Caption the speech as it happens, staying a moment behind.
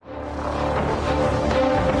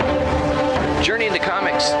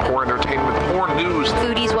comics, poor entertainment, poor news,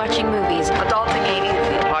 foodies watching movies, adulting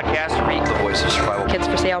 80s, podcast read the voice of survival, kids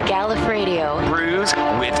for sale, Gallif Radio, brews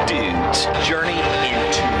with dudes, journey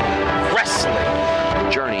into wrestling,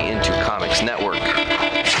 journey into comics network,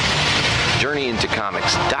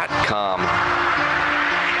 journeyintocomics.com.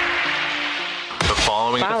 The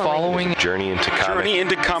following Journey into comics. Journey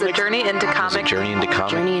into comics. Journey into comics. Journey into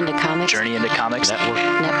comics. Journey into Comics, Journey into comics network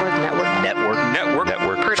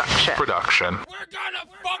Production. We're gonna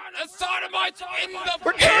fuck the sodomites in the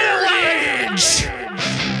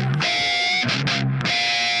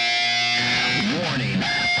Warning,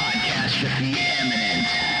 catastrophe imminent.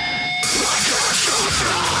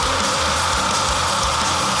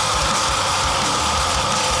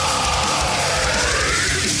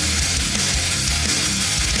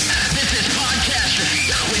 This is Podcastrophe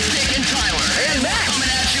with Dick and Tyler. And Matt. Coming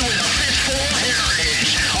at you with a fistful of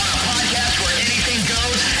heritage on a podcast where anything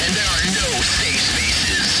goes and there are no safe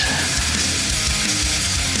spaces.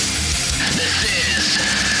 This is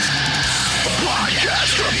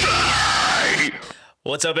Podcastrophe.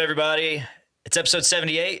 What's up, everybody? It's episode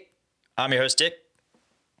 78. I'm your host, Dick.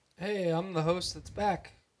 Hey, I'm the host that's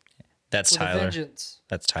back. That's with a Tyler. vengeance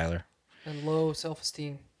That's Tyler. and low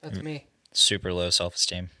self-esteem. That's me. Super low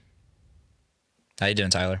self-esteem. How you doing,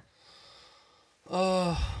 Tyler?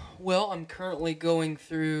 Well, I'm currently going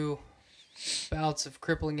through bouts of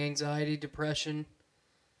crippling anxiety, depression,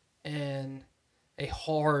 and a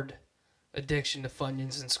hard addiction to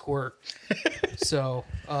Funyuns and Squirt. So,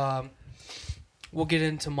 we'll get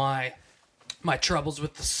into my troubles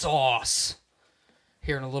with the sauce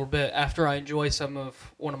here in a little bit after I enjoy some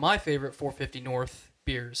of one of my favorite 450 North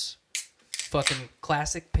beers. Fucking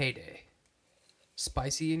classic Payday.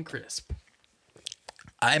 Spicy and crisp.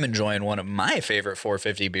 I'm enjoying one of my favorite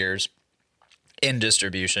 450 beers in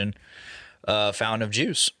distribution, Fountain of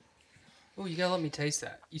Juice. Oh, you gotta let me taste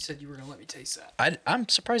that. You said you were gonna let me taste that. I'm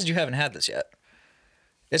surprised you haven't had this yet.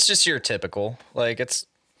 It's just your typical, like it's...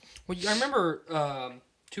 Well, I remember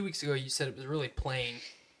 2 weeks ago you said it was really plain.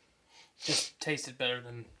 Just tasted better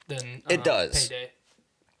than It does. Payday.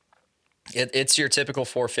 It's your typical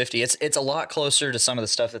 450. It's a lot closer to some of the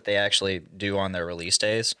stuff that they actually do on their release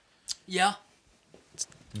days. Yeah.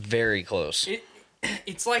 Very close.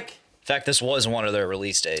 It's like, In fact, this was one of their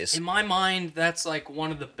release days. in my mind, that's like one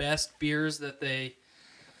of the best beers that they,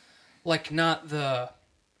 like, not the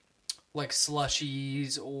like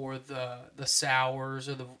slushies or the sours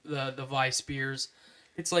or the Vice beers.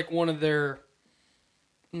 It's like one of their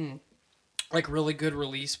like really good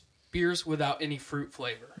release beers without any fruit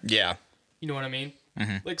flavor. Yeah. You know what I mean?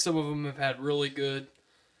 Mm-hmm. Like some of them have had really good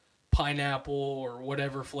pineapple or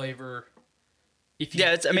whatever flavor. If you,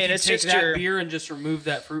 Yeah, it's take just that your beer and just remove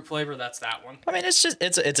that fruit flavor, that's that one. I mean, it's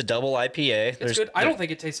a double IPA. It's good. I don't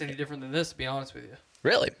think it tastes any different than this, to be honest with you.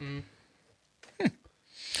 Really.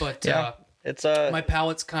 But Yeah. It's my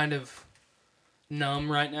palate's kind of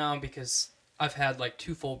numb right now because I've had like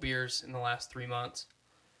 2 full beers in the last 3 months.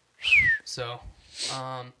 So,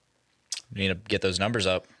 you need to get those numbers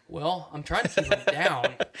up. well, I'm trying to keep them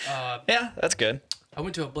down. Yeah, that's good. I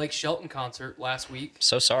went to a Blake Shelton concert last week.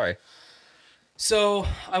 So sorry. So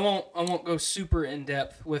I won't go super in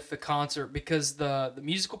depth with the concert because the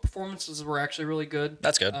musical performances were actually really good.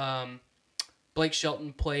 That's good. Blake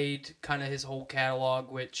Shelton played kind of his whole catalog,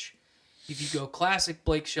 which if you go classic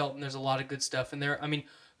Blake Shelton, there's a lot of good stuff in there. I mean,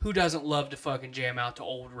 who doesn't love to fucking jam out to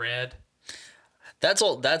Old Red?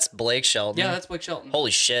 That's Blake Shelton. Yeah, that's Blake Shelton.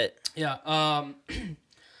 Holy shit. Yeah.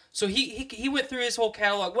 So he went through his whole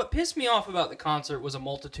catalog. What pissed me off about the concert was a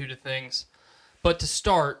multitude of things. But to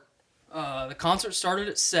start, the concert started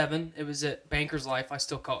at 7. It was at Banker's Life. I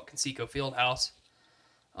still call it Conseco Fieldhouse.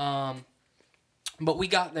 But we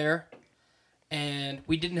got there, and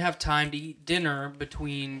we didn't have time to eat dinner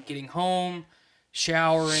between getting home,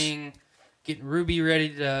 showering, getting Ruby ready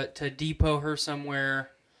to depot her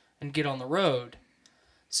somewhere, and get on the road.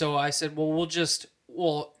 So I said, well,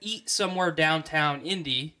 we'll eat somewhere downtown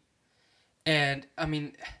Indy. And, I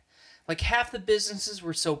mean, like half the businesses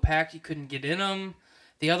were so packed you couldn't get in them.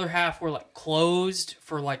 The other half were, like, closed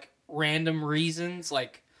for, like, random reasons.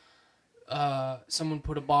 Like, someone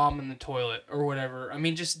put a bomb in the toilet or whatever. I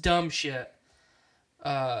mean, just dumb shit.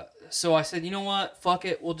 So I said, you know what? Fuck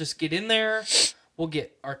it. We'll just get in there. We'll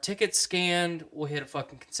get our tickets scanned. We'll hit a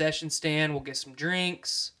fucking concession stand. We'll get some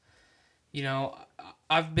drinks. You know,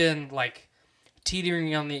 I've been, like,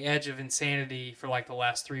 teetering on the edge of insanity for, like, the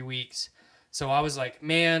last 3 weeks. So I was like,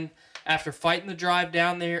 man, after fighting the drive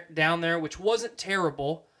down there, which wasn't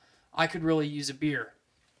terrible, I could really use a beer.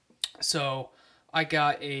 So I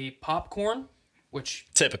got a popcorn which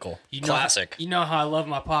Typical. you know, Classic. You know how I love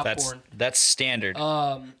my popcorn. That's standard.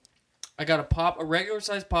 I got a regular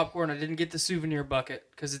sized popcorn. I didn't get the souvenir bucket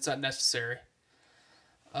because it's unnecessary.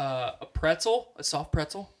 A pretzel, a soft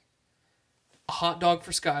pretzel, a hot dog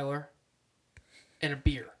for Skylar, and a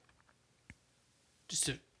beer. Just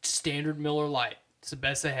a standard Miller Lite. It's the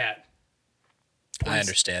best they had. I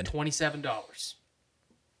understand. $27.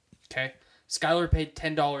 Okay. Skylar paid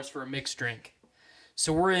 $10 for a mixed drink.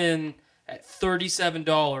 So we're in at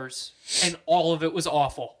 $37, and all of it was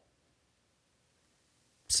awful.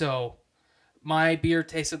 So my beer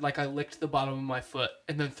tasted like I licked the bottom of my foot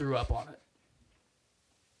and then threw up on it.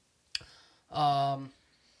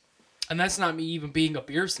 And that's not me even being a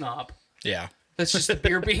beer snob. Yeah. That's just the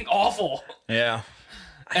beer being awful. Yeah.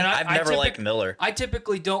 And I've never liked Miller. I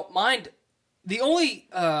typically don't mind. The only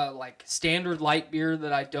like standard light beer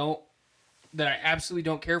that I absolutely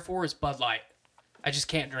don't care for is Bud Light. I just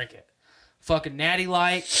can't drink it. Fucking Natty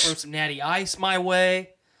Light, throw some Natty Ice my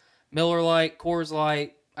way. Miller Light, Coors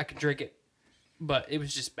Light, I can drink it. But it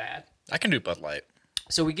was just bad. I can do Bud Light.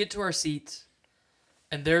 So we get to our seats,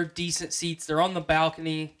 and they're decent seats. They're on the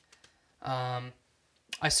balcony.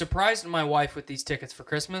 I surprised my wife with these tickets for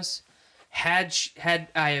Christmas. Had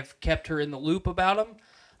I have kept her in the loop about them,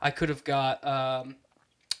 I could have got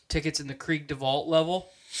tickets in the Krieg DeVault level,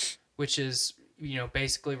 which is, you know,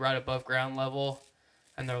 basically right above ground level.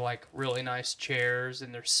 And they're like really nice chairs,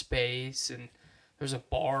 and there's space, and there's a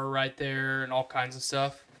bar right there, and all kinds of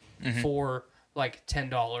stuff for like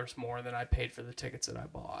 $10 more than I paid for the tickets that I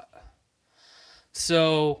bought.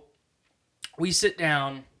 So we sit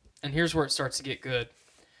down, and here's where it starts to get good.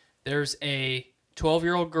 There's a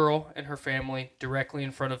 12-year-old girl and her family directly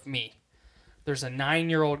in front of me. There's a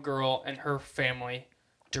 9-year-old girl and her family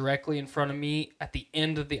directly in front of me at the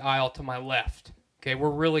end of the aisle to my left. Okay,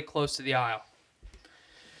 we're really close to the aisle.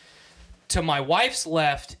 To my wife's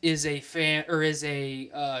left is a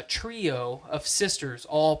trio of sisters,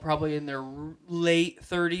 all probably in their late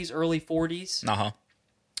 30s, early 40s. Uh-huh.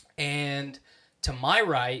 And to my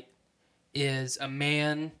right is a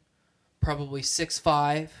man, probably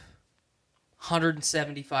 6'5",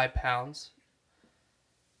 175 pounds,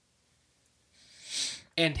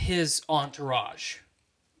 and his entourage.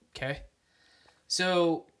 Okay?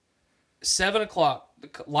 So, 7 o'clock, the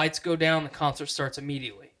lights go down, the concert starts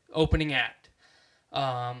immediately. Opening act.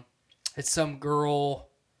 It's some girl,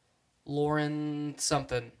 Lauren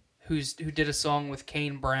something, who did a song with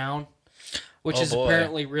Kane Brown, which is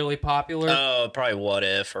apparently really popular. Oh, probably What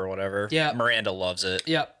If or whatever. Yeah. Miranda loves it.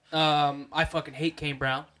 Yep. I fucking hate Kane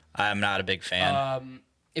Brown. I'm not a big fan.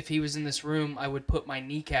 If he was in this room, I would put my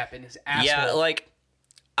kneecap in his asshole. Yeah, like,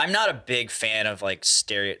 I'm not a big fan of like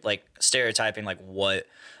stereotyping like what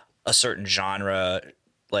a certain genre,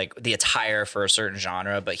 like the attire for a certain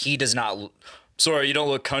genre, but he does not. Sorry, you don't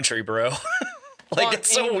look country, bro. Like,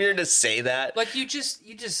 it's so weird to say that. Like, you just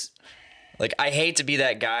like, I hate to be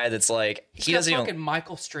that guy that's like, he doesn't fucking even.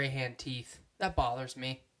 Michael Strahan teeth. That bothers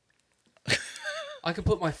me. I could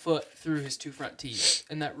put my foot through his two front teeth,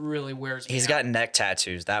 and that really wears me He's out. got neck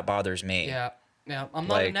tattoos. That bothers me. Yeah. I'm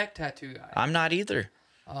not a neck tattoo guy. I'm not either.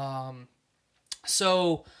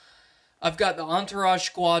 So, I've got the entourage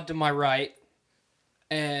squad to my right,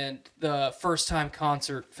 and the first-time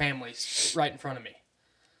concert families right in front of me.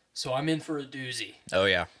 So I'm in for a doozy. Oh,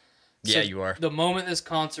 yeah. Yeah, So you are. The moment this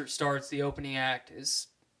concert starts, the opening act is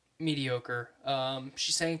mediocre.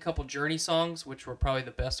 She sang a couple Journey songs, which were probably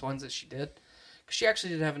the best ones that she did. Because she actually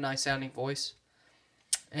did have a nice-sounding voice.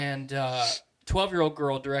 And 12-year-old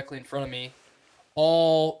girl directly in front of me,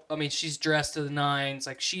 she's dressed to the nines.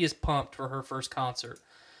 Like, she is pumped for her first concert.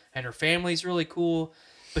 And her family's really cool.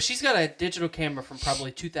 But she's got a digital camera from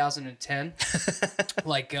probably 2010.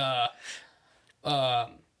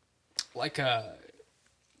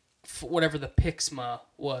 Whatever the Pixma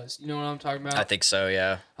was. You know what I'm talking about? I think so,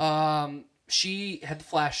 yeah. She had the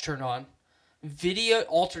flash turned on. Video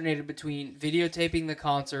alternated between videotaping the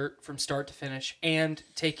concert from start to finish and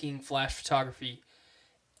taking flash photography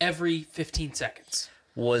every 15 seconds.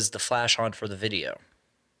 Was the flash on for the video?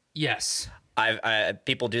 Yes.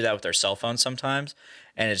 People do that with their cell phones sometimes,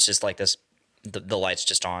 and it's just like this, the light's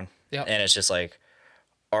just on. Yep. And it's just like,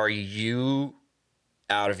 are you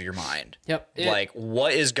out of your mind? Yep. Like,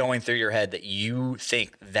 what is going through your head that you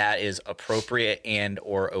think that is appropriate and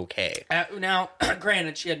or okay? Now,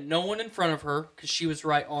 granted, she had no one in front of her because she was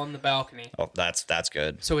right on the balcony. Oh, that's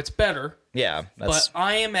good. So it's better. Yeah. But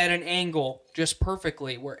I am at an angle just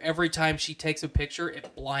perfectly where every time she takes a picture,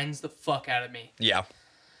 it blinds the fuck out of me. Yeah.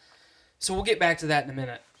 So we'll get back to that in a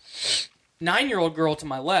minute. 9-year-old girl to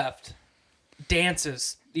my left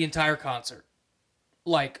dances the entire concert.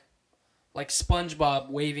 Like, like SpongeBob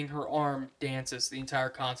waving her arm dances the entire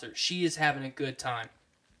concert. She is having a good time.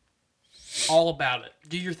 All about it.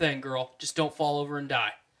 Do your thing, girl. Just don't fall over and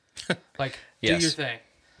die. Like, do Yes. your thing.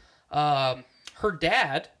 Her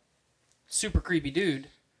dad, super creepy dude,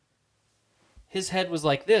 his head was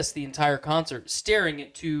like this the entire concert, staring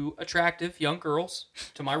at two attractive young girls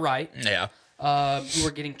to my right Yeah. who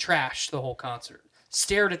were getting trashed the whole concert.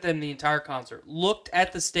 Stared at them the entire concert. Looked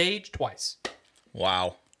at the stage twice.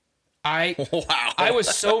 Wow. I Wow.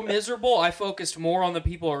 was so miserable, I focused more on the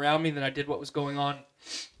people around me than I did what was going on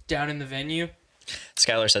down in the venue.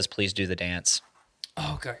 Skylar says, please do the dance.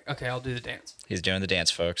 Oh, okay, I'll do the dance. He's doing the dance,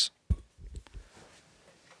 folks.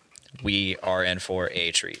 We are in for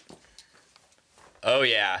a treat. Oh,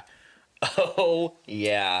 yeah. Oh,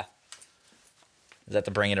 yeah. Is that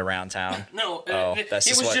the bring it around town? No, that's it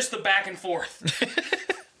just was what- just the back and forth.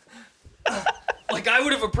 Like, I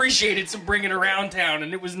would have appreciated some bringing around town,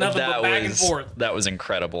 and it was nothing but back and forth. That was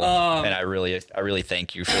incredible. And I really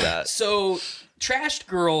thank you for that. So, trashed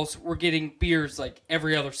girls were getting beers like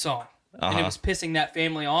every other song. And it Uh-huh. was pissing that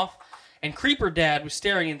family off. And Creeper Dad was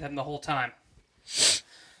staring at them the whole time.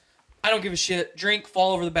 I don't give a shit. Drink,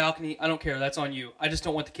 fall over the balcony. I don't care. That's on you. I just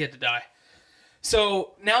don't want the kid to die.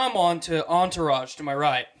 So, now I'm on to Entourage to my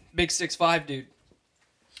right. Big 6'5" dude.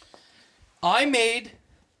 I made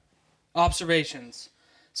observations.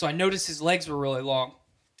 So I noticed his legs were really long.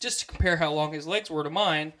 Just to compare how long his legs were to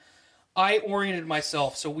mine, I oriented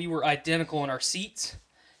myself so we were identical in our seats.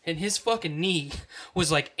 And his fucking knee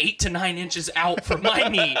was like 8 to 9 inches out from my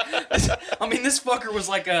knee. I mean, this fucker was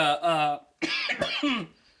like a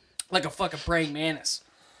like a fucking praying mantis.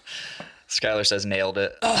 Skylar says nailed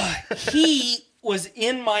it. He was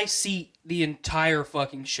in my seat the entire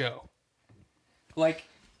fucking show. Like,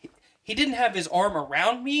 he didn't have his arm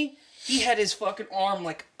around me. He had his fucking arm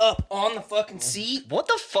like up on the fucking seat. What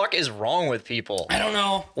the fuck is wrong with people? I don't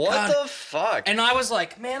know. What God. the fuck? And I was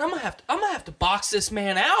like, man, I'm gonna have to box this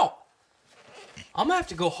man out. I'm gonna have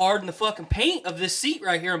to go hard in the fucking paint of this seat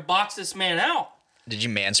right here and box this man out. Did you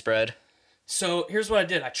man spread? So here's what I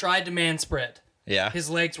did. I tried to man spread. Yeah. His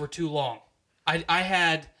legs were too long. I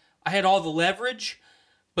had all the leverage,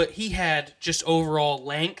 but he had just overall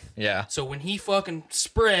length. Yeah. So when he fucking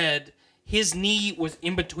spread, his knee was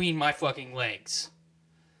in between my fucking legs.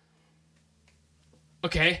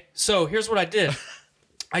 Okay, so here's what I did.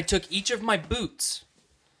 I took each of my boots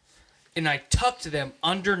and I tucked them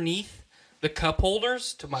underneath the cup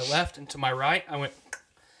holders to my left and to my right. I went,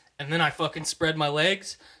 and then I fucking spread my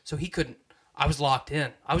legs so he couldn't. I was locked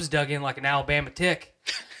in. I was dug in like an Alabama tick.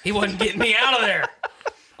 He wasn't getting me out of there.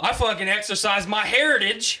 I fucking exercised my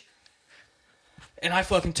heritage and I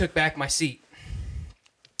fucking took back my seat.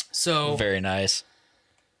 So Very nice.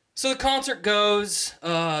 So the concert goes.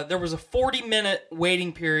 There was a 40-minute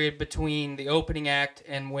waiting period between the opening act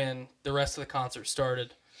and when the rest of the concert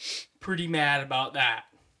started. Pretty mad about that.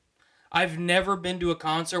 I've never been to a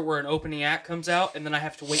concert where an opening act comes out and then I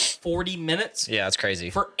have to wait 40 minutes Yeah, it's crazy.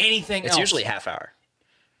 for anything else. It's usually half hour.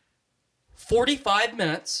 45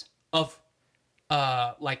 minutes of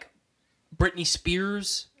like Britney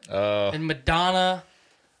Spears and Madonna,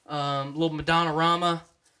 little Madonna-rama.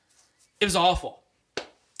 It was awful.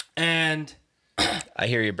 And I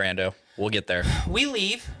hear you, Brando. We'll get there. we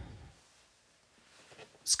leave.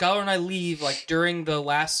 Skylar and I leave like during the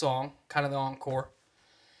last song, kind of the encore.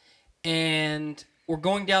 And we're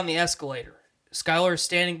going down the escalator. Skylar is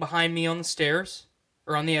standing behind me on the stairs,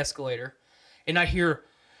 or on the escalator, and I hear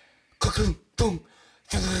boom,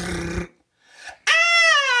 ah!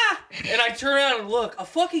 And I turn around and look. A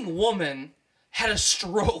fucking woman had a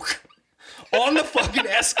stroke on the fucking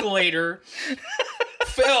escalator,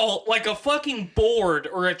 fell like a fucking board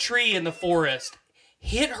or a tree in the forest,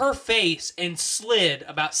 hit her face, and slid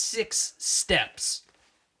about 6 steps.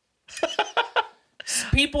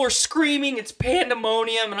 People are screaming, it's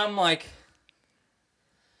pandemonium, and I'm like,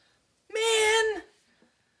 man,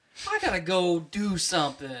 I gotta go do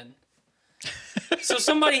something. So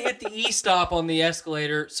somebody hit the E-stop on the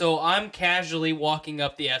escalator, so I'm casually walking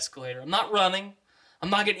up the escalator. I'm not running. I'm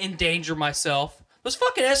not gonna endanger myself. Those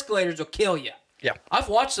fucking escalators will kill you. Yeah. I've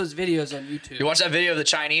watched those videos on YouTube. You watch that video of the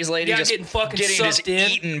Chinese lady Yeah, just getting fucking just sucked in.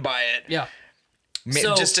 eaten by it. Yeah.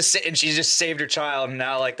 Just to sit, and she just saved her child, and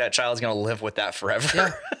now like that child's gonna live with that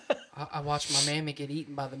forever. Yeah. I watched my mammy get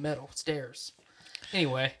eaten by the metal stairs.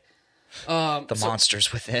 Anyway. The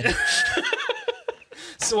monsters within.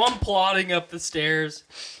 So I'm plodding up the stairs,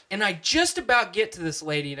 and I just about get to this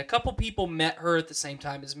lady, and a couple people met her at the same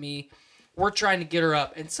time as me. We're trying to get her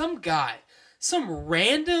up, and some guy, some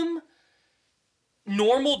random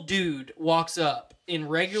normal dude walks up in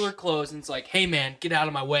regular clothes and it's like, hey man, get out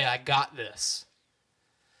of my way, I got this.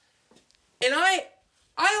 And I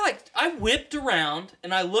whipped around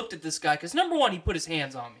and I looked at this guy because number one, he put his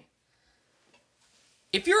hands on me.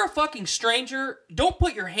 If you're a fucking stranger, don't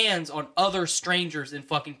put your hands on other strangers in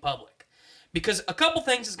fucking public. Because a couple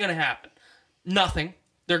things is going to happen. Nothing.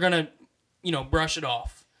 They're going to, brush it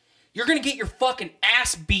off. You're going to get your fucking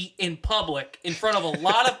ass beat in public in front of a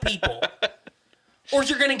lot of people. Or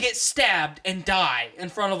you're going to get stabbed and die in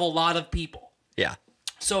front of a lot of people. Yeah.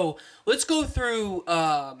 So let's go through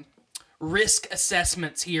risk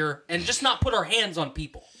assessments here and just not put our hands on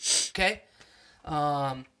people. Okay?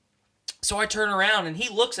 So I turn around and he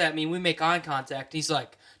looks at me and we make eye contact. He's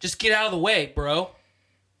like, just get out of the way, bro.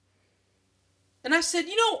 And I said,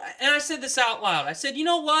 and I said this out loud. I said, you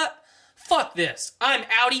know what? Fuck this. I'm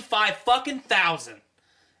Audi 5,000.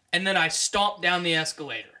 And then I stomped down the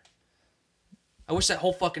escalator. I wish that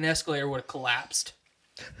whole fucking escalator would have collapsed.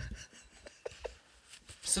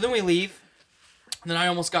 So then we leave. And then I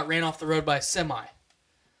almost got ran off the road by a semi.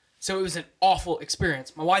 So it was an awful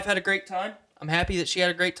experience. My wife had a great time. I'm happy that she had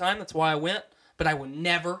a great time. That's why I went. But I would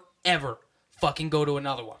never, ever fucking go to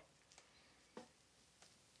another one.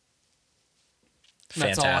 And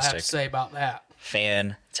that's all I have to say about that.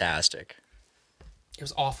 Fantastic. It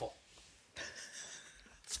was awful.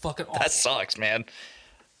 It's fucking awful. That sucks, man.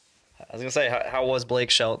 I was going to say, how was Blake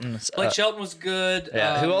Shelton? Blake Shelton was good.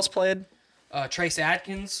 Yeah. Who else played? Trace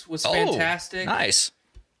Adkins was fantastic. Nice.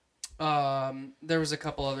 There was a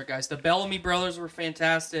couple other guys. The Bellamy brothers were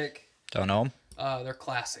fantastic. Don't know them. They're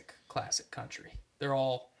classic country. They're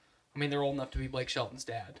old enough to be Blake Shelton's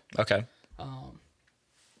dad. Okay.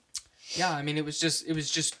 Yeah, it was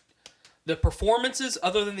just the performances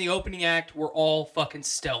other than the opening act were all fucking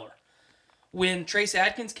stellar. When Trace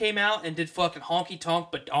Adkins came out and did fucking honky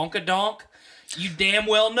tonk badonka donk, you damn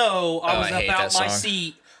well know I was I hate up out that my song.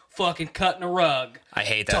 seat fucking cutting a rug. I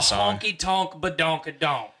hate that song. Honky tonk badonka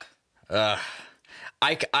donk.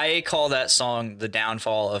 I call that song the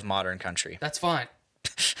downfall of modern country. That's fine.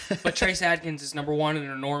 But Trace Adkins is number one, an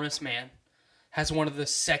enormous man. Has one of the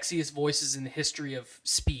sexiest voices in the history of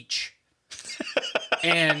speech.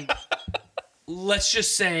 And let's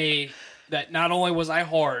just say that not only was I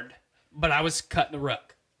hard, but I was cutting the rug.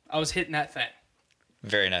 I was hitting that thing.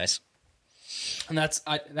 Very nice. And that's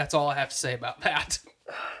all I have to say about that.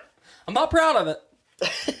 I'm not proud of it,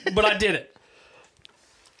 but I did it.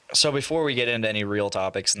 So before we get into any real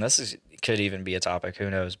topics, and could even be a topic, who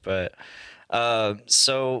knows? But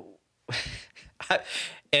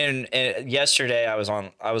and yesterday I was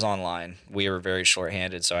online. We were very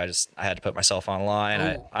shorthanded, so I had to put myself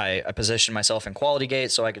online. I positioned myself in Quality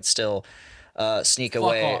Gate so I could still sneak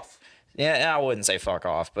away. Off. Yeah, I wouldn't say fuck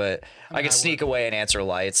off, but I could sneak away and answer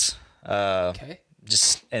lights. Okay.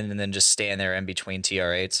 And then just stand there in between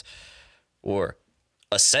TR8s or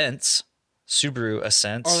Ascents. Subaru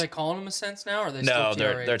Ascents. Are they calling them Ascents now? Or are they no, still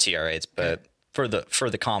TR8? they're TR8s, but for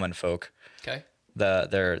the common folk, Okay.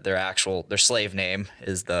 Their slave name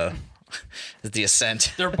is the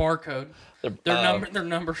Ascent. Their barcode. Their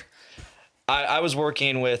number. I was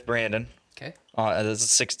working with Brandon. Okay. This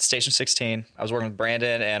is Station 16. I was working with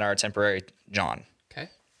Brandon and our temporary John. Okay.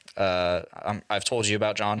 I've told you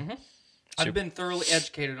about John. Mm-hmm. I've been thoroughly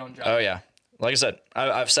educated on John. Oh yeah, like I said,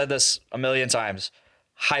 I've said this a million times.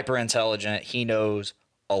 Hyper intelligent. He knows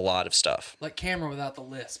a lot of stuff. Like Cameron without the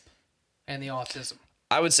lisp and the autism.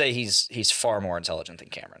 I would say he's far more intelligent than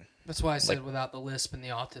Cameron. That's why I said without the lisp and the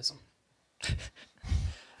autism.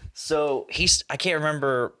 So I can't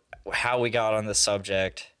remember how we got on this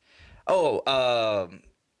subject. I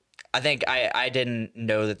think I didn't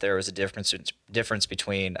know that there was a difference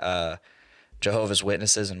between Jehovah's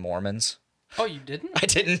Witnesses and Mormons. Oh, you didn't? I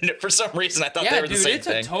didn't. For some reason, I thought they were the same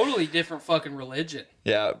thing. It's a totally different fucking religion.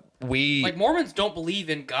 Yeah, like Mormons don't believe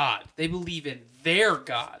in God; they believe in their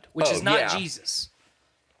God, which is not Jesus.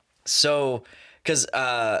 So, because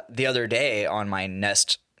the other day on my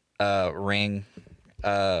Nest Ring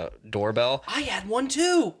doorbell, I had one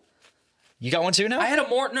too. You got one too now? I had a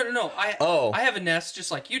no. I have a Nest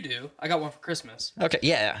just like you do. I got one for Christmas. Okay,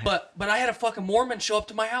 yeah. But I had a fucking Mormon show up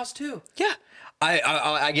to my house too. Yeah.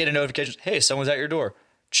 I get a notification. Hey, someone's at your door.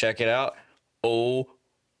 Check it out.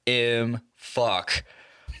 Fuck.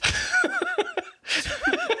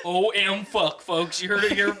 Fuck, folks. You heard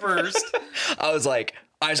it here first. I was like,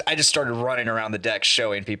 I just started running around the deck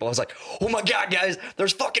showing people. I was like, oh my God, guys,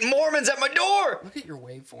 there's fucking Mormons at my door. Look at your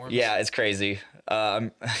waveforms. Yeah, it's crazy.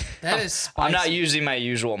 That is spicy. I'm not using my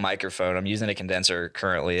usual microphone. I'm using a condenser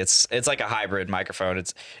currently. It's like a hybrid microphone.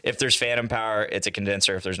 If there's phantom power, it's a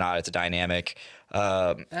condenser. If there's not, it's a dynamic.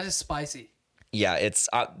 That is spicy. yeah,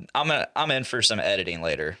 I'm in for some editing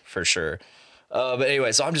later for sure. But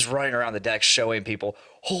anyway, so I'm just running around the deck showing people,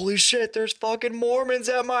 holy shit, there's fucking Mormons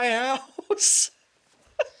at my house.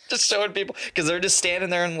 Just showing people because they're just standing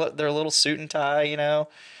there in their little suit and tie, you know.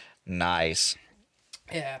 Nice.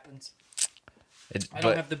 It happens. I But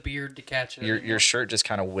don't have the beard to catch it. your shirt just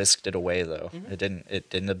kind of whisked it away though. Mm-hmm. It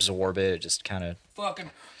didn't absorb it. It just kind of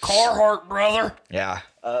Fucking Carhartt, brother. yeah.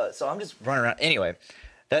 So I'm just running around. Anyway,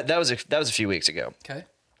 that was a few weeks ago. Okay.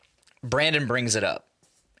 Brandon brings it up,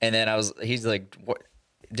 and then he's like, what?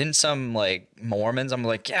 Didn't some like Mormons? I'm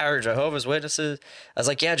like, yeah, or Jehovah's Witnesses. I was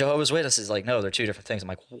like, yeah, Jehovah's Witnesses. Like, no, they're two different things. I'm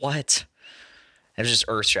like, what? It was just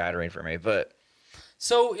earth shattering for me. But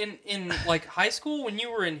So in like high school, when you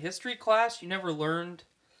were in history class, you never learned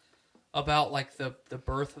about like the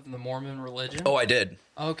birth of the Mormon religion? oh, I did.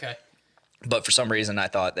 Okay. But for some reason, I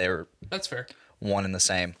thought they were That's fair. one and the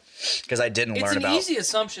same because I didn't It's learn an about easy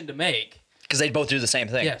assumption to make. because they both do the same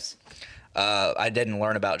thing. Yes. I didn't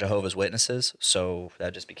learn about Jehovah's Witnesses, so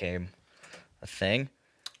that just became a thing.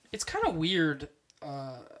 It's kind of weird.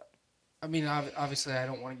 I mean, obviously, I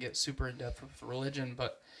don't want to get super in depth with religion,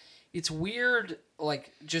 but it's weird,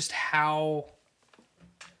 like just how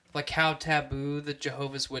taboo the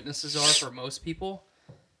Jehovah's Witnesses are for most people.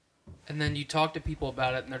 And then you talk to people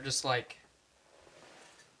about it, and they're just like,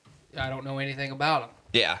 I don't know anything about them.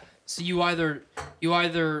 Yeah. So you either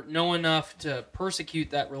know enough to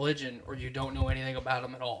persecute that religion, or you don't know anything about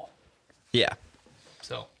them at all. Yeah.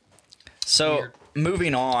 So So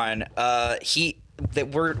moving on,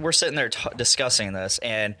 we're sitting there discussing this,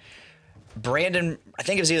 and Brandon, I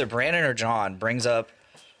think it was either Brandon or John, brings up,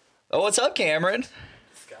 "Oh, what's up, Cameron?"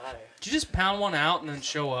 did you just pound one out and then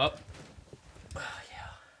show up?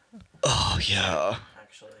 Oh yeah.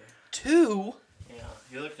 Actually, 2? yeah,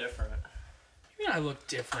 you look different. You mean I look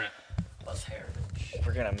different? Less heritage.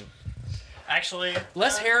 We're gonna. Actually,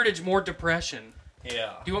 Less heritage, more depression.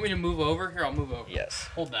 yeah. Do you want me to move over? Here, I'll move over. Yes.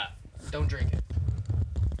 Hold that. Don't drink it.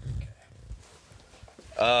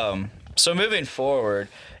 So moving forward,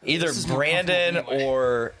 either This is more Brandon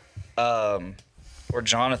comfortable or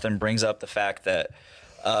Jonathan brings up the fact that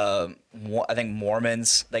I think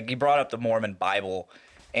Mormons, like he brought up the Mormon Bible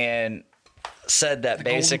and said that The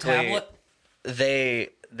golden basically tablet? they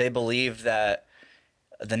believe that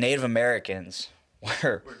the Native Americans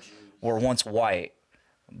were once white,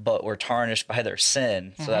 but were tarnished by their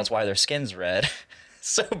sin, so that's why their skin's red.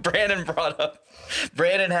 So Brandon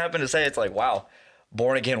happened to say, it's like, wow,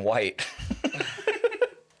 born again white.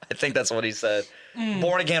 I think that's what he said.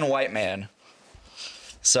 Born again white man.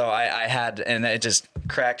 So I had, and it just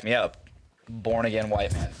cracked me up. Born again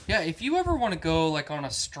white man. Yeah, if you ever want to go like on a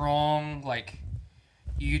strong like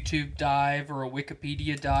YouTube dive or a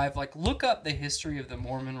Wikipedia dive, like look up the history of the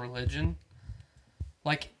Mormon religion.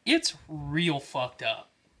 Like it's real fucked up.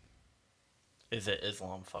 Is it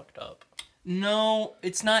Islam fucked up? No,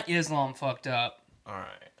 it's not Islam fucked up.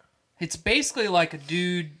 Alright. It's basically like a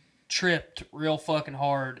dude tripped real fucking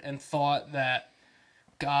hard and thought that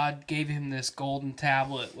God gave him this golden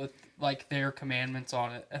tablet with like their commandments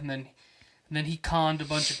on it, and then he conned a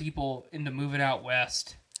bunch of people into moving out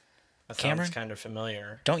west. That Cameron? sounds kind of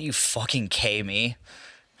familiar. Don't you fucking K me.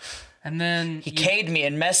 And then He K'd me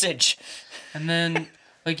in message. and then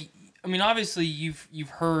like I mean obviously you've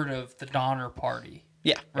heard of the Donner Party,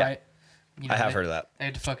 Yeah. right? You know, I have they- heard of that. They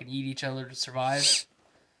had to fucking eat each other to survive.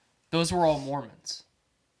 Those were all Mormons.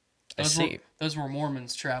 See. Those were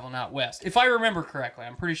Mormons traveling out west. If I remember correctly,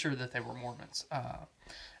 I'm pretty sure that they were Mormons.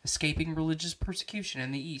 Escaping religious persecution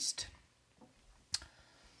in the East.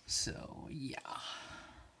 So, yeah.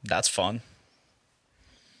 That's fun.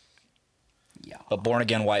 Yeah. A born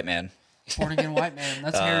again white man. Born again white man.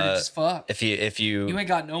 That's heritage as fuck. If you You ain't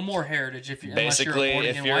got no more heritage unless you're a basically born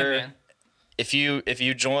if again white you're man. if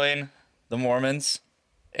you join the Mormons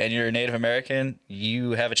and you're a Native American,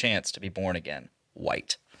 you have a chance to be born again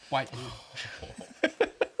white. White dude.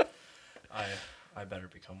 I better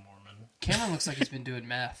become Mormon. Cameron looks like he's been doing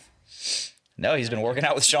math. No, he's been working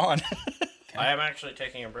out with Sean. I am actually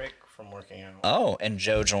taking a break from working out. Oh, and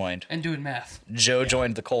Joe joined. And doing math. Joe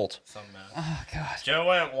joined the cult. Some math. Oh, God. Joe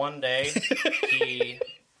went one day.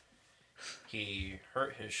 He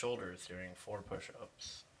hurt his shoulders doing 4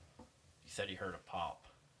 push-ups. He said he heard a pop.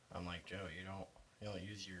 I'm like, Joe, you don't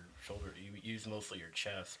use your shoulder. You use mostly your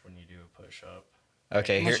chest when you do a push-up.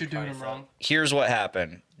 Okay, Unless here, you're doing them wrong. here's what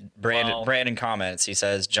happened. Well- Brandon comments. He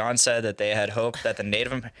says John said that they had hoped that the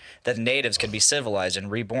natives could be civilized and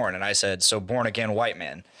reborn, and I said, so born again white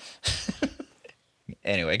man.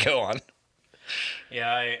 Anyway, go on.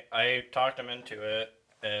 Yeah, I talked him into it,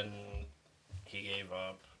 and he gave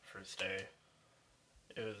up first day.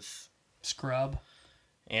 It was Scrub.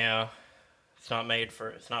 Yeah, it's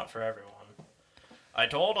not for everyone. I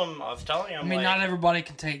told him, I was telling him, I mean, like, not everybody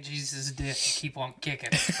can take Jesus' dick and keep on kicking.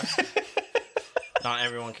 not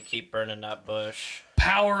everyone can keep burning that bush.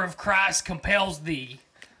 Power of Christ compels thee.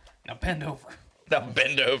 Now bend over. Now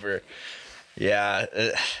bend over. Yeah.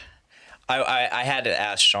 I had to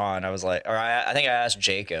ask Sean. I was like, I think I asked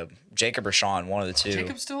Jacob or Sean, one of the two.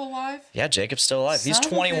 Jacob's still alive? Yeah, Jacob's still alive. He's Son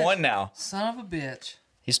of a 21 bitch. now. Son of a bitch.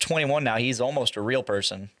 He's 21 now. He's almost a real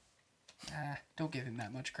person. Don't give him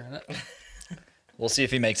that much credit. We'll see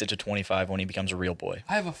if he makes it to 25 when he becomes a real boy.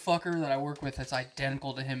 I have a fucker that I work with that's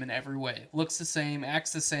identical to him in every way. Looks the same,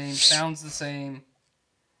 acts the same, sounds the same.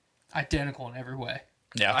 Identical in every way.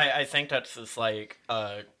 Yeah. I think that's just like,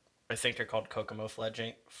 I think they're called Kokomo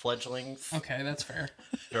fledglings. Okay, that's fair.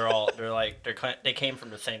 They came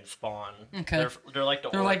from the same spawn. Okay. They're like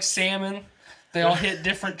They're like salmon. They all hit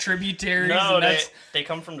different tributaries. No, and they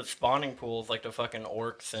come from the spawning pools like the fucking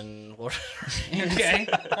orcs and Lord of the Rings. Okay,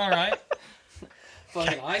 alright.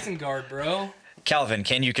 Fucking Isengard, bro. Calvin,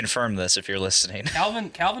 can you confirm this if you're listening?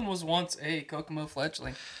 Calvin was once a Kokomo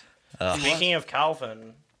fledgling. Speaking of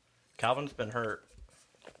Calvin's been hurt.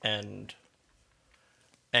 And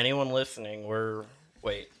anyone listening,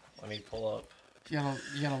 wait, let me pull up. You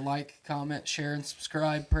gotta like, comment, share, and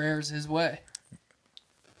subscribe. Prayers his way.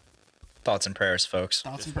 Thoughts and prayers, folks.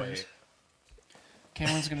 Thoughts and Just prayers. wait.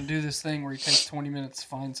 Cameron's gonna do this thing where he takes 20 minutes to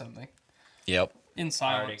find something. Yep. In I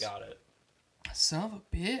silence. already got it. Son of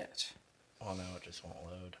a bitch. Oh no, it just won't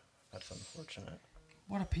load. That's unfortunate.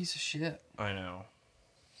 What a piece of shit. I know.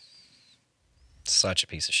 Such a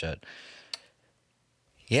piece of shit.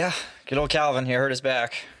 Yeah, good old Calvin. He hurt his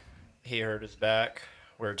back. He hurt his back.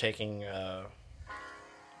 We're taking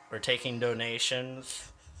donations.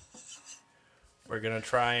 We're gonna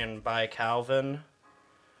try and buy Calvin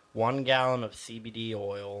 1 gallon of CBD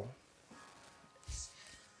oil,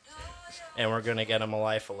 and we're gonna get him a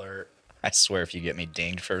life alert. I swear, if you get me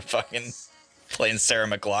dinged for fucking playing Sarah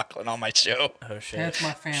McLachlan on my show. Oh shit! That's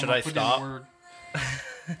my family. Should I Put stop? in a word.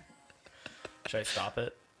 Should I stop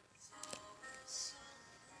it?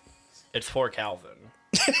 It's for Calvin.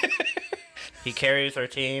 He carries our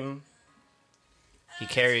team. He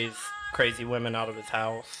carries crazy women out of his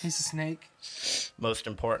house. He's a snake. Most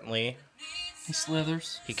importantly, He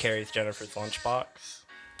slithers. he carries Jennifer's lunchbox.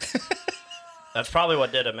 That's probably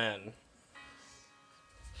what did him in.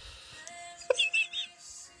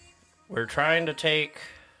 We're trying to take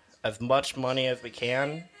as much money as we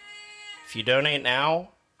can. If you donate now,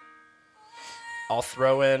 I'll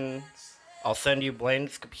send you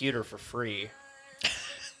Blaine's computer for free.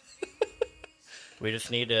 We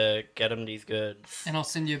just need to get him these goods. And I'll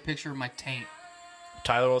send you a picture of my taint.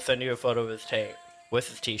 Tyler will send you a photo of his tape with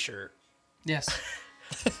his t-shirt. Yes.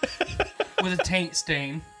 With a taint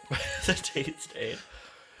stain. The tape stain.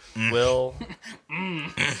 Will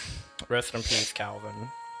rest in peace, Calvin.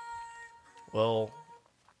 We'll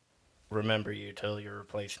remember you till your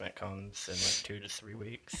replacement comes in like 2 to 3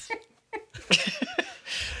 weeks.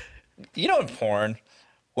 You know, in porn,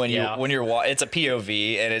 when Yeah. it's a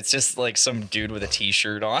POV and it's just like some dude with a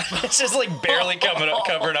t-shirt on. It's just like barely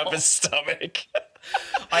covering up his stomach.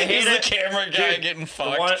 I hate He's it. the camera guy Dude, getting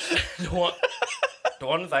fucked. The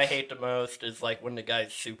ones I hate the most is like when the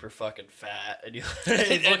guy's super fucking fat and he's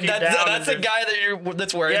looking down. That's the and guy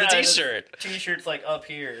that's wearing the t-shirt. T-shirt's like up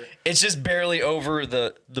here. It's just barely over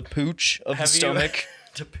the pooch of the stomach.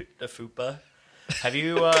 The fupa. Have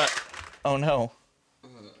you? Oh no.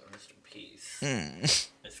 Rest in peace.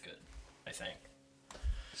 It's good, I think.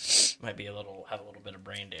 Might be have a little bit of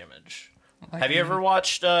brain damage. Have you ever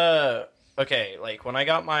watched? Okay, like when I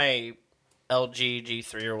got my LG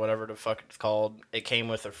G3 or whatever the fuck it's called, it came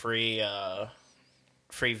with a free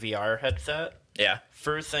VR headset. Yeah.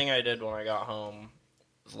 First thing I did when I got home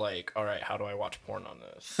was like, all right, how do I watch porn on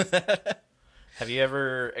this? Have you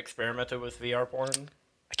ever experimented with VR porn?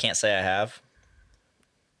 I can't say I have.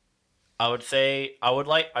 I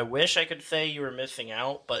wish I could say you were missing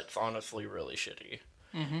out, but it's honestly really shitty.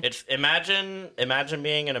 Mm-hmm. It's imagine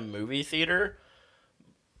being in a movie theater,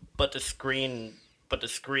 but the screen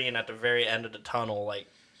at the very end of the tunnel like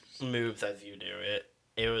moves as you do it.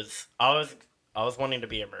 I was wanting to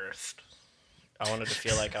be immersed. I wanted to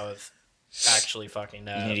feel like I was actually fucking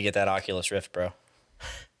You need to get that Oculus Rift, bro.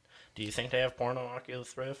 Do you think they have porn on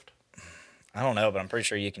Oculus Rift? I don't know, but I'm pretty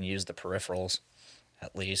sure you can use the peripherals,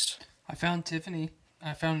 at least. I found Tiffany.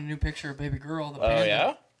 I found a new picture of baby girl. The Oh, panda.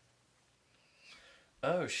 yeah?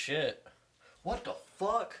 Oh shit! What the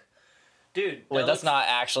fuck, dude? Wait, that's not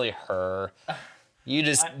actually her. You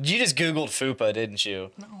just Googled fupa, didn't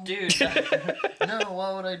you? Dude, no,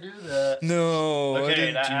 why would I do that? No,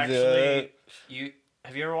 Okay, that actually,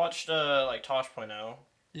 have you ever watched like Tosh.0?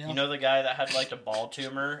 Yeah. You know the guy that had like a ball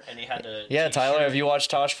tumor and he had to. Yeah, Tyler, have you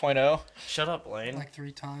watched Tosh.0? Shut up, Lane. Like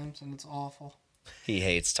 3 times, and it's awful. He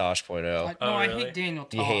hates Tosh.0. I really? hate Daniel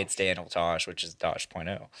Tosh. He hates Daniel Tosh, which is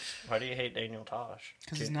Tosh.0. Why do you hate Daniel Tosh?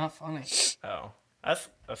 Because he's not funny. Oh, that's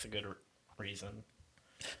a good reason.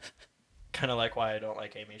 Kind of like why I don't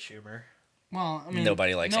like Amy Schumer. Well, I mean,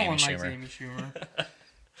 Nobody likes no Amy one Schumer. likes Amy Schumer.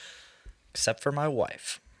 Except for my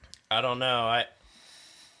wife. I don't know. I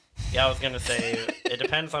was gonna say it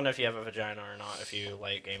depends on if you have a vagina or not. If you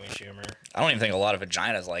like Amy Schumer, I don't even think a lot of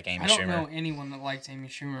vaginas like Amy I don't Schumer. know anyone that likes Amy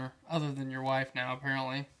Schumer other than your wife now,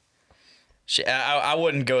 apparently. I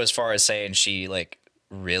wouldn't go as far as saying she like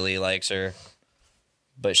really likes her,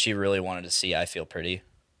 but she really wanted to see I Feel Pretty,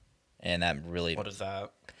 and that really what is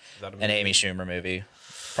that? Is that a an movie? Amy Schumer movie,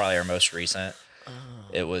 probably her most recent.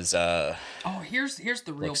 It was Oh, here's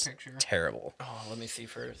the real looks picture. terrible. Oh, let me see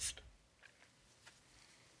first.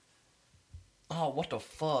 Oh, what the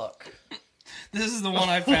fuck? This is the one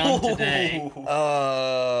I found today.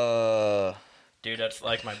 Dude, that's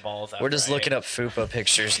like my balls. We're just looking up fupa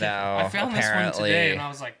pictures now. I found apparently. this one today, and I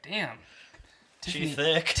was like, damn. She's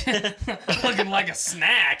Tiffany- thick. Looking like a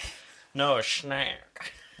snack. No, a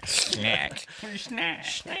snack. Snack. Snack.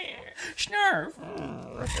 Snack.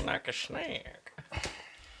 Snarf. Looking like a snack.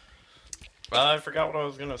 Well, I forgot what I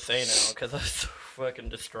was gonna say now because I was so fucking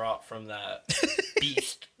distraught from that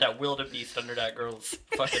beast, that wildebeest under that girl's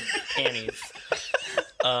fucking panties.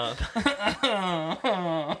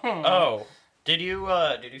 Oh, did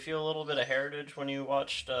you feel a little bit of heritage when you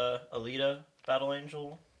watched Alita: Battle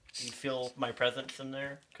Angel? Did you feel my presence in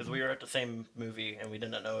there? Because we were at the same movie and we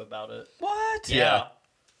didn't know about it. What? Yeah.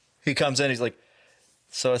 He comes in, he's like,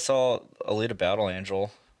 so I saw Alita Battle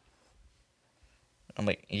Angel. I'm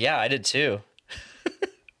like, yeah, I did too.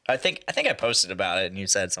 I think I posted about it and you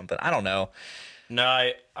said something. I don't know.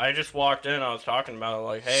 No, I just walked in. I was talking about it,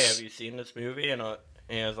 like, hey, have you seen this movie? And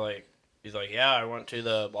he was like, yeah, I went to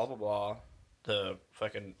the blah blah blah, the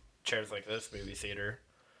fucking chairs like this movie theater.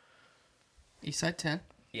 Eastside 10.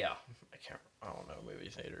 Yeah, I don't know movie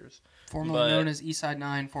theaters. Formerly known as Eastside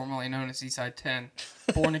 9, formerly known as Eastside 10.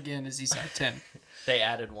 Born again as Eastside 10. They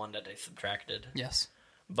added one that they subtracted. Yes.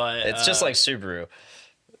 But It's just like Subaru.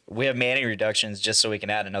 We have manning reductions just so we can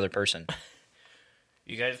add another person.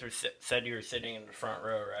 you guys said you were sitting in the front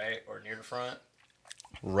row, right, or near the front.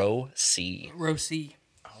 Row C. Row C.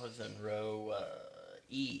 I was in row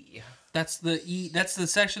E. That's the E. That's the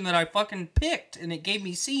section that I fucking picked, and it gave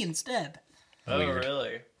me C instead. Oh, Weird.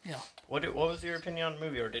 really? Yeah. What was your opinion on the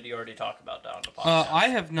movie, or did you already talk about that on the podcast? I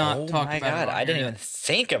have not Oh talked my about god, it. on I here didn't yet. even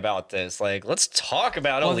think about this. Like, let's talk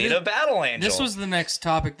about Well, Alita Battle Angel. This was the next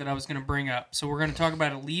topic that I was going to bring up. So we're going to talk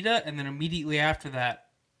about Alita, and then immediately after that,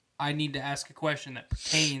 I need to ask a question that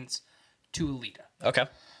pertains to Alita. okay.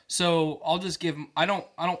 So I'll just give. I don't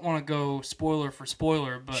want to go spoiler for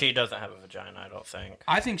spoiler, but She doesn't have a vagina, I don't think.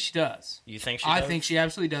 I think she does. You think she I does? think she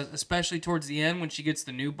absolutely does, especially towards the end when she gets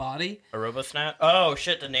the new body. A RoboSnap? Oh,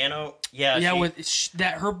 shit, the nano. Yeah, Yeah, she,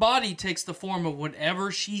 that her body takes the form of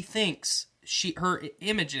whatever she thinks her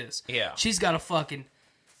image is. Yeah. She's got a fucking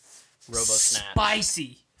RoboSnap.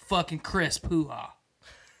 spicy fucking crisp hoo-ha.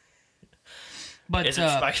 But Is it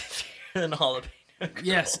spicier than jalapeno?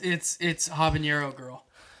 yes, it's habanero girl.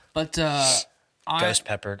 But Ghost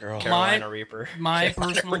Pepper Girl. Carolina Reaper. my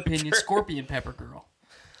personal opinion, Scorpion Pepper Girl.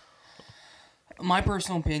 My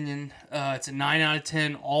personal opinion, it's a 9 out of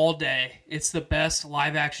 10 all day. It's the best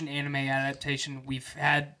live-action anime adaptation we've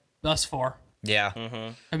had thus far. Yeah,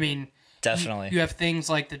 I mean, definitely. you have things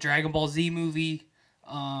like the Dragon Ball Z movie,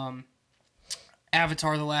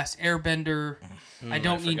 Avatar: The Last Airbender. I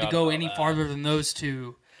don't need to forgot go about any that. farther than those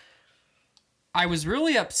two. I was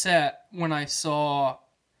really upset when I saw,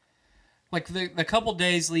 like, the couple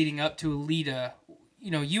days leading up to Alita.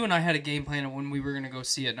 You know, you and I had a game plan of when we were going to go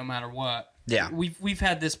see it, no matter what. Yeah. We've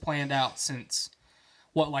had this planned out since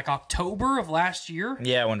what, like October of last year?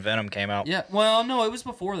 Yeah, when Venom came out. Yeah. Well, no, it was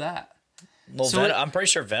before that. Well, So I'm pretty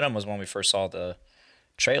sure Venom was when we first saw the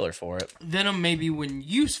trailer for it. Venom maybe when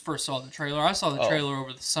you first saw the trailer. I saw the trailer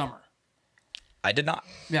over the summer. I did not.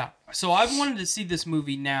 Yeah. So I've wanted to see this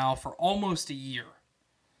movie now for almost a year.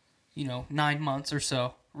 9 months or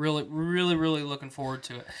so. Really, really, really looking forward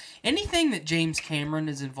to it. Anything that James Cameron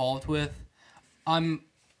is involved with, I'm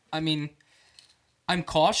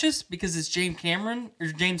cautious because it's James Cameron,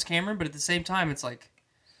 but at the same time, it's like,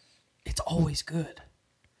 it's always good.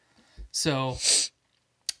 So,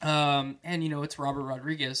 and it's Robert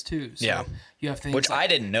Rodriguez too. So Yeah. you have things Which like, I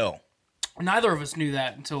didn't know. Neither of us knew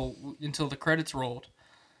that until the credits rolled.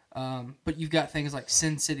 But you've got things like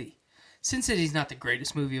Sin City. Sin City's not the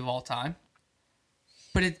greatest movie of all time,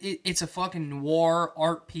 but it's a fucking noir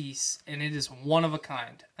art piece, and it is one of a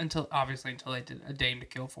kind. Until they did A Dame to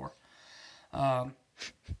Kill For.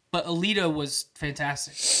 But Alita was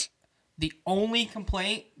fantastic. The only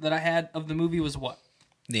complaint that I had of the movie was what?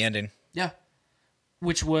 The ending. Yeah.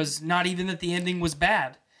 Which was not even that the ending was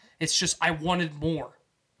bad. It's just I wanted more.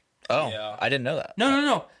 Oh, Yeah. I didn't know that.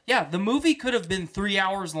 No. Yeah, the movie could have been 3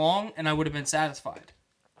 hours long, and I would have been satisfied.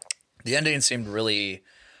 The ending seemed really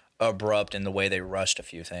abrupt in the way they rushed a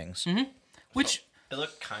few things. Mm-hmm. Which, It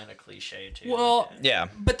looked kind of cliche too. well, Yeah.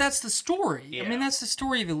 but that's the story. I Yeah. mean, that's the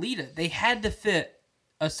story of Alita. They had to fit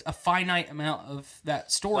a finite amount of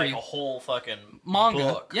that story. like a whole fucking manga.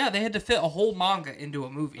 book. Yeah, they had to fit a whole manga into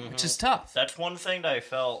a movie, which is tough. That's one thing that I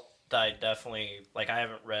felt that I definitely, like, I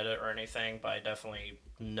haven't read it or anything, but I definitely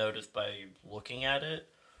noticed by looking at it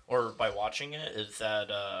or by watching it is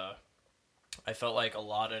that I felt like a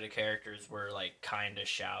lot of the characters were like kind of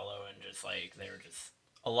shallow and just like they were just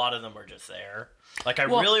a lot of them were just there. Like I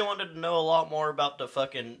really wanted to know a lot more about the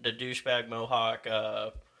douchebag Mohawk.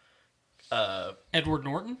 Edward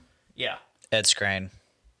Norton. Yeah, Ed Skrein.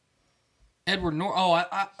 Edward Norton.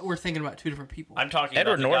 Oh, we're thinking about two different people. I'm talking.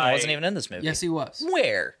 Edward about the Norton guy, wasn't even in this movie. Yes, he was.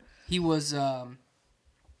 Where? He was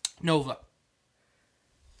Nova.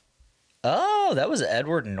 Oh, that was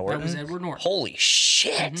Edward Norton. That was Edward Norton. Holy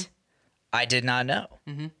shit! I did not know.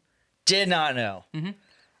 Did not know.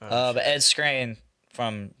 But Ed Skrein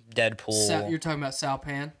from Deadpool. You're talking about Sal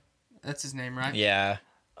Pan. That's his name, right? Yeah.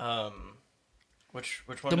 Which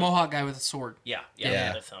one? The Mohawk guy with a sword. Yeah,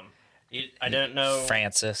 Yeah. that's him. I didn't know.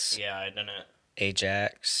 Francis. Yeah, I didn't.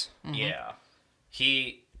 Ajax. Yeah,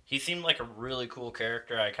 he seemed like a really cool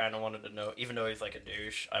character. I kind of wanted to know, even though he's like a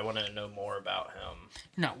douche, I wanted to know more about him.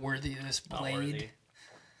 You're not worthy of this Not blade. worthy.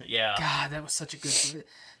 Yeah. God, that was such a good.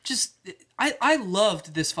 Just, I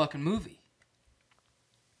loved this fucking movie.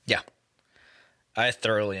 Yeah. I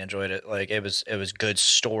thoroughly enjoyed it. Like it was good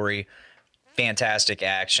story, fantastic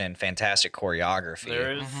action, fantastic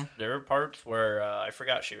choreography. There were parts where I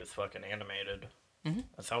forgot she was fucking animated.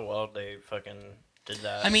 That's how well they fucking did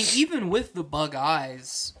that. I mean, even with the bug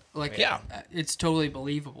eyes, like, Yeah. it's totally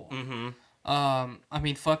believable. I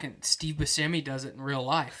mean, fucking Steve Buscemi does it in real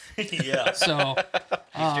life. yeah, So,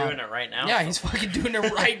 he's doing it right now. yeah, he's fucking doing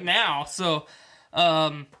it right now. So,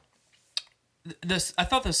 I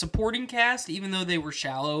thought the supporting cast, even though they were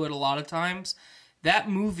shallow at a lot of times, that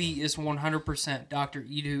movie is 100% Dr.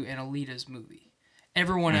 Edu and Alita's movie.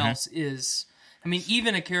 Everyone else is, I mean,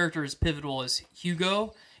 even a character as pivotal as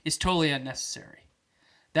Hugo is totally unnecessary.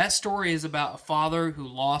 That story is about a father who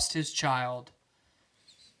lost his child,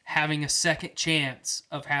 having a second chance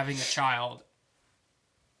of having a child,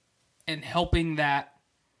 and helping that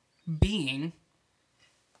being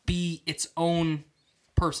be its own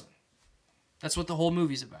person. That's what the whole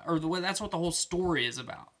movie's about, or that's what the whole story is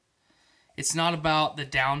about. It's not about the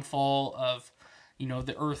downfall of,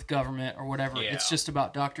 the Earth government or whatever. Yeah. It's just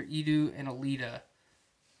about Dr. Edu and Alita.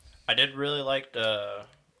 I did really like the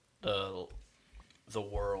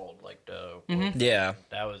world, like the Yeah.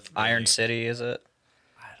 that was really, Iron City, is it?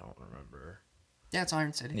 I don't remember. Yeah, it's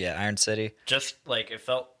Iron City. Yeah, Iron City. Just like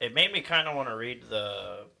it made me kind of want to read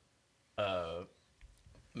the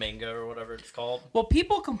manga or whatever it's called. Well,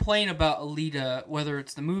 people complain about Alita, whether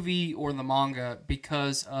it's the movie or the manga,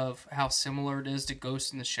 because of how similar it is to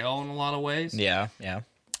Ghost in the Shell in a lot of ways. Yeah, yeah.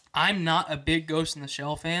 I'm not a big Ghost in the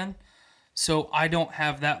Shell fan, so I don't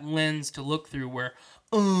have that lens to look through where,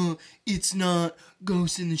 it's not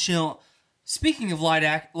Ghost in the Shell. Speaking of live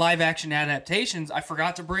action adaptations, I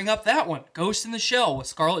forgot to bring up that one. Ghost in the Shell with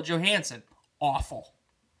Scarlett Johansson. Awful.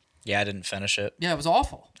 Yeah, I didn't finish it. Yeah, it was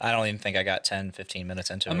awful. I don't even think I got 10, 15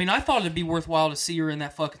 minutes into it. I mean, I thought it'd be worthwhile to see her in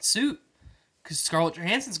that fucking suit, because Scarlett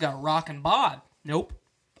Johansson's got a rockin' bod. Nope.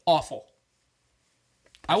 Awful.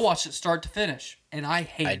 I watched it start to finish, and I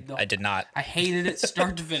hated it. I did not. I hated it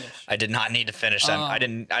start to finish. I did not need to finish them. I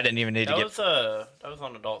didn't even need to get. That was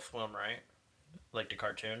on Adult Swim, right? Like the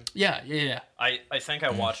cartoon. Yeah. I think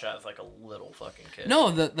I watched that as like a little fucking kid.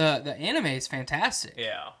 No, the anime is fantastic.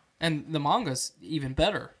 Yeah. And the manga's even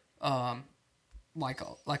better. Like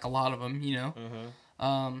a lot of them,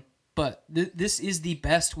 But this is the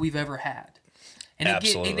best we've ever had, and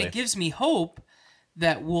Absolutely. it gives me hope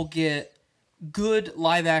that we'll get good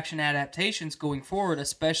live action adaptations going forward,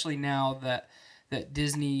 especially now that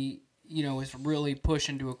Disney, is really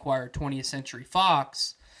pushing to acquire 20th Century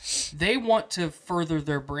Fox. They want to further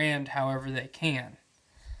their brand however they can.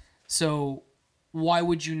 So why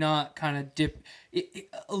would you not kind of dip?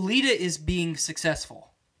 Alita is being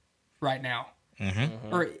successful. right now.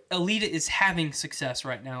 Or Alita is having success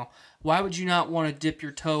right now. Why would you not want to dip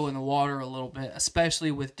your toe in the water a little bit, especially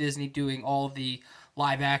with Disney doing all the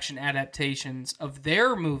live action adaptations of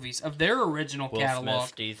their movies, of their original catalog?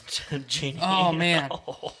 Smith, Genie. Oh man.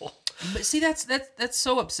 But see, that's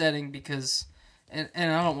so upsetting because, and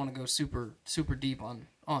I don't want to go super deep on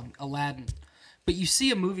Aladdin, but you see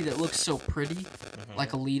a movie that looks so pretty, like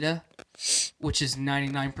Alita, which is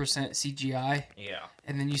 99% CGI. Yeah.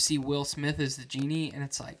 And then you see Will Smith as the genie, and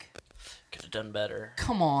it's like, Could have done better.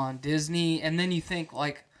 come on, Disney. And then you think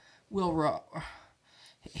like,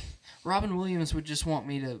 Robin Williams would just want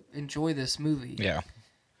me to enjoy this movie. Yeah.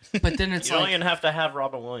 But then it's You don't like even have to have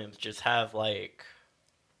Robin Williams. Just have like.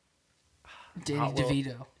 Danny Well,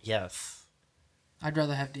 DeVito. Yes. I'd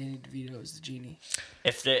rather have Danny DeVito as the genie.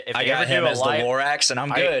 If they I ever got him do a as the live, Lorax, and I'm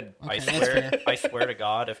good. Okay, that's fair. I swear to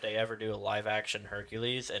God, if they ever do a live action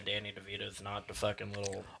Hercules and Danny DeVito's not the fucking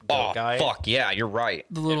little goat guy, Fuck yeah, you're right.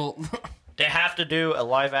 The little they have to do a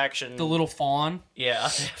live action. the little fawn. Yeah,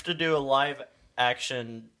 they have to do a live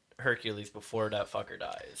action Hercules before that fucker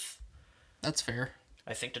dies. That's fair.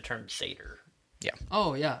 I think the term satyr.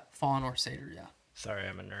 Oh yeah, fawn or satyr. Yeah. Sorry,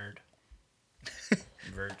 I'm a nerd.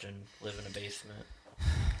 Virgin, live in a basement.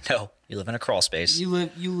 No, you live in a crawl space. You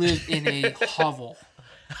live in a hovel.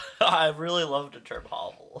 I really love the term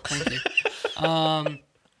hovel. Thank you.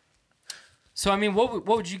 So I mean, what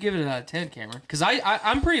would you give it out of 10, Cameron? Because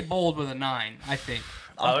I'm pretty bold with a 9. I think.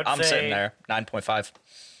 I'm sitting there, 9.5.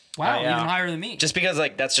 Wow, yeah. even higher than me. Just because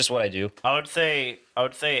like that's just what I do. I would say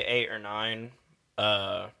 8 or 9.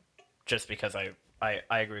 Just because I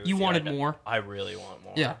agree with you. You wanted more? I really want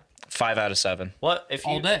more. Yeah. 5 out of 7. What if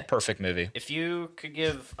you All day. Perfect movie. If you could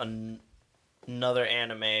give another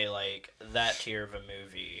anime like that tier of a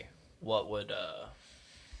movie, what would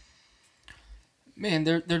Man,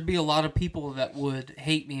 there'd be a lot of people that would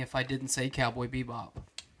hate me if I didn't say Cowboy Bebop.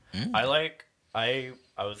 I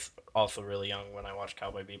was also really young when I watched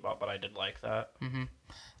Cowboy Bebop, but I did like that.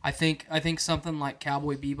 I think something like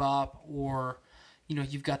Cowboy Bebop, or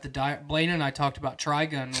you've got Blaine and I talked about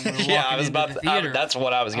Trigun when we were walking Yeah, I was into about the to. theater. That's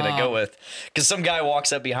what I was gonna go with. Because some guy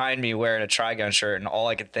walks up behind me wearing a Trigun shirt, and all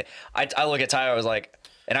I could think, I look at Tyler, I was like,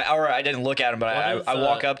 I didn't look at him, but I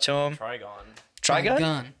walk up to him.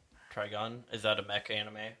 Trigun. Trigun. Is that a mecha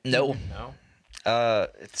anime? No. No.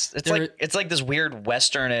 It's like this weird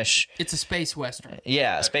westernish. It's a space western.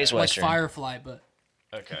 Yeah, space Like western. Firefly, but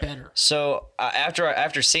Okay. better. So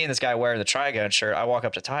after seeing this guy wearing the Trigun shirt, I walk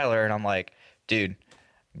up to Tyler and I'm like, dude,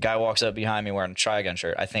 guy walks up behind me wearing a Trigun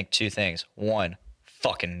shirt. I think 2 things. 1,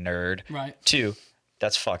 fucking nerd. Right. 2,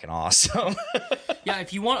 that's fucking awesome. Yeah,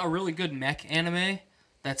 if you want a really good mech anime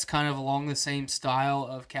that's kind of along the same style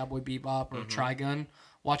of Cowboy Bebop or Trigun,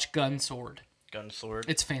 watch Gunsword. Gunsword.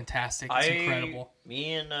 It's fantastic. It's incredible.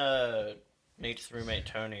 Me and Nate's roommate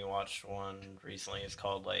Tony watched one recently. It's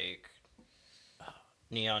called like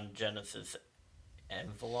Neon Genesis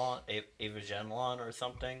Evangelion or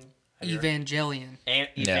something. Evangelion.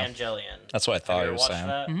 Evangelion. That's what I thought Have you were saying.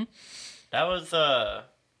 That? Mm-hmm. That was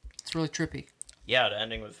It's really trippy. yeah, the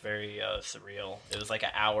ending was very surreal. It was like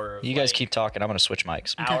an hour of You guys keep talking. I'm gonna switch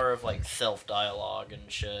mics. hour of like self dialogue and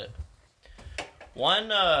shit.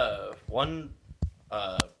 One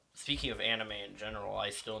speaking of anime in general, I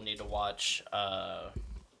still need to watch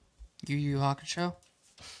Yu Yu Hakusho?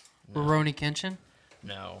 Rurouni Kenshin?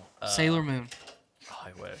 no Sailor Moon. oh,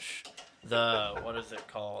 I wish. What is it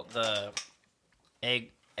called? The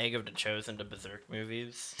Egg of the Chosen to Berserk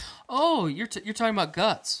movies. Oh, you're talking about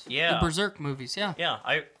Guts. Yeah. The Berserk movies, yeah. Yeah,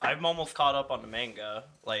 I'm almost caught up on the manga.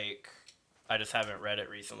 Like, I just haven't read it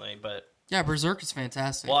recently, but Yeah, Berserk is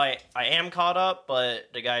fantastic. well, I am caught up,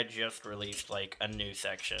 but the guy just released like a new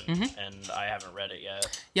section, Mm-hmm. and I haven't read it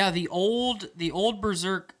yet. Yeah, the old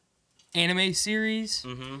Berserk anime series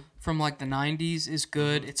from like the 90s is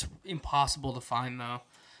good. It's impossible to find though.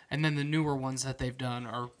 And then the newer ones that they've done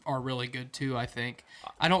are really good too, I think.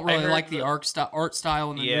 I don't really like the art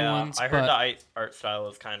style in the new ones. I heard the art style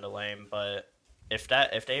is kind of lame, but if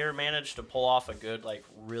they ever managed to pull off a good, like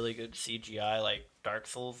really good CGI, like Dark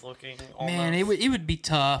Souls looking, almost, Man, it would be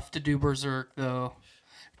tough to do Berserk though,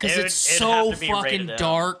 because it's it'd have so to be fucking rated M.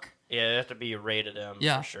 dark. Yeah, it have to be rated M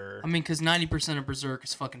Yeah, for sure. I mean, because 90% of Berserk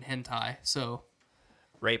is fucking hentai, so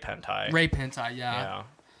Rape hentai. rape hentai, yeah.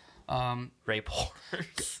 Rape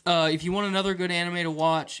horrors. If you want another good anime to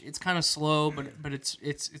watch, it's kind of slow, but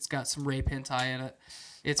it's got some rape hentai in it.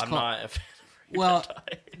 It's I'm called, not a fan of rape well,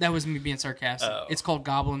 hentai. that was me being sarcastic. Oh. It's called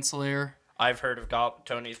Goblin Slayer. I've heard of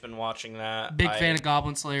Tony's been watching that. Big fan of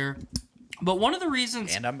Goblin Slayer. But one of the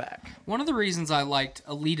reasons And I'm back. One of the reasons I liked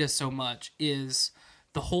Alita so much is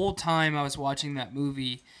the whole time I was watching that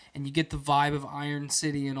movie, and you get the vibe of Iron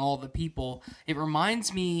City and all the people. It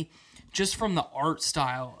reminds me just from the art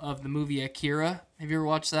style of the movie Akira. Have you ever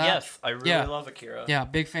watched that? Yes, I really love Akira. Yeah,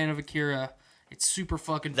 big fan of Akira. It's super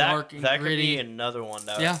fucking dark and that gritty. could be another one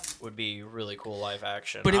that would be really cool live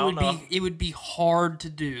action. But it would be hard to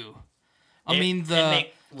do. I mean the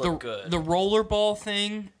rollerball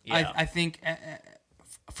thing. Yeah. I think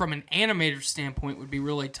from an animator standpoint would be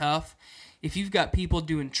really tough. If you've got people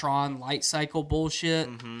doing Tron light cycle bullshit,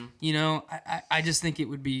 you know, I just think it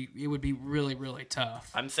would be really, really tough.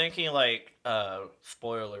 I'm thinking like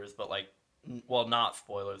spoilers, but like, well, not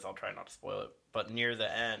spoilers. I'll try not to spoil it. But near the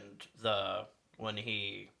end, when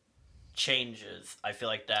he changes, I feel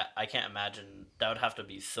like that I can't imagine that would have to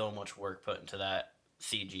be so much work put into that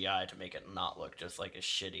CGI to make it not look just like a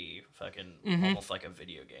shitty fucking almost like a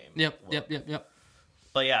video game. Yep.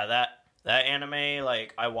 But yeah, that anime,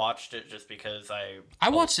 like I watched it just because I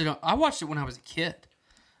watched it when I was a kid.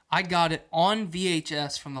 I got it on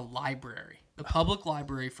VHS from the library, the public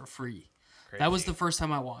library, for free. Crazy. That was the first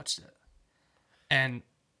time I watched it. And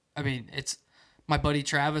I mean, my buddy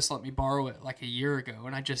Travis let me borrow it like a year ago,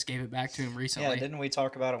 and I just gave it back to him recently. Yeah, didn't we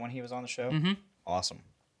talk about it when he was on the show? Mm-hmm. Awesome.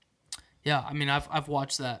 Yeah, I mean, I've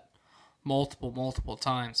watched that multiple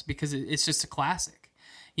times because it's just a classic.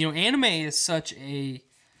 You know, anime is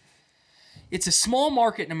it's a small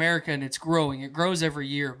market in America, and it's growing. It grows every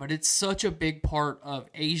year, but it's such a big part of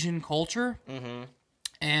Asian culture. Mm-hmm.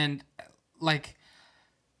 And like,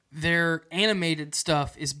 their animated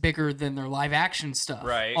stuff is bigger than their live action stuff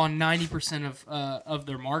on 90% of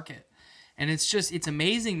their market. And it's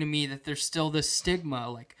amazing to me that there's still this stigma.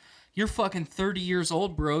 Like, you're fucking 30 years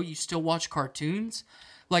old, bro. You still watch cartoons?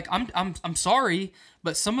 Like, I'm sorry,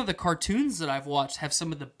 but some of the cartoons that I've watched have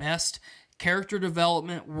some of the best character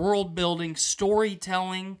development, world building,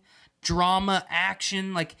 storytelling, drama,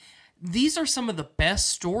 action. Like, these are some of the best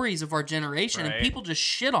stories of our generation, and people just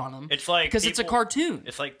shit on them. It's like because it's a cartoon.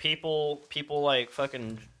 It's like people like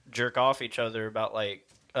fucking jerk off each other about like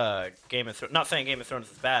Game of Thrones. Not saying Game of Thrones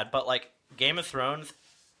is bad, but like Game of Thrones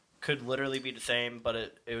could literally be the same, but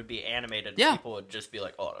it would be animated. Yeah. People would just be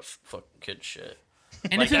like, "Oh, that's fucking kid shit."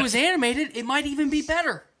 And like, if it was animated, it might even be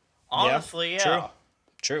better. Honestly, yeah.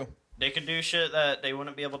 True. They could do shit that they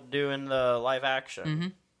wouldn't be able to do in the live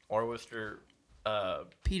action or with their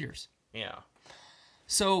Peters. Yeah.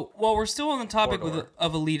 So while we're still on the topic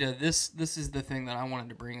of Alita, this is the thing that I wanted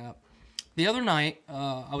to bring up. The other night,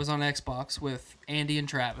 I was on Xbox with Andy and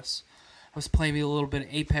Travis. I was playing me a little bit of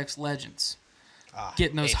Apex Legends,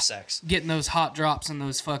 getting those hot drops and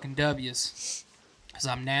those fucking W's, because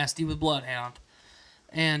I'm nasty with Bloodhound,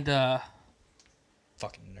 and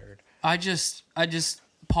fucking nerd. I just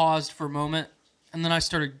paused for a moment, and then I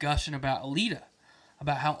started gushing about Alita,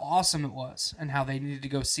 about how awesome it was and how they needed to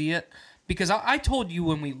go see it. Because I told you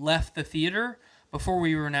when we left the theater, before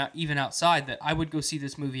we were even outside, that I would go see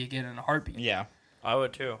this movie again in a heartbeat. Yeah. I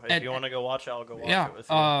would too. If you want to go watch it, I'll go watch it with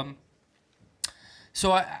you.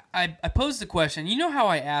 So I posed the question. You know how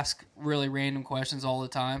I ask really random questions all the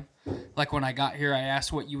time? Like when I got here, I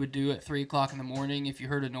asked what you would do at 3 o'clock in the morning if you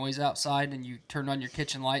heard a noise outside and you turned on your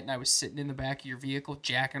kitchen light and I was sitting in the back of your vehicle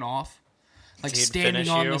jacking off. Like standing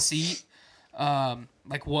on the seat.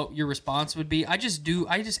 Like what your response would be. I just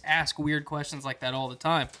ask weird questions like that all the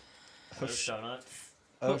time.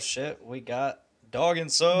 Oh shit, we got dog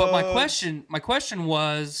and Suds. But my question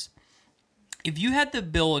was, if you had the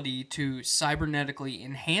ability to cybernetically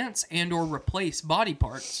enhance and or replace body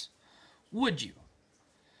parts, would you?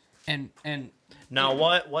 And now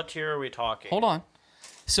what tier are we talking? Hold on.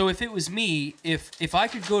 So if it was me, if I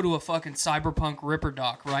could go to a fucking cyberpunk Ripper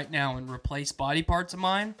Doc right now and replace body parts of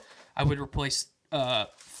mine, I would replace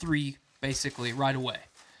 3 basically right away.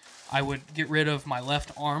 I would get rid of my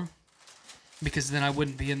left arm because then I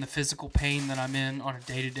wouldn't be in the physical pain that I'm in on a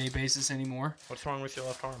day-to-day basis anymore. What's wrong with your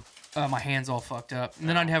left arm? My hand's all fucked up. And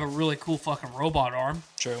then I'd have a really cool fucking robot arm.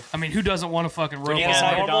 True. I mean, who doesn't want a fucking robot arm? It's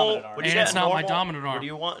not your dominant arm. And it's not my dominant arm. Do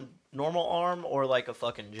you want normal arm or like a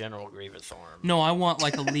fucking General Grievous arm? No, I want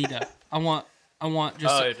like a Lita. I want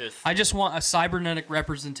I just want a cybernetic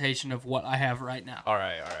representation of what I have right now. All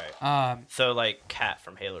right. So like Cat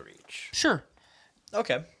from Halo Reach. Sure.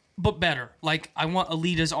 Okay. But better. Like I want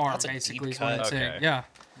Alita's arm. That's basically deep is what I'm saying. Yeah.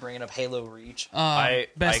 Bringing up Halo Reach.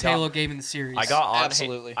 Best Halo game in the series. I got on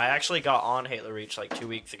Absolutely. I actually got on Halo Reach like 2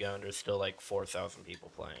 weeks ago, and there's still like 4,000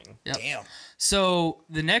 people playing. Yep. Damn. So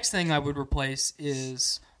the next thing I would replace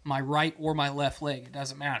is my right or my left leg. It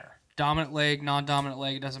doesn't matter. Dominant leg, non-dominant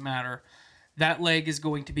leg, it doesn't matter. That leg is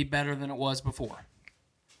going to be better than it was before.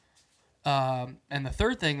 And the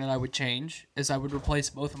third thing that I would change is I would replace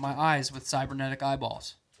both of my eyes with cybernetic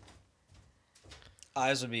eyeballs.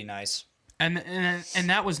 Eyes would be nice. And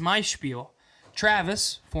that was my spiel.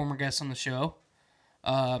 Travis, former guest on the show,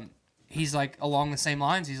 he's like along the same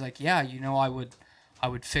lines. He's like, yeah, I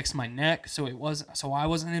would fix my neck so I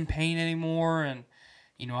wasn't in pain anymore, and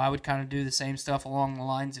I would kind of do the same stuff along the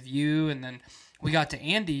lines of you. And then we got to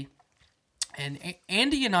Andy, and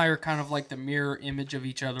Andy and I are kind of like the mirror image of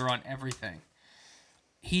each other on everything.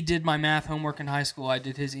 He did my math homework in high school. I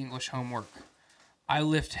did his English homework. I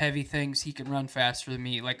lift heavy things. He can run faster than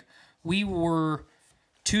me. Like, we were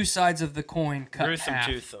two sides of the coin cut in half.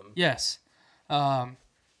 Toothsome. Yes.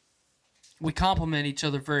 We complement each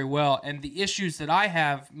other very well. And the issues that I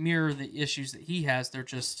have mirror the issues that he has. They're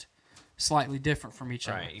just slightly different from each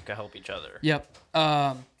other. Right, you can help each other. Yep.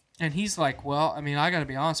 And he's like, well, I mean, I got to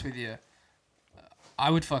be honest with you.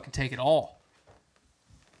 I would fucking take it all.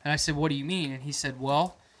 And I said, what do you mean? And he said,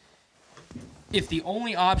 well, if the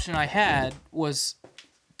only option I had was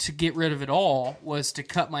to get rid of it all, was to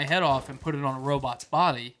cut my head off and put it on a robot's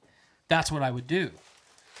body, that's what I would do.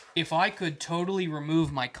 If I could totally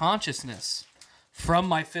remove my consciousness from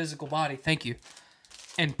my physical body, thank you,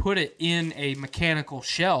 and put it in a mechanical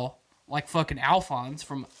shell, like fucking Alphonse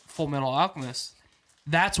from Full Metal Alchemist,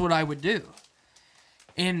 that's what I would do.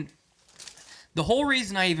 And the whole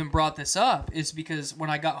reason I even brought this up is because when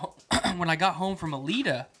I got home from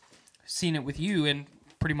Alita, seen it with you and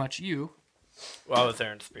pretty much you. Well, I was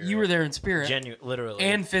there in spirit. You were there in spirit. Literally.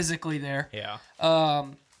 And physically there. Yeah.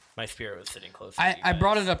 My spirit was sitting close to you I guys.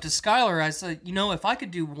 brought it up to Skylar. I said, if I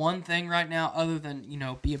could do one thing right now other than,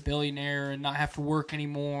 be a billionaire and not have to work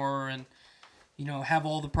anymore and, have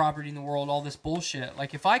all the property in the world, all this bullshit.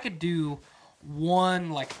 Like, if I could do one,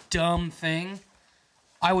 like, dumb thing,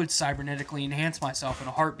 I would cybernetically enhance myself in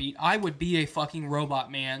a heartbeat. I would be a fucking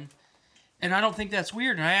robot man. And I don't think that's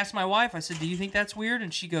weird. And I asked my wife, I said, do you think that's weird?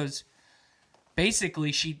 And she goes,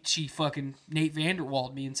 basically, she fucking Nate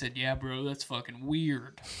Vanderwald me and said, yeah, bro, that's fucking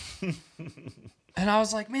weird. And I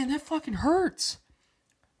was like, man, that fucking hurts.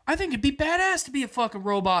 I think it'd be badass to be a fucking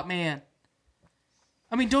robot man.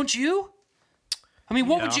 I mean, don't you? I mean,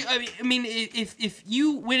 what would you... I mean, if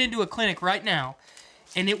you went into a clinic right now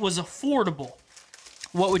and it was affordable,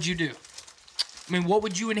 what would you do? I mean, what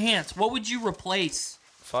would you enhance? What would you replace?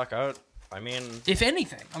 Fuck, I mean... If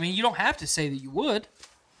anything. I mean, you don't have to say that you would.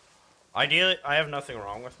 Ideally, I have nothing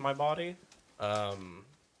wrong with my body.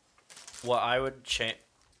 What I would change...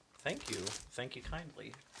 Thank you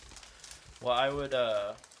kindly. Well, I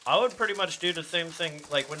would pretty much do the same thing,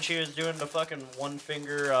 like when she was doing the fucking one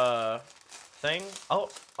finger, thing.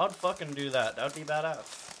 I'd fucking do that. That would be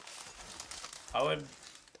badass.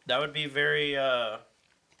 That would be very, I'd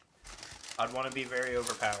want to be very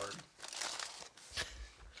overpowered.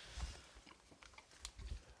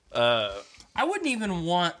 I wouldn't even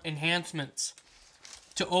want enhancements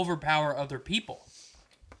to overpower other people.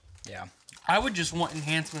 Yeah. I would just want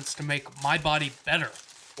enhancements to make my body better.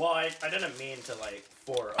 Well, I didn't mean to, like,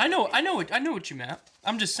 for... I know what you meant.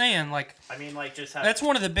 I'm just saying, like... I mean, like, just have... That's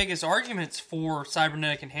one of the biggest arguments for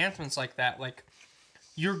cybernetic enhancements like that. Like,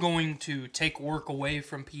 you're going to take work away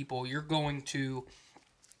from people. You're going to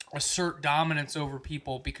assert dominance over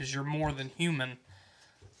people because you're more than human.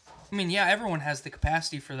 I mean, yeah, everyone has the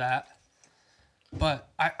capacity for that. But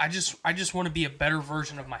I just want to be a better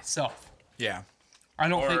version of myself. Yeah. I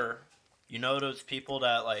don't think... You know those people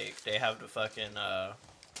that, like, they have the fucking,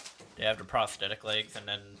 they have the prosthetic legs, and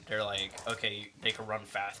then they're like, okay, they can run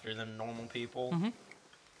faster than normal people? Mm-hmm.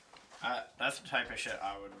 That's the type of shit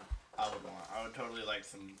I would want. I would totally like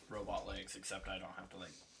some robot legs, except I don't have to,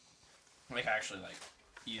 like actually, like,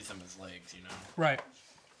 use them as legs, you know? Right.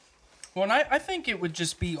 Well, and I think it would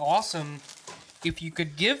just be awesome if you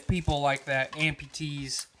could give people like that,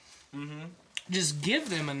 amputees, just give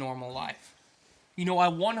them a normal life. A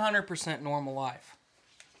 100% normal life.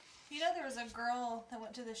 There was a girl that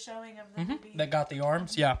went to the showing of the movie. That got the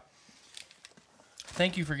arms? Yeah.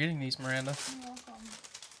 Thank you for getting these, Miranda. You're welcome.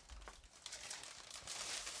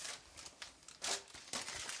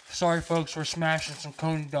 Sorry, folks, we're smashing some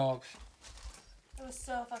coney dogs. It was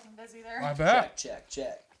so fucking busy there. I bet.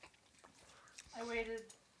 Check. I waited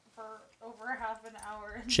for over half an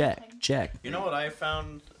hour. Check. You know what I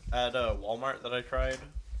found at Walmart that I tried?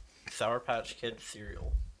 Sour Patch Kids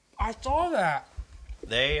cereal. I saw that.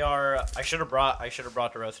 They are... I should have brought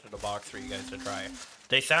the rest of the box for you guys to try.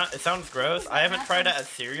 It sounds gross. I haven't tried it as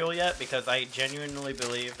cereal yet because I genuinely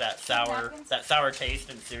believe that sour taste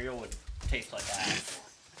in cereal would taste like ass.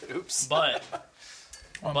 Oops. But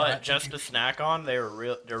just to snack on, they're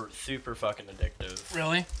super fucking addictive.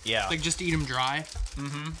 Really? Yeah. Like, just eat them dry?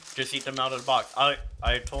 Just eat them out of the box.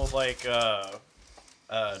 I told, like, Tony,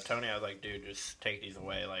 I was like, dude, just take these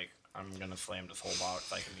away. Like, I'm gonna slam this whole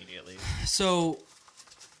box like immediately. So,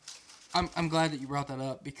 I'm glad that you brought that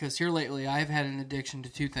up because here lately I've had an addiction to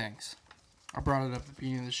two things. I brought it up at the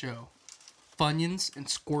beginning of the show: Funyuns and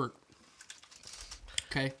Squirt.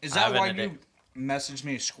 Okay. Is that why you messaged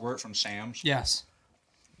me Squirt from Sam's? Yes.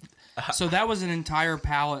 So that was an entire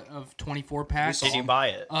pallet of 24 packs. Did you buy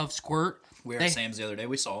it? Of Squirt. We were at Sam's the other day.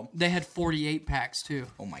 We saw them. They had 48 packs too.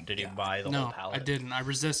 Oh my god. Did you buy the whole pallet? No, I didn't. I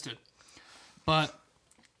resisted. But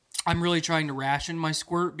I'm really trying to ration my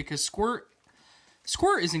Squirt because Squirt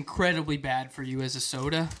is incredibly bad for you as a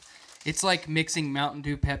soda. It's like mixing Mountain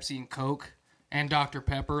Dew, Pepsi, and Coke and Dr.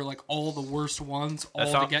 Pepper, like all the worst ones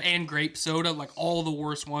all together, and grape soda, like all the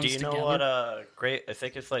worst ones together. Do you know what grape? I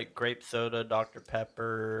think it's like grape soda, Dr.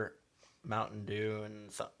 Pepper, Mountain Dew,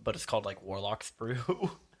 but it's called like Warlock's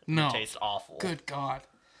Brew. No, it tastes awful. Good God!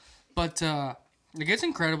 But it gets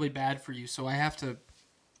incredibly bad for you, so I have to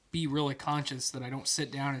be really conscious that I don't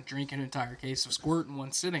sit down and drink an entire case of Squirt in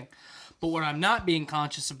one sitting. But what I'm not being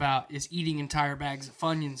conscious about is eating entire bags of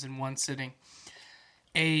Funyuns in one sitting.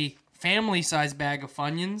 A family-sized bag of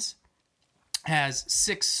Funyuns has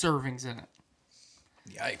 6 servings in it.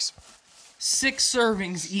 Yikes. 6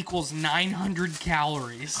 servings equals 900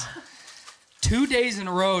 calories. 2 days in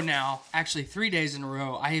a row now, actually 3 days in a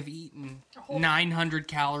row, I have eaten 900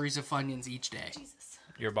 calories of Funyuns each day. Jesus.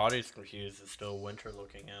 Your body's confused. It's still winter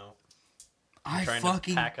looking out. I trying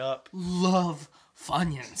fucking to pack up. love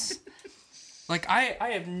Funyuns. Like,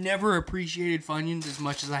 I have never appreciated Funyuns as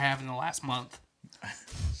much as I have in the last month.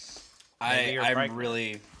 I'm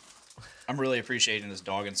really appreciating this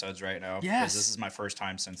dog and Suds right now. Yes. Because this is my first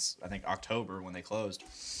time since, I think, October when they closed.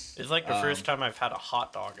 It's like the first time I've had a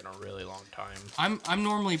hot dog in a really long time. I'm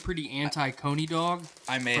normally pretty anti-Coney dog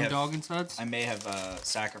from Dog and Suds. I may have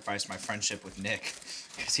sacrificed my friendship with Nick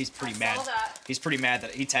because he's pretty mad. Saw that. He's pretty mad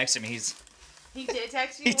that he texted me. He did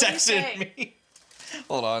text you? He What did texted say? me.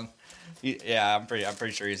 Hold on. Yeah, I'm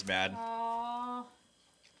pretty sure he's mad. Aww.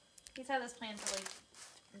 He's had this plan for like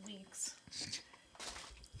weeks.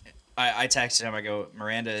 I texted him. I go,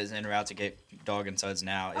 Miranda is en route to get Dog and Suds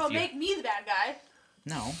now. Make me the bad guy.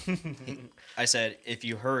 No. I said, if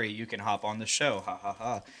you hurry, you can hop on the show. Ha ha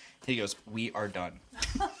ha. He goes, we are done.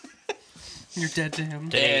 You're dead to him.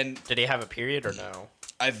 Did he have a period or no?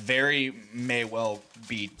 I very may well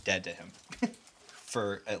be dead to him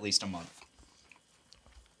for at least a month.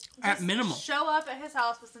 At minimum. Show up at his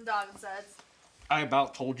house with some dog and Suds. I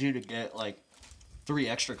about told you to get like 3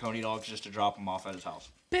 extra Coney dogs just to drop them off at his house.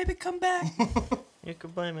 Baby, come back. You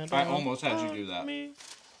can blame it. I almost had you do that.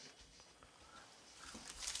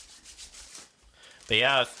 But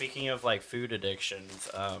yeah, speaking of like food addictions,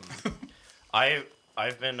 I've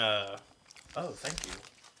been oh, thank you.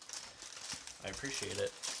 I appreciate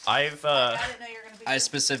it. I didn't know you were gonna be. I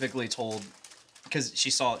specifically told because she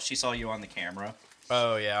saw you on the camera.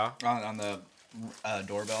 Oh yeah. On the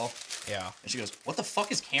doorbell. Yeah. And she goes, "What the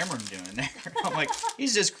fuck is Cameron doing there?" I'm like,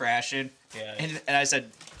 "He's just crashing." Yeah. And I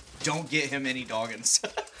said, "Don't get him any dog and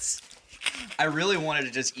Suds." I really wanted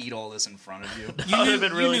to just eat all this in front of you. You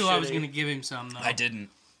knew I was going to give him some, though. I didn't.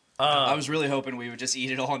 I was really hoping we would just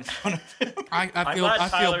eat it all in front of him. I feel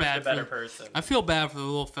Tyler's bad the better for person. I feel bad for the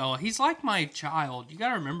little fella. He's like my child. You got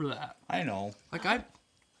to remember that. I know. Like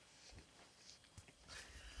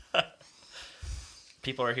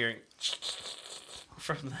People are hearing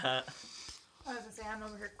from that. I was gonna say I'm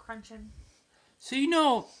over here crunching. So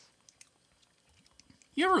you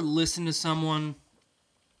ever listen to someone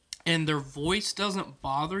and their voice doesn't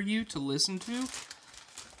bother you to listen to,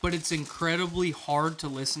 but it's incredibly hard to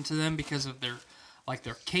listen to them because of their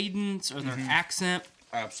cadence or their accent?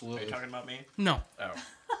 Absolutely. Are you talking about me? No. Oh.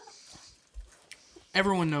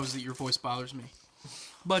 Everyone knows that your voice bothers me.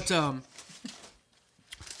 But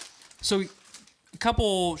so a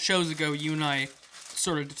couple shows ago, you and I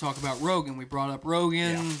started to talk about Rogan. We brought up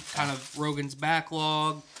Rogan, kind of Rogan's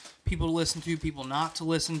backlog, people to listen to, people not to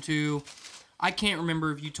listen to. I can't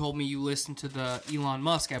remember if you told me you listened to the Elon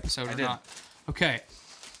Musk episode or not. Okay.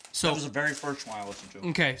 So that was the very first one I listened to.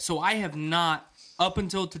 Okay, so I have not, up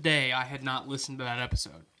until today, I had not listened to that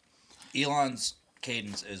episode. Elon's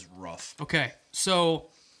cadence is rough. Okay, so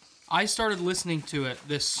I started listening to it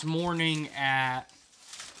this morning at,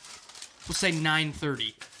 we'll say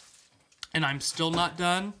 9:30, and I'm still not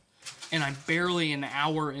done, and I'm barely an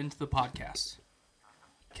hour into the podcast.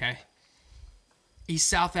 Okay. He's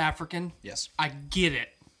South African. Yes. I get it.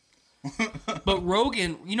 But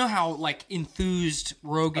Rogan, you know how like enthused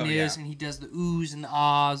Rogan is, and he does the oohs and the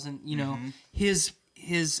ahs, and you know his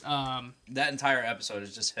that entire episode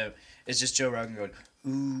is just him. It's just Joe Rogan going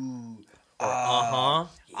ooh, I'm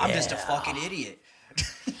just a fucking idiot.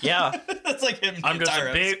 Yeah. That's like him. I'm just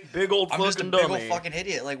a big old I'm just a fucking big dummy. old fucking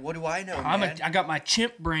idiot. Like, what do I know, I man? got my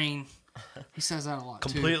chimp brain. He says that a lot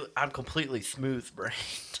too. I'm completely smooth brained.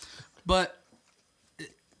 But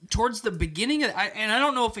towards the beginning of, and I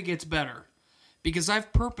don't know if it gets better, because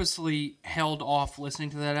I've purposely held off listening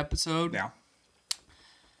to that episode. Yeah.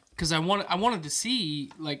 Because I wanted to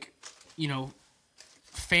see, like, you know,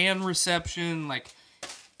 fan reception, like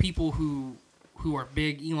people who are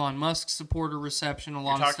big Elon Musk supporter reception, a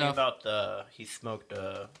lot You're of talking stuff. about he smoked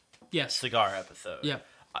a Yes. cigar episode. Yeah.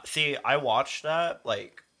 See, I watched that,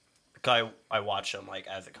 like, I watch them, like,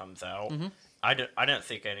 as it comes out. Mm-hmm. I didn't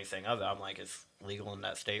think anything of it. I'm like, it's legal in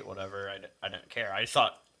that state, whatever. I didn't care. I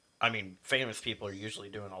thought, I mean, famous people are usually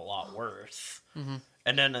doing a lot worse. Mm-hmm.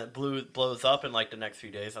 And then it blows up in, like, the next few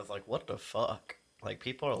days. I was like, what the fuck? Like,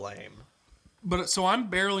 people are lame. But so I'm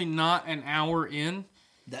barely not an hour in.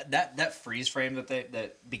 That freeze frame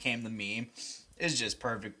that became the meme is just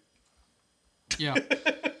perfect. Yeah.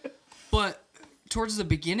 But towards the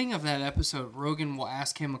beginning of that episode, Rogan will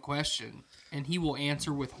ask him a question, and he will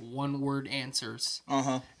answer with one-word answers.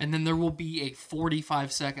 Uh-huh. And then there will be a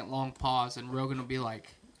 45-second long pause, and Rogan will be like...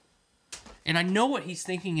 And I know what he's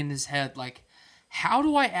thinking in his head, like, how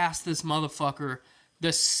do I ask this motherfucker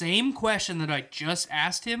the same question that I just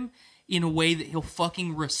asked him in a way that he'll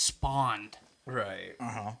fucking respond? Right.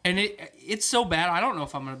 Uh-huh. And it's so bad, I don't know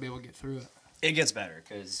if I'm going to be able to get through it. It gets better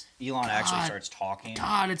because Elon actually starts talking.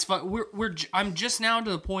 God, it's fun. I'm just now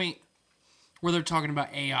to the point where they're talking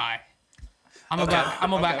about AI. I'm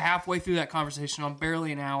about halfway through that conversation. I'm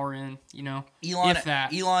barely an hour in, you know.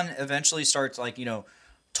 Elon eventually starts, like, you know,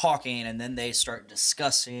 talking, and then they start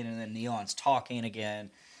discussing, and then Elon's talking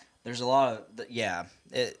again. There's a lot of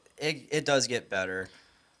it does get better.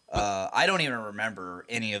 I don't even remember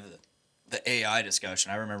any of the AI discussion.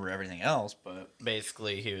 I remember everything else, but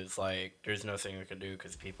Basically, he was like, there's nothing we can do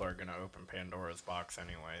because people are going to open Pandora's box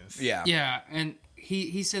anyways. yeah. Yeah, and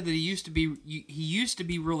he said that he used to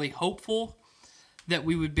be really hopeful that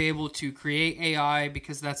we would be able to create AI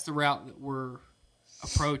because that's the route that we're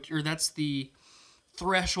that's the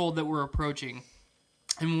threshold that we're approaching.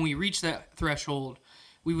 And when we reach that threshold,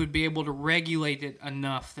 we would be able to regulate it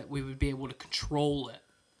enough that we would be able to control it.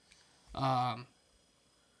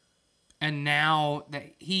 And now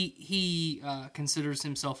that he considers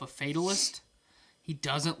himself a fatalist, he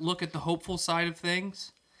doesn't look at the hopeful side of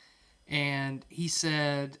things. And he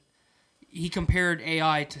said he compared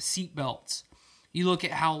AI to seatbelts. You look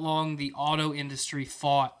at how long the auto industry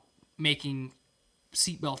fought making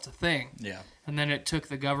seatbelts a thing. Yeah. And then it took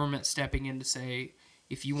the government stepping in to say,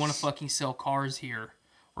 if you want to fucking sell cars here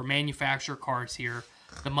or manufacture cars here,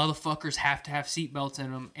 the motherfuckers have to have seatbelts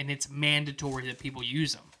in them, and it's mandatory that people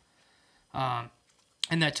use them.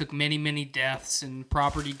 And that took many, many deaths and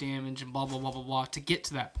property damage and blah, blah, blah, blah, blah to get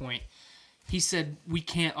to that point. He said, we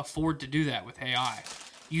can't afford to do that with AI.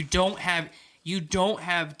 You don't have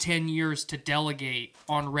 10 years to delegate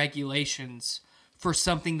on regulations for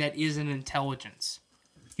something that isn't intelligence.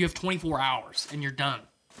 You have 24 hours and you're done.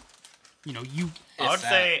 You know, I would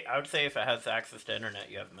say if it has access to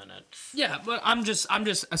internet, you have minutes. Yeah, but I'm just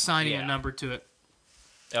assigning a number to it.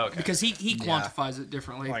 Okay. Because he quantifies it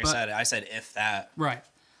differently. Like I said if that. Right.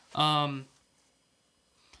 But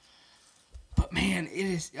man, it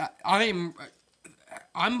is.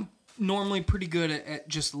 I'm normally pretty good at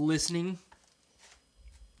just listening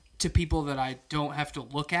to people that I don't have to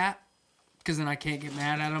look at, because then I can't get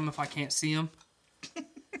mad at them if I can't see them.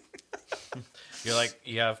 You're like,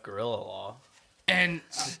 you have gorilla law. And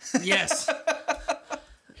yes.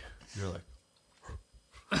 You're like,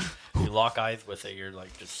 you lock eyes with it, you're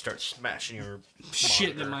like, just start smashing your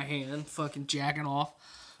shit in my hand, fucking jacking off.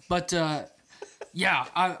 But yeah,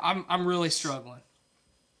 I'm really struggling.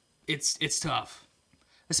 It's tough,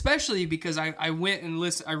 especially because I went and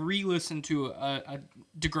re-listened to a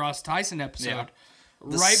DeGrasse Tyson episode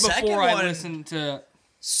right before I listened to.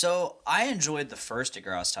 So I enjoyed the first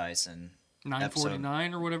DeGrasse Tyson 949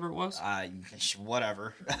 episode. Or whatever it was.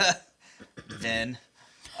 Whatever. Then.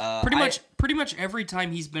 Pretty much every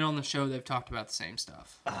time he's been on the show, they've talked about the same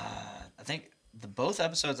stuff. I think both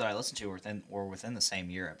episodes that I listened to were within the same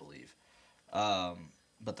year, I believe.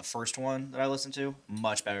 But the first one that I listened to,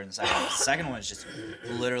 much better than the second one. The second one is just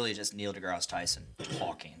literally just Neil deGrasse Tyson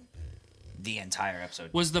talking the entire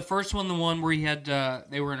episode. Was the first one the one where he had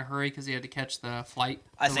they were in a hurry because he had to catch the flight?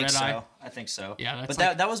 I think so. Yeah, but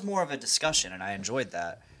that was more of a discussion, and I enjoyed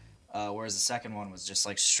that. Whereas the second one was just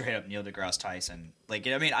like straight up Neil deGrasse Tyson. Like,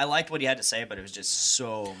 I mean, I liked what he had to say, but it was just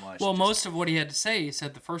so much. Well, most of what he had to say, he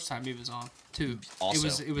said the first time he was on too. Also,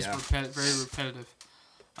 it was very repetitive.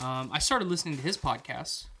 I started listening to his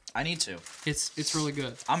podcast. I need to. It's really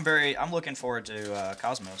good. I'm looking forward to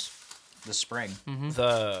Cosmos this spring.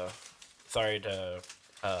 Sorry to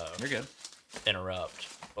You're good. interrupt,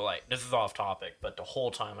 but like this is off topic. But the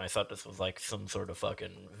whole time I thought this was like some sort of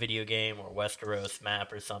fucking video game or Westeros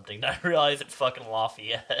map or something. I realized it's fucking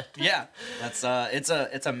Lafayette. Yeah, that's it's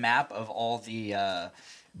a map of all the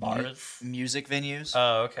Bars, music venues.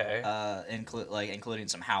 Oh, okay. Including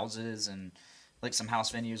some houses and like some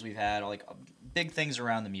house venues we've had, like big things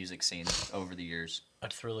around the music scene over the years.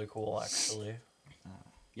 That's really cool, actually.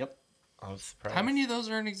 Yep. I was surprised. How many of those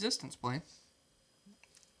are in existence, Blaine?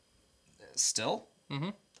 Still? Mm-hmm.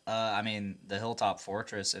 I mean, the Hilltop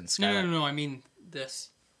Fortress and Sky. No. I mean this.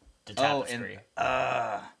 The tapestry.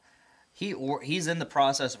 He's in the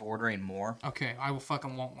process of ordering more. Okay, I will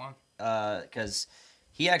fucking want one. Because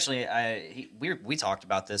he actually, we talked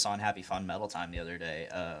about this on Happy Fun Metal Time the other day.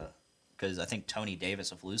 Because I think Tony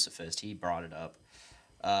Davis of Lucifist, he brought it up.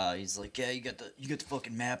 He's like, yeah, you got the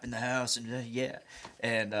fucking map in the house, and yeah,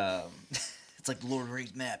 and it's like the Lord of the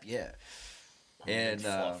Rings map, yeah. And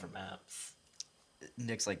for maps.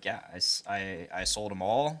 Nick's like, yeah, I sold them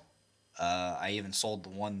all. I even sold the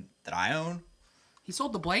one that I own. He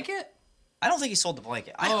sold the blanket? I don't think he sold the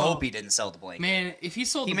blanket. I hope he didn't sell the blanket. Man, if he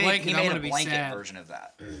sold the blanket, he I'm made gonna a be blanket sad. version of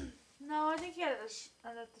that. No, I think he had it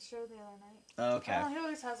at the show the other night. Okay. Oh, he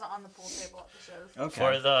always has it on the pool table at the shows.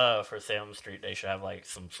 Okay. For Salem Street, they should have like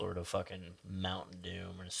some sort of fucking Mountain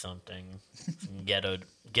Doom or something, some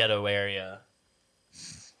ghetto area.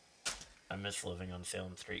 I miss living on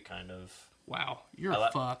Salem Street, kind of. Wow, you're a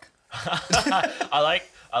fuck. I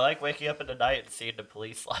like waking up in the night and seeing the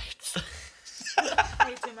police lights.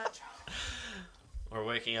 Way too much. Or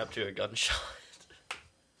waking up to a gunshot.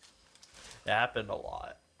 It happened a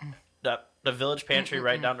lot. The village pantry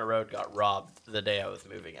right down the road got robbed the day I was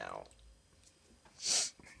moving out.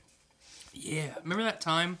 Yeah, remember that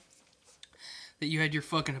time that you had your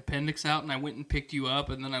fucking appendix out and I went and picked you up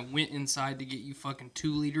and then I went inside to get you fucking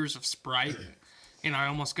 2 liters of Sprite and I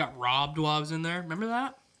almost got robbed while I was in there? Remember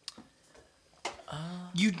that?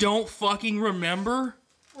 You don't fucking remember?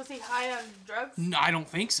 Was he high on drugs? No, I don't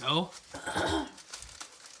think so.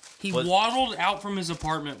 He waddled out from his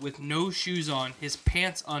apartment with no shoes on, his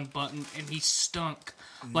pants unbuttoned, and he stunk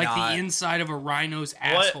like the inside of a rhino's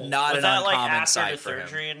asshole. Not was an that like uncommon after sight the for him.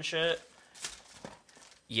 surgery and shit?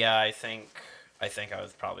 Yeah, I think I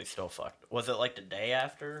was probably still fucked. Was it like the day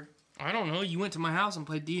after? I don't know. You went to my house and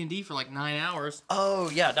played D&D for like 9 hours.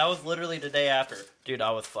 Oh yeah, that was literally the day after. Dude,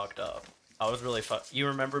 I was fucked up. I was really fucked. You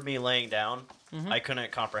remember me laying down? Mm-hmm. I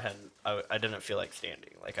couldn't comprehend. I didn't feel like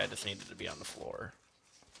standing. Like I just needed to be on the floor.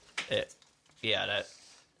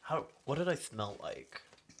 What did I smell like?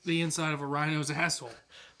 The inside of a rhino's asshole.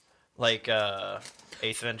 Like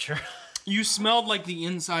Ace Ventura. You smelled like the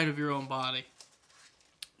inside of your own body.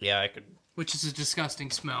 Yeah, I could. Which is a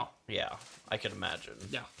disgusting smell. Yeah, I could imagine.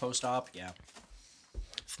 Yeah. Post-op, yeah.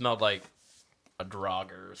 Smelled like a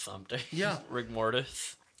Draugr or something. Yeah. Rig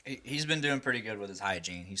mortis. He's been doing pretty good with his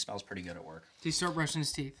hygiene. He smells pretty good at work. Did he start brushing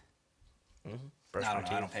his teeth? Brush I my don't know.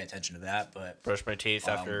 teeth. I don't pay attention to that, but Brush my teeth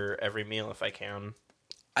after every meal if I can.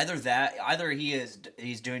 either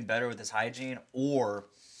he's doing better with his hygiene, or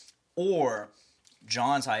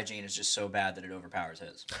John's hygiene is just so bad that it overpowers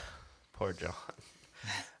his. Poor John.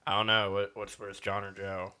 I don't know what's worse, John or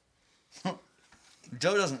Joe.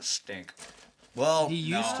 Joe doesn't stink. Well, He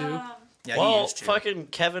used to. Yeah, Well, he used to. fucking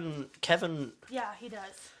Kevin. Yeah, he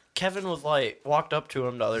does. Kevin was like, walked up to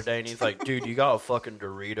him the other day and he's like, dude, you got a fucking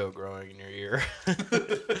Dorito growing in your ear.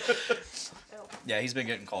 Yeah, he's been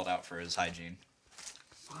getting called out for his hygiene.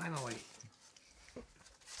 Finally.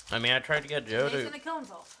 I mean, I tried to get Joe He's to. gonna kill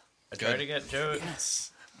himself. I tried to get Joe.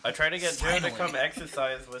 Yes. I tried to get Joe Finally. to come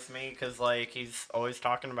exercise with me because, like, he's always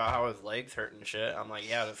talking about how his legs hurt and shit. I'm like,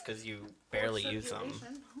 yeah, that's because you barely use them.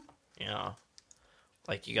 Circulation. Yeah.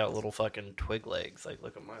 Like, you got little fucking twig legs. Like,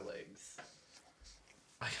 look at my legs.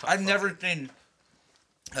 I've never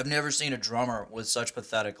seen a drummer with such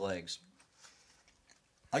pathetic legs.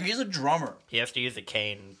 Like, he's a drummer. He has to use a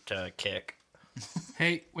cane to kick.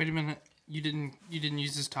 Hey, wait a minute. You didn't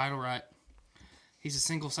use his title right. He's a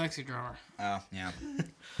single sexy drummer. Oh, yeah.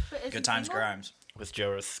 But is Good he times, single? Grimes. With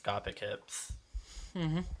gyroscopic hips.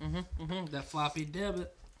 That floppy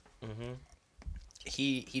debit.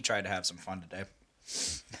 He tried to have some fun today.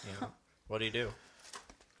 Yeah. What do you do?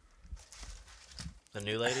 The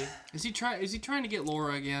new lady? Is he trying to get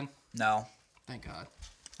Laura again? No. Thank God.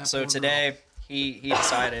 That So poor today, he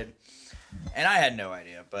decided, and I had no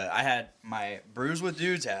idea, but I had my Brews with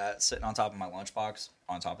Dudes hat sitting on top of my lunchbox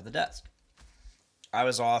on top of the desk. I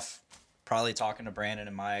was off probably talking to Brandon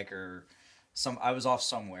and Mike, or I was off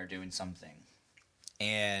somewhere doing something.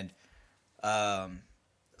 And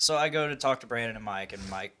so I go to talk to Brandon and Mike, and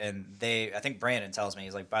I think Brandon tells me,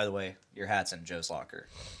 he's like, by the way, your hat's in Joe's locker.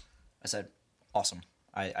 I said, awesome.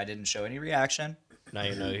 I didn't show any reaction. Now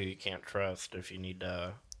you know who you can't trust if you need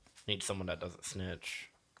someone that doesn't snitch.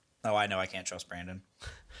 Oh, I know I can't trust Brandon.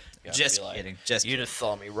 You Just kidding. Just you just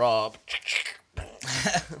saw me rob.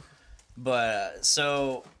 But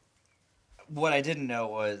so what I didn't know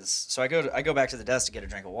was, so I go back to the desk to get a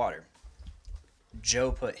drink of water.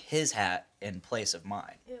 Joe put his hat in place of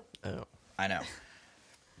mine. Oh, I know.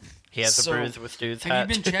 he has So- a bruise with dude's Have hat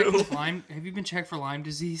you been too. checked with Lyme? Have you been checked for Lyme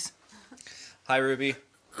disease? Hi, Ruby.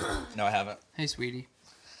 No, I haven't. Hey, sweetie.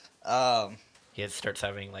 He starts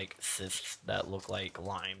having like cysts that look like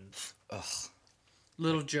limes.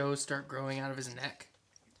 Little Joe start growing out of his neck.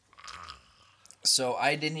 So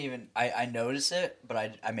I didn't even, I noticed it,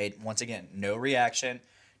 but I made, once again, no reaction,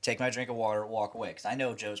 take my drink of water, walk away, because I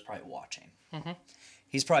know Joe's probably watching. Mm-hmm.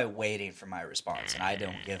 He's probably waiting for my response, and I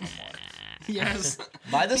don't give him one. Yes.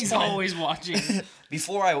 By this He's point, always watching.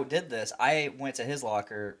 before I did this, I went to his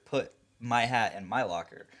locker, put my hat in my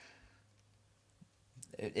locker,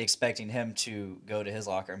 expecting him to go to his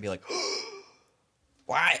locker and be like,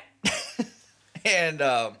 why? And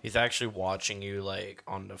He's actually watching you like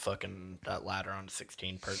on the fucking that ladder on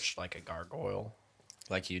 16 perched like a gargoyle.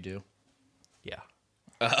 like you do. Yeah.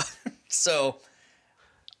 So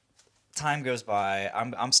time goes by.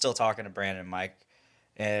 I'm still talking to Brandon and Mike,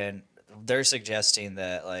 and they're suggesting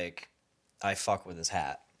that like I fuck with his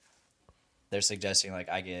hat. They're suggesting like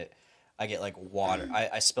I get like water.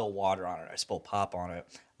 I spill water on it. I spill pop on it.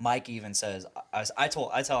 Mike even says I tell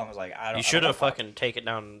him I was like, I don't. You should have fucking taken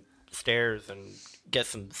downstairs and get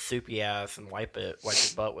some soupy ass and wipe your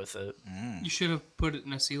butt with it. You should have put it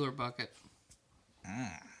in a sealer bucket.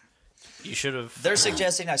 You should have. They're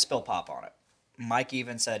suggesting I spill pop on it. Mike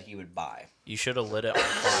even said he would buy. You should have lit it on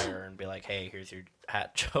fire and be like, "Hey, here's your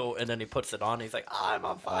hat, Joe." And then he puts it on. And he's like, "I'm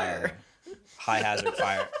on fire." High hazard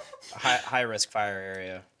fire, high risk fire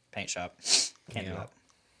area, paint shop. Can't do that.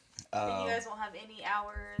 Then you guys won't have any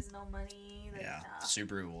hours, no money. Like, Yeah, nah.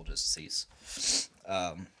 Subaru will just cease.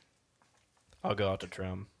 I'll go out to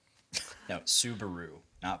trim. No, Subaru,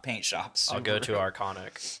 not paint shops. I'll go to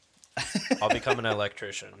Arconic. I'll become an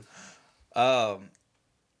electrician.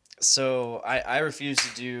 So I refuse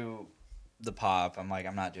to do the pop. I'm like,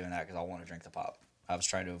 I'm not doing that because I want to drink the pop. I was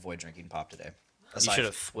trying to avoid drinking pop today. You should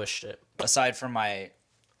have swished it. Aside from my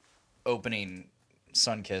opening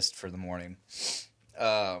Sunkissed for the morning.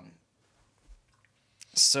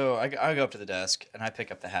 So I go up to the desk and I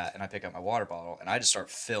pick up the hat and I pick up my water bottle and I just start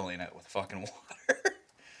filling it with fucking water.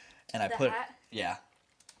 And I The put hat? yeah,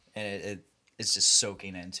 and it's just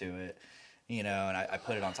soaking into it, you know. And I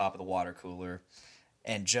put it on top of the water cooler,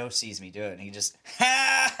 and Joe sees me do it and he just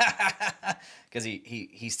because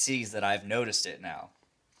he sees that I've noticed it now.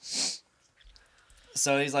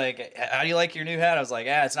 So he's like, "How do you like your new hat?" I was like,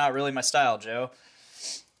 "Yeah, it's not really my style, Joe."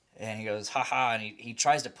 And he goes, "Haha," and he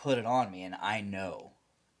tries to put it on me, and I know,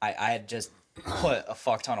 I had just put a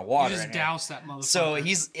fuck ton of water You just in douse that motherfucker. So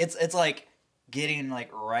it's like getting like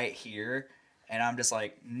right here, and I'm just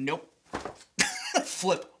like, nope,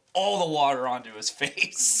 flip all the water onto his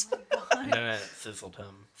face. And then it sizzled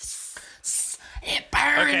him. It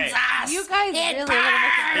burns Okay. us. You guys really want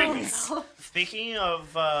to make Speaking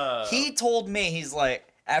of, He told me, he's like,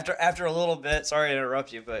 after a little bit, sorry to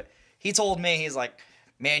interrupt you, but he told me, he's like,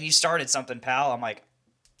 "Man, you started something, pal." I'm like,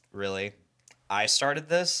 "Really? I started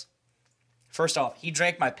this?" First off, he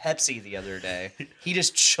drank my Pepsi the other day. He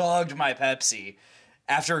just chugged my Pepsi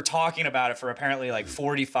after talking about it for apparently like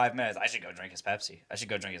 45 minutes. I should go drink his Pepsi.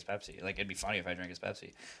 Like, it'd be funny if I drank his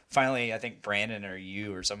Pepsi. Finally, I think Brandon or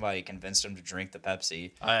you or somebody convinced him to drink the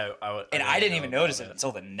Pepsi. I didn't even notice it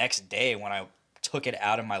until the next day when I took it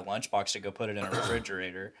out of my lunchbox to go put it in a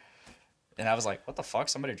refrigerator. And I was like, what the fuck?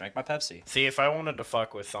 Somebody drank my Pepsi. See, if I wanted to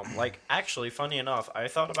fuck with something, like, actually, funny enough, I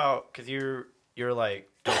thought about, because you're like,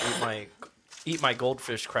 don't eat my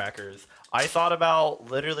goldfish crackers. I thought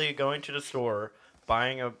about literally going to the store,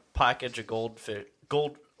 buying a package of goldfish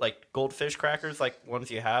crackers, like ones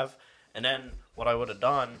you have, and then what I would have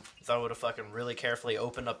done is I would have fucking really carefully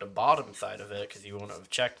opened up the bottom side of it, because you wouldn't have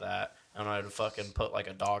checked that, and I'd have fucking put like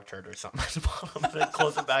a dog turd or something at the bottom and then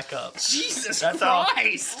close it back up. Jesus That's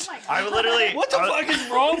Christ! Oh my God. I would literally... What the fuck is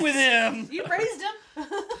wrong with him? You raised him.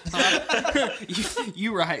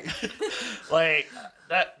 You right. Like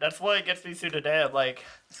that's what it gets me through the day. I'm like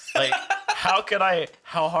how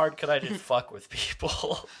hard could I just fuck with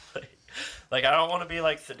people? like I don't want to be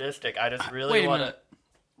like sadistic. I just really Wait a want minute.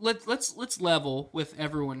 Let's level with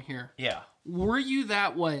everyone here. Yeah. Were you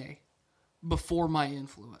that way before my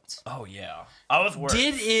influence? Oh yeah, I was worse.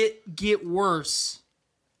 Did it get worse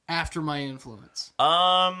after my influence?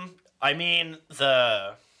 I mean,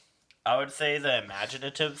 I would say the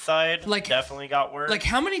imaginative side definitely got worse. Like,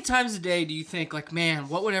 how many times a day do you think, like, man,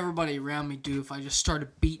 what would everybody around me do if I just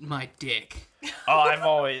started beating my dick? Oh, I've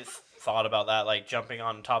always thought about that, like jumping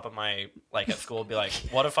on top of my, like at school, be like,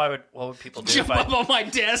 what would people do Jump if I up on my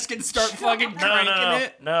desk and start fucking cranking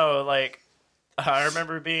it? No, like, I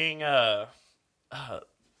remember being, like, I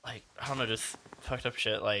don't know, just fucked up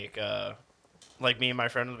shit, like me and my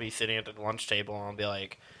friend would be sitting at the lunch table and I'll be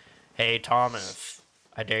like, hey, Thomas,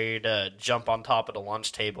 I dare you to jump on top of the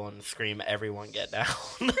lunch table and scream, everyone get down.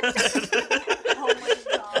 Oh my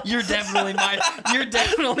god. You're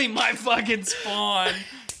definitely my fucking spawn.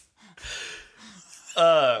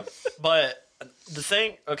 But the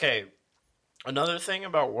thing, okay, another thing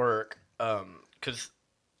about work, because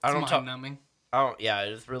I don't talk. Mind-numbing. Yeah,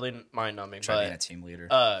 it is really mind numbing. Try But being a team leader.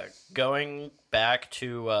 Going back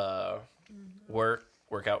to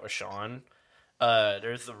work out with Sean.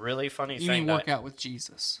 There's a really funny thing. You mean work out with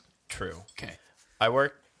Jesus? True. Okay.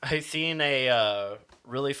 I've seen a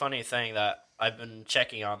really funny thing that I've been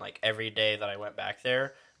checking on like every day that I went back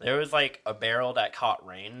there. There was like a barrel that caught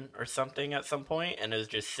rain or something at some point, and it was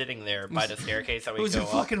just sitting there by the staircase that we Was go it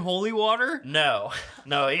up. fucking holy water? No.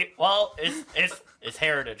 It's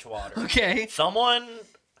heritage water. Okay. Someone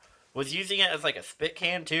was using it as like a spit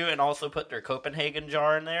can too, and also put their Copenhagen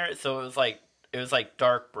jar in there. So it was like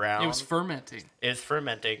dark brown. It was fermenting. It's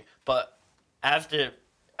fermenting, but as the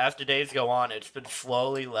days go on, it's been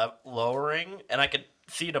slowly lowering, and I could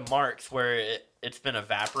see the marks where it's been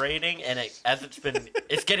evaporating, and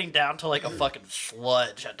it's getting down to like a fucking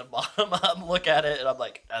sludge at the bottom. I look at it and I'm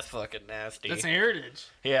like, that's fucking nasty. That's heritage.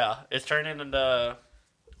 Yeah, it's turning into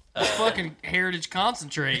fucking heritage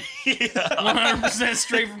concentrate. 100%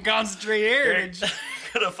 straight from concentrate heritage.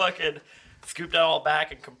 Gonna fucking scoop that all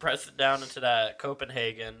back and compress it down into that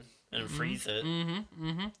Copenhagen and freeze it.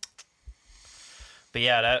 But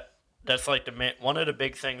yeah, that's like one of the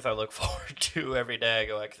big things I look forward to every day I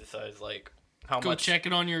go exercise. Like how Go much check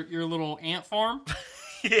it on your little ant farm.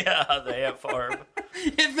 Yeah, the ant farm.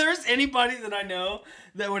 If there's anybody that I know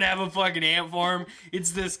that would have a fucking ant farm,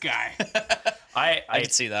 it's this guy. I can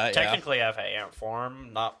see that. Technically, have an ant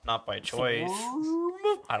farm, not by choice.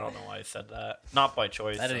 I don't know why I said that. Not by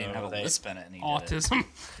choice. I didn't even have a lisp in it. And he Autism. Did it.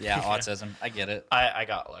 Yeah, autism. I get it. I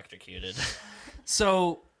got electrocuted.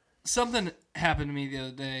 So something happened to me the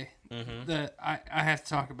other day that I have to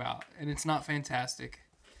talk about, and it's not fantastic.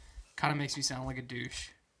 Kind of makes me sound like a douche.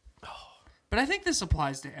 But I think this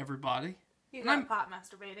applies to everybody. You got caught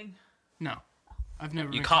masturbating. No. I've never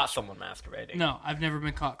You been caught someone masturbating. No, I've never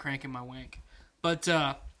been caught cranking my wank. But,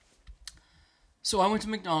 so I went to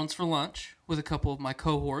McDonald's for lunch with a couple of my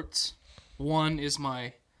cohorts. One is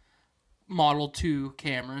my Model 2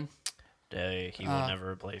 Cameron. He will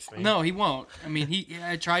never replace me. No, he won't. I mean,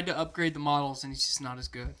 I tried to upgrade the models, and he's just not as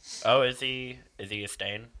good. Oh, is he a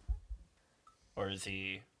stain? Or is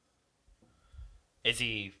he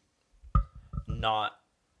not,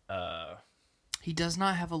 He does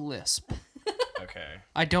not have a lisp. Okay.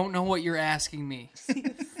 I don't know what you're asking me.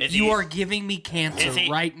 Is you he- are giving me cancer is he-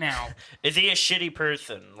 right now. Is he a shitty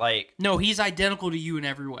person? Like, No, he's identical to you in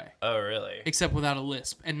every way, oh really? except without a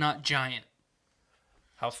lisp and not giant.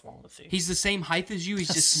 How small is he? He's the same height as you. He's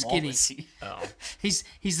just Small skinny. is he? Oh, He's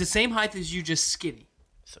the same height as you, just skinny.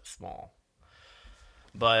 so small.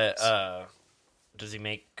 But does he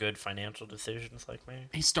make good financial decisions like me?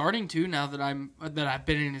 He's starting to now that I've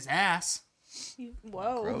been in his ass.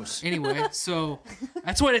 Whoa. Gross. Anyway, so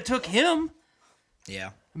that's what it took him. Yeah.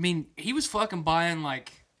 I mean, he was fucking buying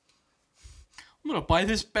like, I'm gonna buy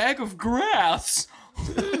this bag of grass.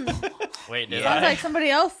 Wait, did Sounds I? like somebody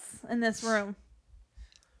else in this room.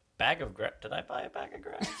 Bag of grass? Did I buy a bag of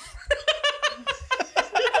grass?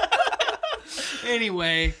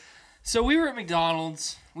 Anyway, so we were at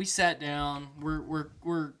McDonald's. We sat down.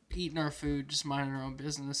 We're eating our food, just minding our own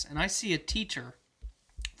business. And I see a teacher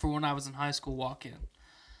for when I was in high school walk in.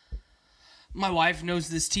 My wife knows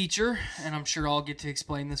this teacher, and I'm sure I'll get to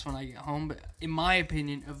explain this when I get home. But in my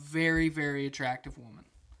opinion, a very, very attractive woman.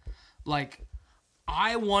 Like,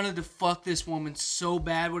 I wanted to fuck this woman so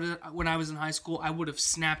bad when I was in high school, I would have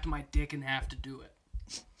snapped my dick in half to do it.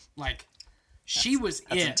 Like, she was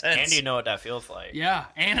it. Intense. And you know what that feels like. Yeah,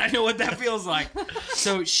 and I know what that feels like.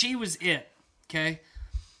 So she was it, okay?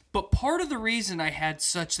 But part of the reason I had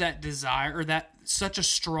such a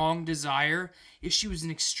strong desire is she was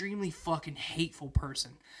an extremely fucking hateful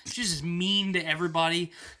person. She's just mean to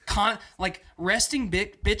everybody. Resting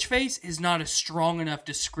bitch face is not a strong enough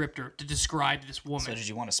descriptor to describe this woman. So did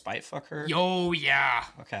you want to spite fuck her? Yo, yeah.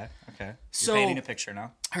 Okay. So- You're painting a picture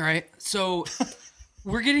now. All right, so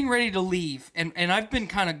we're getting ready to leave, and I've been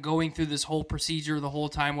kind of going through this whole procedure the whole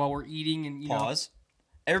time while we're eating, and Pause.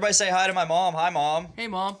 Everybody say hi to my mom. Hi, Mom. Hey,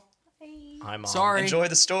 Mom. Hi, Mom. Sorry. Enjoy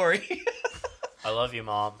the story. I love you,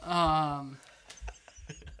 Mom.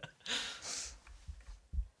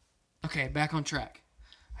 Okay, back on track.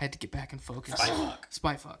 I had to get back in focus.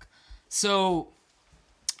 Spy fuck. So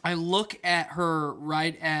I look at her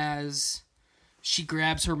right as she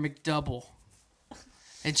grabs her McDouble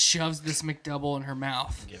and shoves this McDouble in her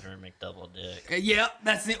mouth. Give her a McDouble dick. Yeah,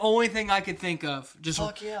 that's the only thing I could think of. Just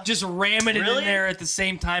ramming it in there at the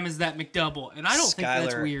same time as that McDouble. And I don't think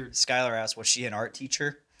that's weird. Skylar asked, was she an art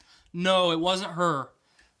teacher? No, it wasn't her.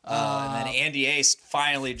 And then Andy Ace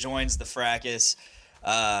finally joins the fracas,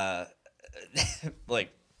 like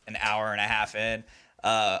an hour and a half in.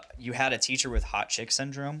 You had a teacher with hot chick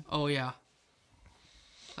syndrome? Oh, yeah.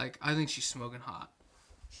 Like, I think she's smoking hot.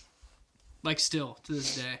 Like, still, to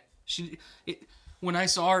this day. When I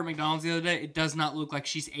saw her at McDonald's the other day, it does not look like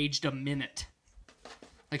she's aged a minute.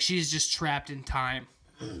 Like, she's just trapped in time.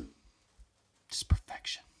 Just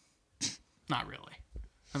perfection. Not really.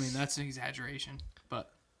 I mean, that's an exaggeration, but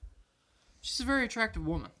she's a very attractive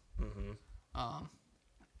woman. Mm-hmm.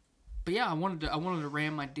 But yeah, I wanted to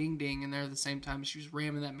ram my ding ding in there at the same time as she was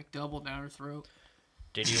ramming that McDouble down her throat.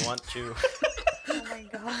 Did you want to? Oh my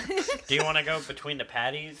god. Do you want to go between the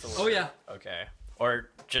patties? Or, Oh, yeah. Okay. Or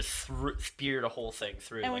just spear the whole thing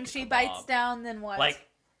through. And like when a she kebab. bites down, then what? Like,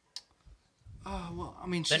 Well, I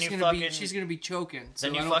mean, Then she's you gonna be fucking- choking. So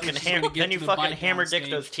then you I don't fucking think she's gonna get to the bite hammer down dick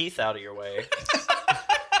stage. those teeth out of your way.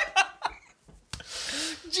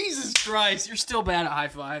 Jesus Christ, you're still bad at high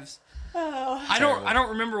fives. Oh. I don't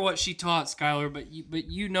remember what she taught, Skylar, but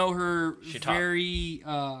you know her She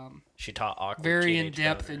taught She taught awkward. very in teenage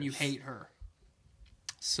depth, boners. and you hate her.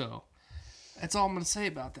 So that's all I'm gonna say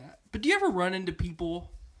about that. But do you ever run into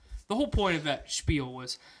people? The whole point of that spiel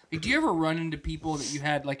was, like, do you ever run into people that you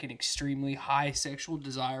had like an extremely high sexual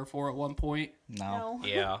desire for at one point? No.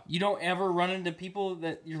 Yeah. You don't ever run into people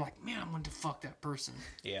that you're like, man, I want to fuck that person.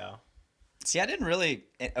 Yeah. See, I didn't really...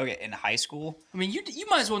 Okay, in high school... I mean, you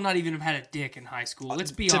might as well not even have had a dick in high school.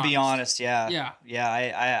 Let's be honest. To be honest, yeah. Yeah. Yeah,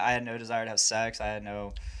 I had no desire to have sex. I had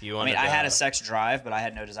no... You I wanted mean, I had to- a sex drive, but I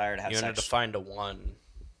had no desire to have You sex. wanted to find a one.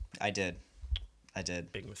 I did.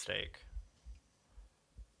 Big mistake.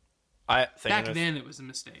 I think Back then, it was a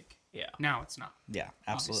mistake. Yeah. Now it's not. Yeah,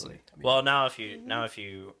 absolutely. Obviously. I mean, Well, now if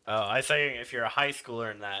you I think if you're a high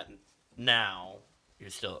schooler in that now,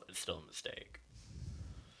 it's still a mistake.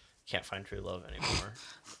 Can't find true love anymore.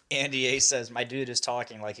 Andy A says, my dude is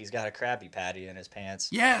talking like he's got a Krabby Patty in his pants.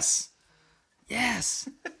 Yes. Yes.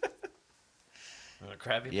 A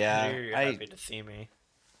Krabby Yeah, Patty, you're happy to see me.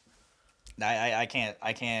 I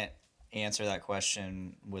can't answer that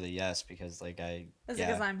question with a yes because like Is it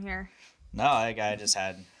because I'm here? No, like I just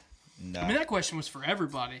had no. I mean, that question was for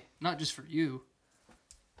everybody, not just for you.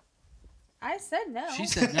 I said no. She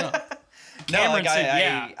said no. No, Cameron like said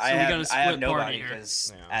yeah. I So we have, got a I split have party nobody here.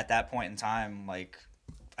 because Yeah. at that point in time, like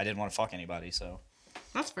I didn't want to fuck anybody, so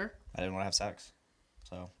That's fair. I didn't want to have sex.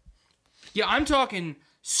 So Yeah, I'm talking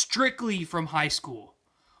strictly from high school,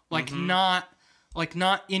 like not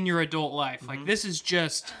in your adult life. Like this is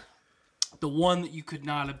just the one that you could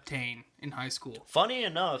not obtain in high school. Funny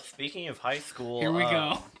enough, speaking of high school, Here we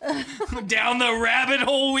go. Down the rabbit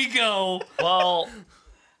hole we go. Well,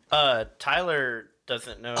 Tyler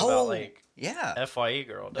doesn't know about like yeah, FYE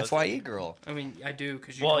girl. Does FYE he? girl. I mean, I do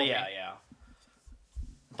because you. Well, told yeah, me. yeah.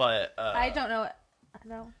 But I don't know it. I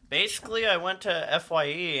know. basically, I went to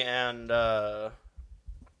FYE and I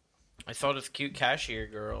saw this cute cashier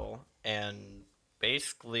girl, and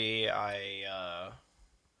basically, I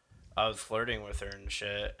was flirting with her and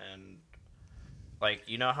shit, and like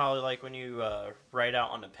you know how like when you write out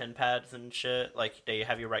on the pen pads and shit, like they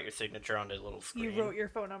have you write your signature on the little screen. You wrote your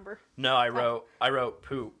phone number. No, I wrote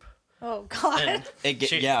poop. Oh God. And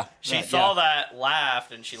she saw that,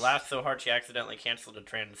 laughed, and she laughed so hard she accidentally canceled a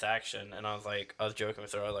transaction. And I was joking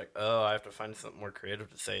with her. I was like, oh, I have to find something more creative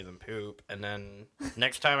to say than poop. And then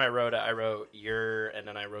next time I wrote your, and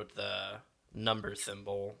then I wrote the number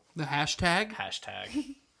symbol. The hashtag.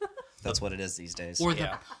 That's what it is these days. Or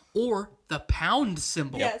the pound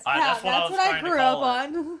symbol. Yes, that's what I was what I trying to grew up call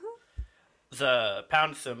it. on. The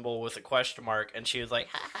pound symbol with a question mark, and she was like,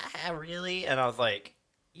 ha ha ha, really? And I was like,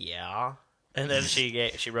 yeah. And then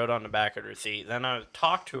she wrote on the back of her seat. Then I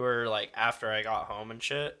talked to her like after I got home and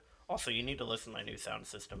shit. Also, you need to listen to my new sound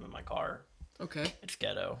system in my car. Okay. It's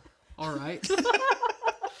ghetto. All right.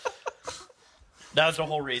 That was the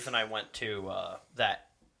whole reason I went to that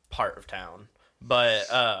part of town. But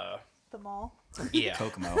The mall. yeah,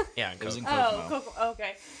 Kokomo. yeah, It was in Oh, Kokomo.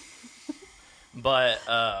 okay. but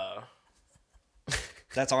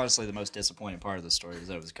That's honestly the most disappointing part of the story, was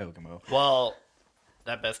that it was Kokomo. well,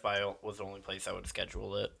 that Best Buy was the only place I would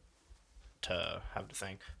schedule it to have the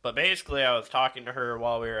thing. But basically, I was talking to her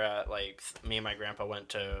while we were at, like, me and my grandpa went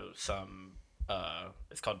to some,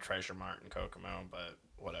 it's called Treasure Mart in Kokomo, but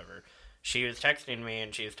whatever. She was texting me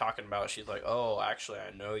and she was talking about, she's like, oh, actually,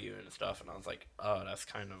 I know you and stuff. And I was like, oh, that's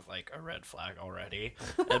kind of like a red flag already.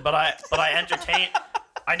 but I entertained,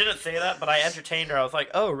 I didn't say that, but I entertained her. I was like,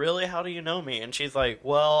 oh, really? How do you know me? And she's like,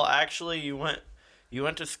 well, actually, you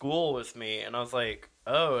went to school with me. And I was like,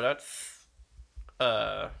 oh, that's,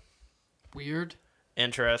 Weird.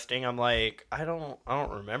 interesting. I'm like, I don't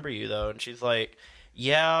remember you though. And she's like,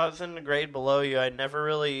 yeah, I was in the grade below you. I never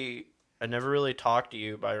really talked to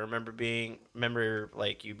you, but I remember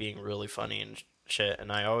like you being really funny and shit. And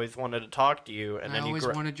I always wanted to talk to you. And I then always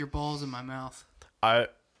wanted your balls in my mouth. I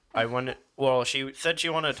wanted. Well, she said she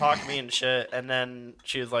wanted to talk to me and shit. And then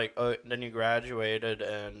she was like, oh, then you graduated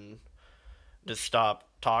and just stopped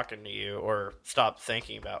talking to you, or stopped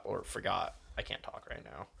thinking about, or forgot. I can't talk right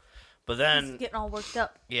now. But then He's getting all worked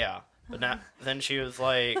up. yeah, but then she was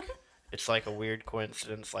like, it's like a weird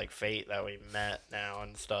coincidence, like fate that we met now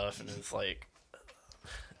and stuff, and it's like,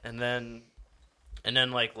 and then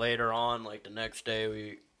like later on, like the next day,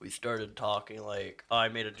 we started talking, like, oh, I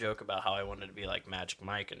made a joke about how I wanted to be like Magic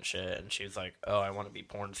Mike and shit, and she was like, oh, I want to be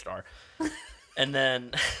porn star, and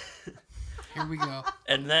then Here we go.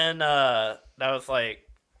 and then that was like,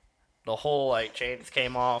 the whole like chains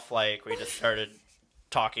came off, like we just started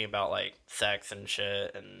talking about like sex and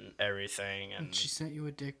shit and everything, and She sent you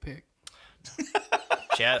a dick pic.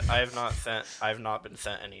 I have not been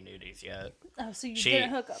sent any nudies yet. Oh, so you She- didn't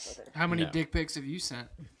hook up with her. How many No. dick pics have you sent?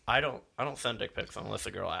 I don't send dick pics unless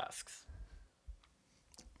a girl asks.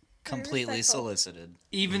 Completely respectful. solicited.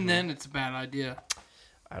 Even then, it's a bad idea.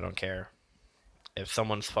 I don't care if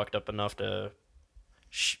someone's fucked up enough to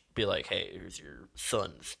be like, hey, here's your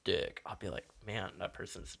son's dick. I'll be like, man, that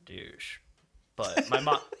person's a douche. But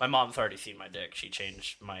my mom's already seen my dick. She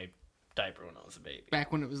changed my diaper when I was a baby.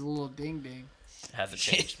 Back when it was a little ding ding. It hasn't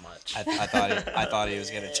changed much. I thought he was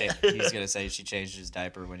gonna change. He was gonna say she changed his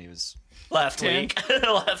diaper when he was. Last 10? week.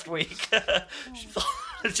 Last week.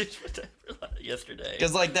 She changed my diaper yesterday.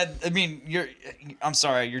 Because like that, I mean, I'm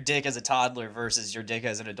sorry, your dick as a toddler versus your dick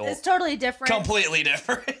as an adult, It's totally different. completely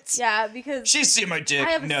different. Yeah, because She's seen my dick.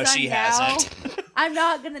 I have a No, son she now. hasn't. I'm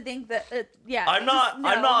not gonna think that. Yeah. I'm not.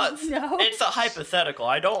 No. It's a hypothetical.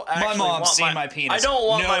 I don't actually. My mom's want seen my penis. I don't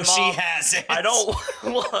want no, my mom. she hasn't. I don't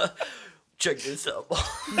want. Check this out.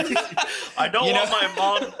 I don't You know- want my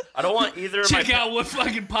mom. I don't want either of my. Check out what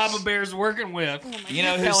fucking Papa Bear's working with. You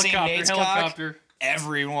know who's seen Helicopter, Nate's helicopter. cock?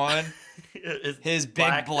 Everyone. His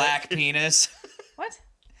big black penis. What?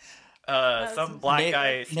 Some black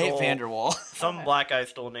guy stole. Nate Vanderwall. Some black guy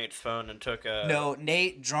stole Nate's phone and took a. No,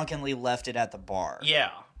 Nate drunkenly left it at the bar. Yeah,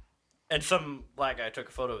 and some black guy took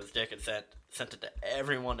a photo of his dick and sent it to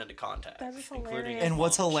everyone into contact, That is including. hilarious. And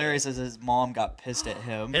what's his mom. hilarious is his mom got pissed at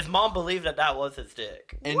him. His mom believed that was his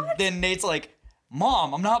dick. And then Nate's like,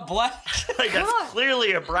 Mom, I'm not black. Like that's God.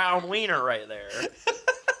 clearly a brown wiener right there.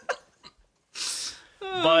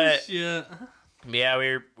 But Shit. yeah,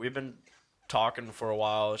 we've been talking for a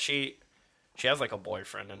while. She has like a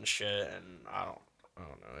boyfriend and shit, and I don't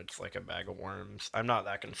know. It's like a bag of worms. I'm not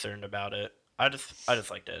that concerned about it. I just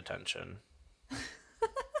like the attention.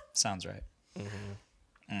 Sounds right.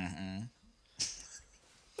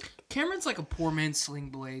 Cameron's like a poor man's sling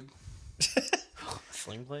blade.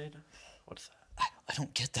 Sling blade? What's that? I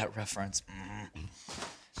don't get that reference.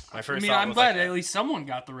 My first. I mean, thought I'm was glad like at least someone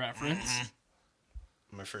got the reference.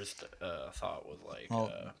 my first thought was like. Well,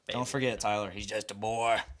 baby. don't forget, Tyler. He's just a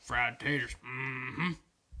boy. Fried taters. Mm-hmm.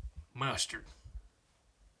 Mustard.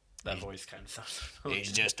 That voice kind of sounds.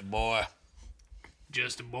 He's just a boy.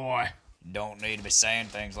 Just a boy. Don't need to be saying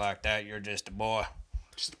things like that. You're just a boy.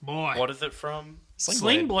 Just a boy. What is it from?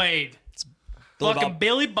 Sling blade. Billy Fucking Bob.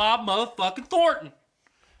 Billy Bob motherfucking Thornton.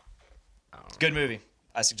 Good movie.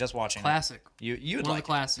 I suggest watching Classic. it. You'd One of the like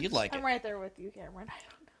classics. it. You'd like I'm it. right there with you, Cameron.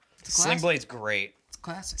 It's Sling classic. Blade's great. It's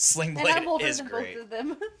classic. Sling And I'm Blade older is than great. both of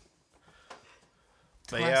them.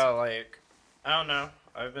 But yeah, like I don't know.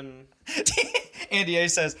 I've been. Andy A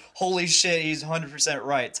says, "Holy shit, he's 100%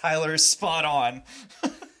 right. Tyler is spot on."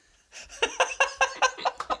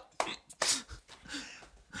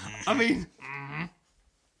 I mean,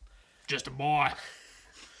 just a boy.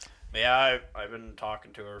 Yeah, I've been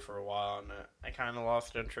talking to her for a while, and I kind of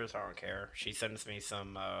lost interest. I don't care. She sends me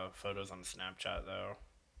some photos on Snapchat, though.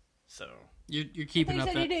 So You're keeping You up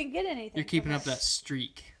said that. you didn't get anything. You're keeping from up her. that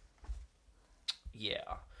streak.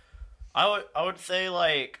 yeah, I would say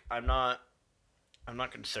like I'm not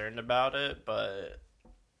concerned about it, but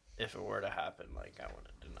if it were to happen, like I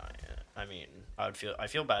wouldn't deny it. I mean, I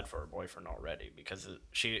feel bad for her boyfriend already because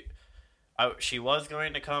she was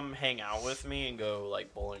going to come hang out with me and go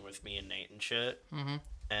like bowling with me and Nate and shit,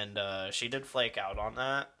 and she did flake out on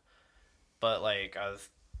that. But like I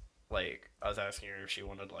was asking her if she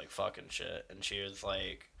wanted like fucking shit, and she's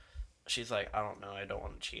like, I don't know, I don't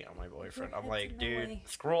want to cheat on my boyfriend. I'm like, dude,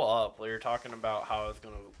 scroll up. We were talking about how I was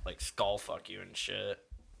gonna like skull fuck you and shit,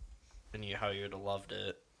 and how you would have loved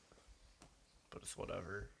it, but it's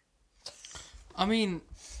whatever. I mean,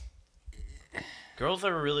 girls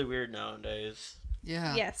are really weird nowadays.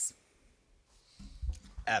 yeah. Yes.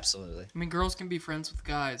 Absolutely. I mean, girls can be friends with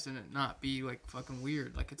guys and it not be like fucking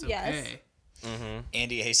weird. Like it's Yes. okay.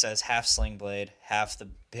 Andy A says half Sling Blade, half the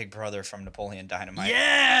big brother from Napoleon Dynamite.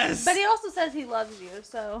 Yes. But he also says he loves you,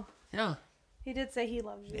 so Yeah. he did say he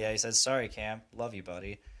loves you. Yeah, he says, sorry, Cam. Love you,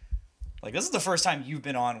 buddy. Like, this is the first time you've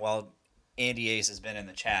been on while Andy Ace has been in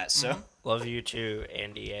the chat, so Love you too,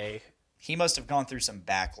 Andy A. he must have gone through some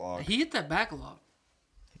backlog, He hit that backlog.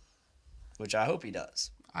 which I hope he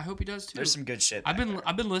does. I hope he does too. There's some good shit. I've back been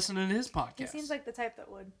there. listening to his podcast. He seems like the type that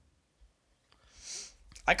would.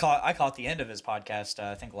 I caught the end of his podcast,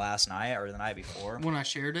 I think last night or the night before. When I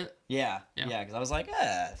shared it. Yeah, Yeah. because I was like,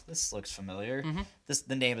 this looks familiar.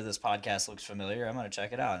 The name of this podcast looks familiar. I'm gonna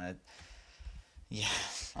check it out, and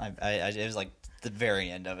it was like the very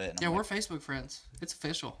end of it. And Yeah, I'm we're like, Facebook friends. It's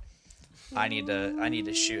official. I need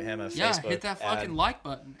to shoot him a Yeah, Facebook. hit that fucking ad. like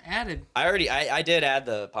button. Added. I did add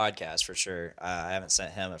the podcast for sure. I haven't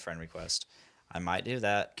sent him a friend request. I might do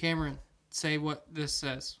that. Cameron, say what this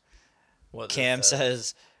says. What this Cam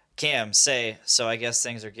says, Cam, say, so I guess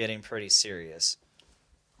things are getting pretty serious.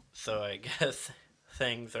 So I guess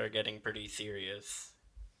things are getting pretty serious.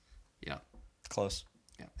 Yeah. Close.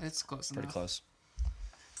 Yeah, it's close Pretty enough. close.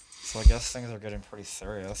 So I guess things are getting pretty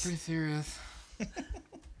serious. Pretty serious.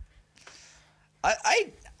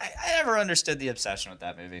 I never understood the obsession with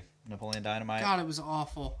that movie, Napoleon Dynamite. God, it was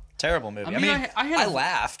awful. Terrible movie. I mean, I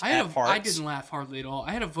laughed I at parts. I didn't laugh hardly at all.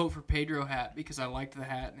 I had a vote for Pedro hat because I liked the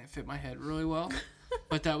hat and it fit my head really well.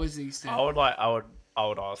 But that was the extent. I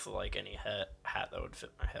would also like any hat that would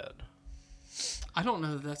fit my head. I don't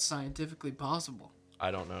know that that's scientifically possible.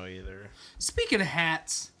 I don't know either. Speaking of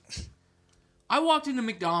hats, I walked into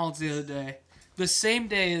McDonald's the other day, the same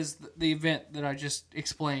day as the event that I just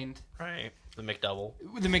explained. Right. The McDouble.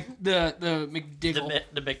 The McDiggle.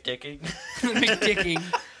 The McDicking. The McDicking.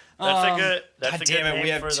 That's a good. That's God a damn good it, name we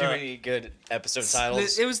have for too many good episode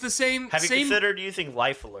titles. It was the same. Have you same, considered using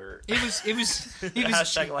Life Alert? It was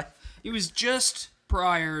Hashtag life. It was just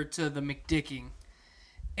prior to the McDicking.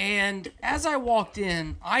 And as I walked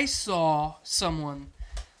in, I saw someone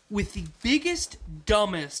with the biggest,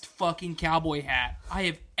 dumbest fucking cowboy hat I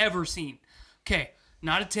have ever seen. Okay,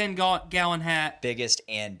 not a 10-gallon hat. Biggest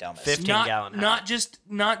and dumbest. 15-gallon hat.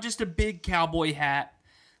 Not just a big cowboy hat.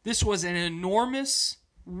 This was an enormous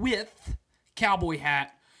width cowboy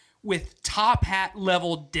hat with top hat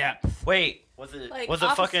level depth. Wait, was it Like was it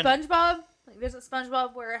off of fucking SpongeBob? Like there's a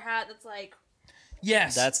SpongeBob wear a hat that's like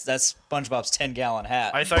Yes. That's SpongeBob's 10-gallon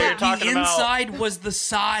hat. I thought you were talking the about inside was the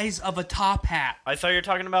size of a top hat. I thought you were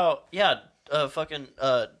talking about fucking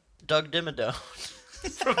Doug Dimmadome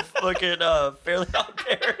from fucking Fairly Odd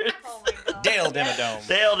Parents. oh my god. Dale Dimmadome.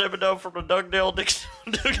 Dale Dimmadome from the Dugdale Dixon.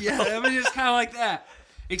 Yeah, I mean, it's kind of like that.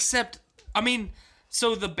 Except, I mean,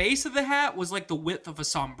 so the base of the hat was like the width of a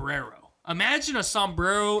sombrero. Imagine a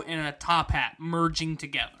sombrero and a top hat merging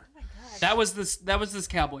together. Oh my god. That was this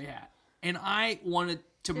cowboy hat. And I wanted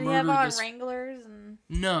to Did he murder have on this. Wranglers and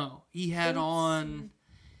No, he had boots on. and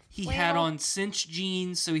He flannel? had on cinch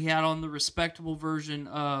jeans, so he had on the respectable version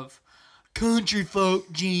of country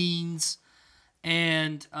folk jeans,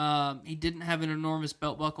 and he didn't have an enormous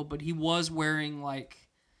belt buckle, but he was wearing like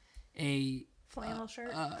a flannel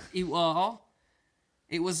shirt?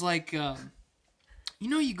 it was like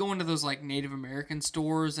you go into those like Native American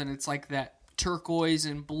stores and it's like that turquoise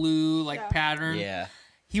and blue like Yeah. pattern. Yeah.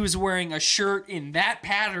 He was wearing a shirt in that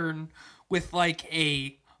pattern with like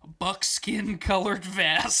a buckskin colored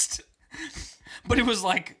vest. But it was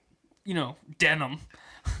like, denim.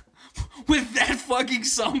 with that fucking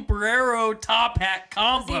sombrero top hat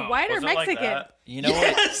combo. Is he white or Was it like Mexican? that? You know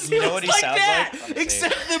Yes, what? You know what he like sounds that, like? Let me see.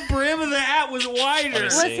 except the brim of the hat was wider.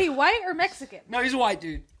 Was he white or Mexican? No, he's a white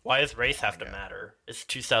dude. Why does race have to matter? It's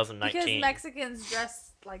 2019. Because Mexicans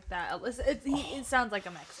dress like that. It sounds like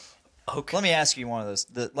a Mexican. Okay. Let me ask you one of those.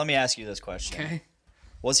 Let me ask you this question. Okay.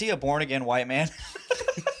 Was he a born again white man?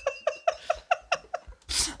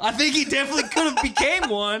 I think he definitely could have became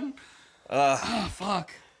one. Oh,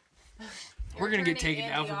 fuck. We're going to get turning taken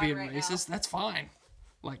down Andy for on being right racist. That's fine.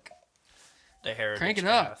 Like, The heritage crank it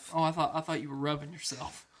up. path. Oh, I thought you were rubbing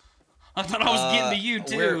yourself. I thought I was getting to you,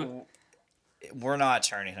 too. We're not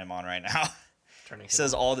turning him on right now. Turning He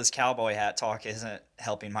says all this cowboy hat talk isn't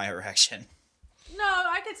helping my erection. No,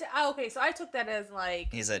 I could. Okay, so I took that as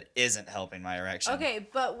like. He said isn't helping my erection. Okay,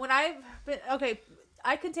 but when I've been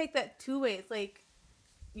I can take that two ways. Like,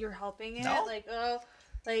 you're helping it. No.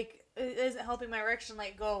 Like it isn't helping my erection.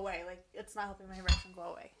 Like, go away. Like, it's not helping my erection. Go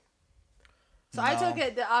away. So I took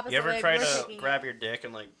it the opposite You ever way. try we're to taking grab it. your dick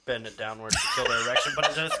and like bend it downwards to kill the erection, but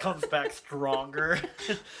it just comes back stronger?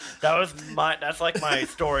 That's like my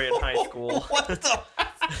story in high school. What the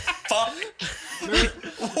fuck?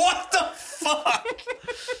 What the fuck?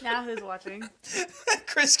 Now who's watching?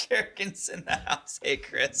 Chris Kerrigan's in the house. Hey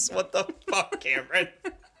Chris, what the fuck, Cameron?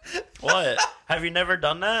 What? Have you never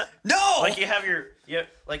done that? No. Like you have your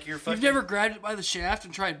fucking. You've never grabbed it by the shaft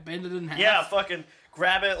and tried to bend it in half? Yeah, fucking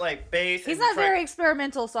grab it like base. He's and not very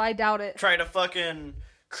experimental, so I doubt it. Try to fucking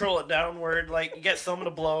curl it downward, like you get someone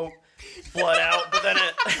to blow blood out, but then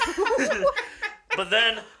it. But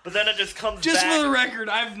then it just comes Just back. for the record,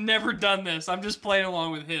 I've never done this. I'm just playing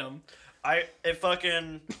along with him.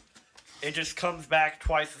 It just comes back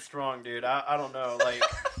twice as strong, dude. I don't know, like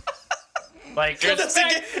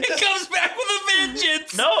It comes back with a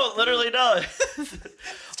vengeance. No, it literally does.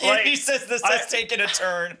 He says this has taken a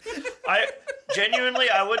turn. I genuinely,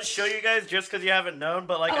 I would show you guys just because you haven't known,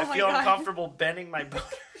 but like Oh I my feel God. uncomfortable bending my boner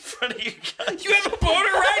in front of you guys. You have a boner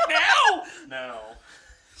right now? No.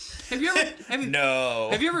 Have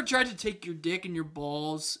you ever tried to take your dick and your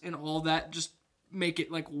balls and all that, just make it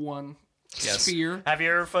like one sphere? Have you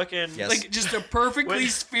ever fucking Like just a perfectly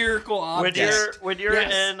spherical object? when you're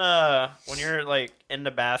Yes. when you're like in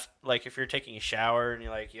the bath, like if you're taking a shower and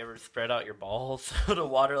you ever spread out your balls so the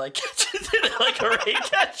water like catches it like a rain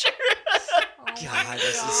catcher? God,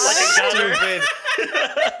 this God. is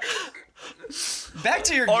stupid. Back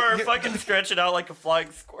to your Or fucking stretch it out like a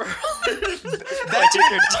flying squirrel. back to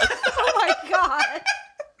your Oh my god.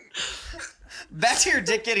 back to your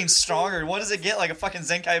dick getting stronger. What does it get? Like a fucking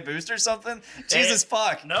Zenkai boost or something? Jesus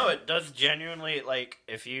fuck. No, it does genuinely like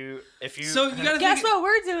if you. So you gotta Guess think, what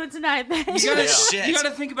we're doing tonight, then? you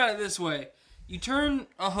gotta think about it this way. You turn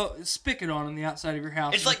a spigot on the outside of your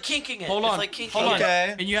house. It's like kinking it. Hold It's on, like kinking hold on. it.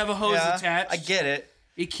 Okay. And you have a hose Yeah, attached. I get it.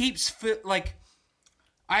 It keeps like.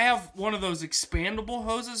 I have one of those expandable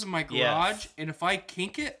hoses in my garage, Yes. and if I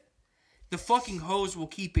kink it, the fucking hose will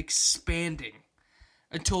keep expanding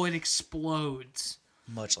until it explodes.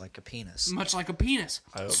 Much like a penis. Much like a penis.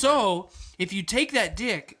 So, if you take that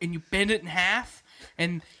dick and you bend it in half,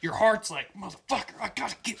 and your heart's like, motherfucker, I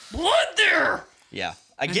gotta get blood there! Yeah,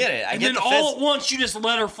 I get it. I And get then the all at once, you just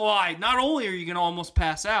let her fly. Not only are you gonna almost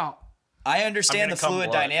pass out. I understand I'm the gonna come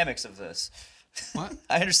fluid blood. dynamics of this. What?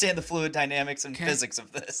 I understand the fluid dynamics and Okay. physics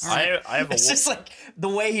of this. I have a It's just like the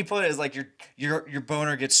way he put it is like your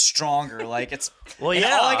boner gets stronger. Like it's Well, and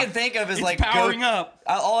yeah. all I can think of is It's like powering up.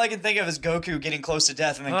 All I can think of is Goku getting close to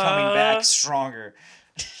death and then coming back stronger.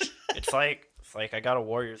 It's like I got a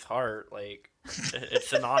warrior's heart. Like it's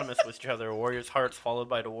synonymous with each other. A warrior's heart's followed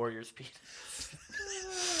by the warrior's penis.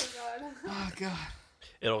 Oh, God.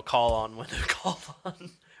 It'll call on when they're called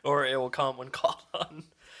on, or it will come when called on.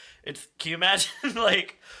 Can you imagine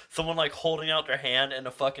like someone like holding out their hand and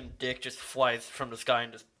a fucking dick just flies from the sky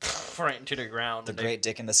and just right into the ground? The great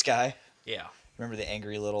dick in the sky. Yeah. Remember the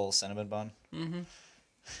angry little cinnamon bun? Mm-hmm.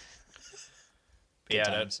 Yeah,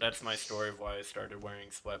 times. that's my story of why I started wearing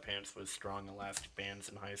sweatpants with strong elastic bands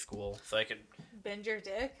in high school. So I could Bend your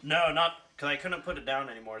dick? No, not because I couldn't put it down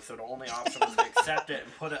anymore. So the only option was to accept it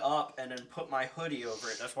and put it up, and then put my hoodie over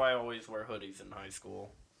it. That's why I always wear hoodies in high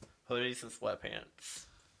school, hoodies and sweatpants.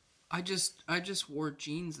 I just wore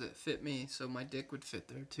jeans that fit me, so my dick would fit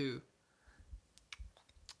there too.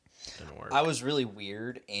 Didn't work. I was really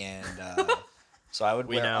weird, and so I would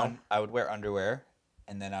We wear know. I would wear underwear,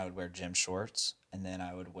 and then I would wear gym shorts, and then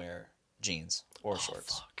I would wear jeans or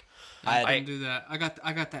shorts. Fuck. I couldn't do that. I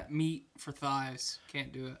got that meat for thighs.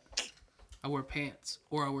 Can't do it. I wear pants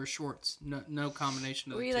or I wear shorts. No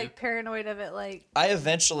combination of Were the you two. like paranoid of it? Like I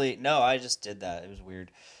just did that. It was weird.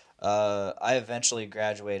 I eventually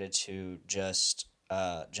graduated to just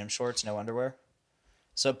gym shorts, no underwear.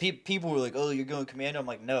 So people were like, "Oh, you're going commando." I'm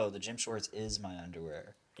like, "No, the gym shorts is my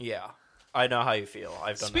underwear." Yeah, I know how you feel.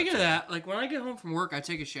 I've done. Speaking that of too. that, like when I get home from work, I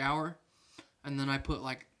take a shower, and then I put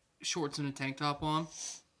like shorts and a tank top on.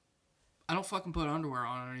 I don't fucking put underwear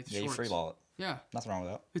on underneath the Yeah, you shorts. free ball it. Yeah, Nothing wrong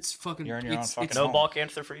with that. it's fucking. You're in your own it's, fucking it's, No home. ball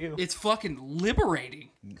cancer for you. it's fucking liberating.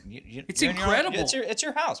 It's You're in your own- incredible. it's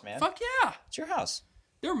your house, man. Fuck yeah. It's your house.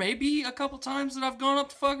 There may be a couple times that I've gone up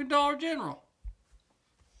to fucking Dollar General.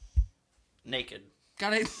 Naked.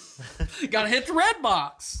 Gotta hit the red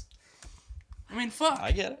box. I mean, fuck.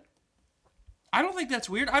 I get it. I don't think that's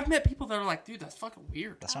weird. I've met people that are like, dude, that's fucking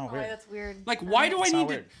weird. That's I don't not know why weird. that's weird. Like, why do I It's not need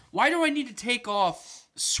to? weird. Why do I need to take off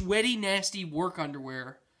sweaty, nasty work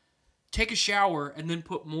underwear, take a shower, and then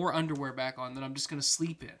put more underwear back on that I'm just gonna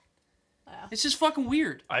sleep in? Yeah. It's just fucking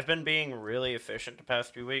weird. I've been being really efficient the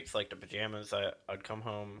past few weeks. Like the pajamas, I'd come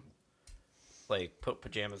home, like put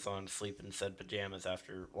pajamas on, sleep in said pajamas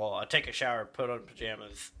after. Well, I'd take a shower, put on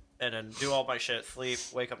pajamas, and then do all my shit, sleep,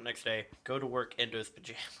 wake up next day, go to work in those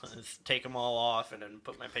pajamas, take them all off, and then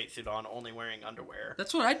put my paint suit on, only wearing underwear.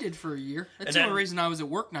 That's what I did for a year. That's And the then- only reason I was at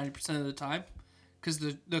work 90% of the time. Because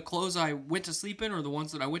the clothes I went to sleep in are the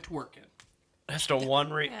ones that I went to work in. That's the one.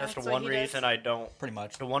 Yeah, that's the that's what one he reason does. I don't. Pretty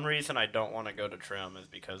much. The one reason I don't want to go to trim is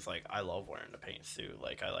because like I love wearing the paint suit.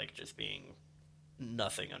 Like I like just being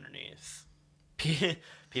nothing underneath.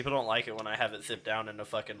 People don't like it when I have it zipped down and the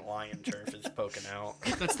fucking lion turf is poking out.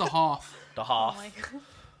 That's the Hoff. The Oh Hoff. my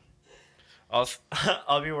God.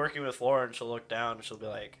 I'll be working with Lauren. She'll look down and she'll be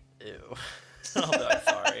like, "Ew." I'll be like,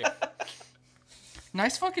 "Sorry."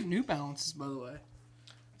 Nice fucking New Balances, by the way.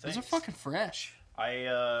 Those are Thanks. fucking fresh.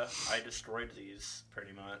 I destroyed these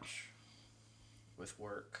pretty much with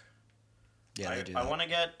work. Yeah, they do. I that. want to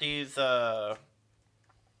get these. Fuck,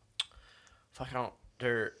 I don't.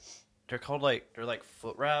 They're called they're like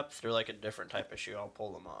foot wraps. They're like a different type of shoe. I'll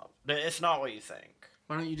pull them up. It's not what you think.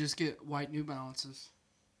 Why don't you just get white New Balances?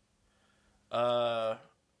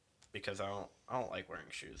 Because I don't like wearing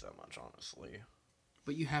shoes that much, honestly.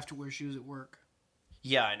 But you have to wear shoes at work.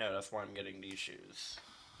 Yeah, I know. That's why I'm getting these shoes.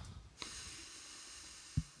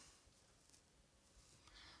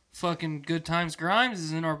 Fucking Good Times Grimes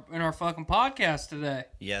is in our fucking podcast today.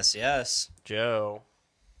 Yes, yes. Joe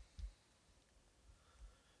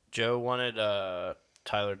wanted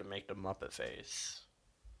Tyler to make the Muppet face.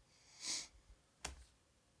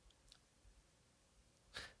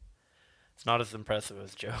 It's not as impressive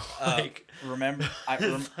as Joe. Remind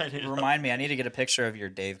me. I need to get a picture of your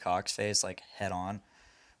Dave Cox face, like head on,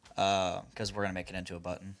 because we're gonna make it into a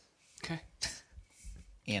button Okay.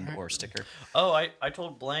 and or sticker. Oh, I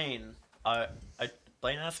told Blaine.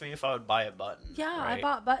 Blaine asked me if I would buy a button. Yeah, right? I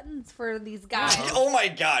bought buttons for these guys. Oh my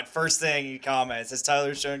god! First thing he comments is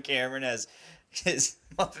Tyler showing Cameron as his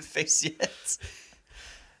Muppet face yet.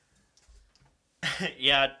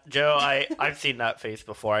 Yeah, Joe. I've seen that face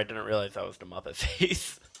before. I didn't realize that was the Muppet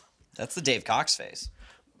face. That's the Dave Cox face.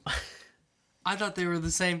 I thought they were the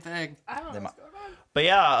same thing. I don't know what's going on. But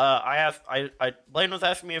yeah, I asked. Blaine was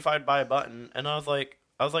asking me if I'd buy a button, and I was like,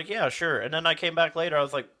 yeah, sure. And then I came back later. I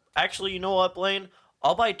was like, actually, you know what, Blaine?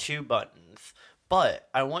 I'll buy 2 buttons. But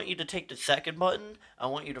I want you to take the second button. I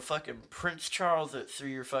want you to fucking Prince Charles it through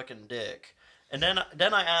your fucking dick. And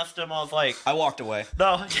then I asked him. I was like, I walked away.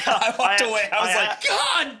 no, yeah, I walked away. I was like,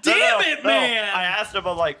 God damn it, man! I asked him.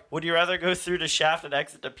 I'm like, would you rather go through the shaft and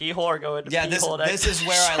exit the pee hole, or go into yeah, pee this hole and this exit is the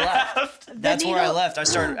where I left. shaft? That's where I needle- left.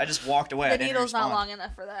 I just walked away. I The didn't needle's not respond. long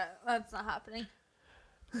enough for that. That's not happening.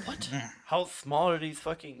 What? How small are these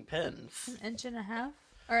fucking pins? An inch and a half?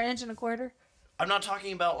 Or an inch and a quarter? I'm not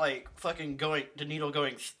talking about like fucking going the needle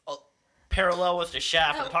going parallel with the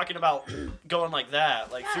shaft. I'm talking about going like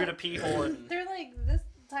that, like through the pee hole and They're like this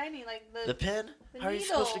tiny, like the pin. the How are you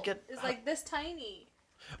needle supposed to get? is like this tiny.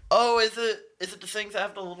 Oh, is it the things that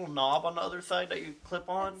have the little knob on the other side that you clip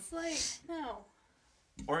on, It's like, no.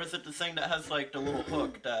 or is it the thing that has like the little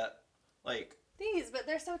hook that like? These, but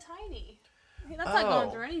they're so tiny. I mean, that's not going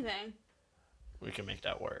Oh. through anything. We can make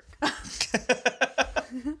that work.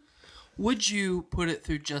 Would you put it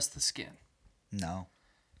through just the skin? No,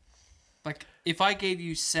 Like, if I gave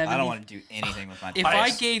you 70... I don't want to do anything with my. If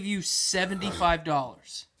I gave you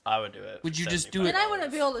 $75, I would do it. Would for you just do it- And I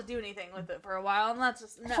wouldn't be able to do anything with it for a while, and that's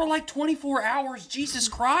just, no. for like 24 hours, Jesus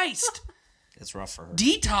Christ. It's rough for her.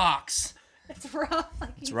 Detox. It's rough.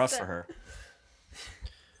 Like It's you rough said. for her.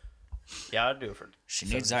 Yeah, I'd do it for. She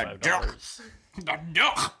needs that $75. The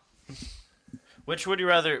duck. Which would you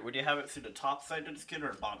rather? Would you have it through the top side of the skin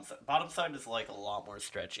or bottom side? Bottom side is like a lot more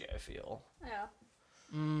stretchy, I feel. Yeah.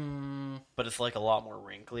 But but it's like a lot more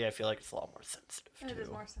wrinkly. I feel like it's a lot more sensitive too. It is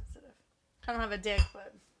more sensitive. I don't have a dick,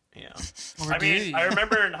 but Yeah. Or I do mean, you? I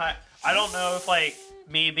remember in high. I don't know if like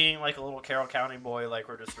me being like a little Carroll County boy, like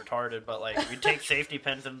we're just retarded, but like we'd take safety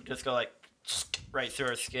pins and just go like right through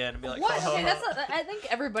our skin and be like, what? "Oh." Okay, that's not, I think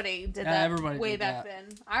everybody did that everybody way did back that.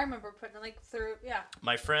 then. I remember putting it like through, yeah,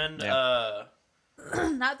 My friend,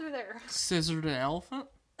 not through there. Scissored an elephant?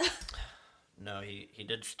 no, he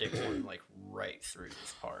did stick one like right through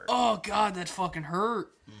this part. Oh, God, that fucking hurt.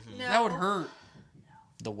 No. That would hurt.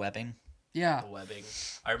 The webbing. Yeah. The webbing.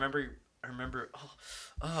 I remember.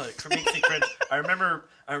 It makes me cringe. I remember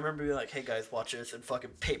being like, "Hey guys, watch this," and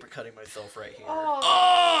fucking paper cutting myself right here.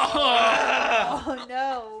 Oh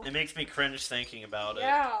no. It makes me cringe thinking about it.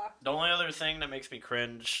 Yeah. The only other thing that makes me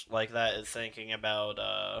cringe like that is thinking about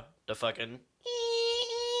the fucking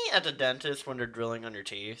at the dentist when they're drilling on your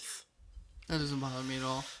teeth. That doesn't bother me at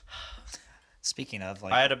all. Speaking of,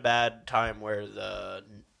 like, I had a bad time where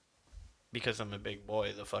because I'm a big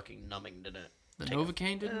boy, the fucking numbing didn't. The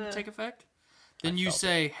Novocaine didn't take effect? Then I you felt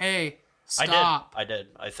say, hey, stop. I did.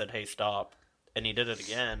 I said, "Hey, stop," and he did it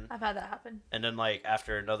again. I've had that happen. And then like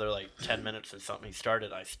after another like 10 minutes or something, he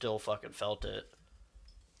started. I still fucking felt it.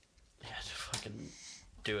 He had to fucking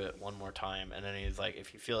do it one more time, and then he's like,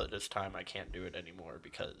 "If you feel it this time, I can't do it anymore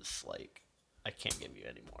because like I can't give you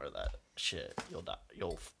any more of that shit. You'll die.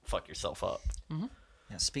 You'll fuck yourself up."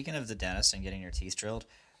 Yeah, speaking of the dentist and getting your teeth drilled,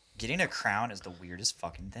 getting a crown is the weirdest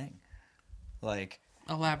fucking thing. Like,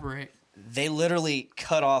 Elaborate. they literally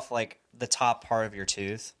cut off like the top part of your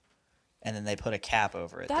tooth, and then they put a cap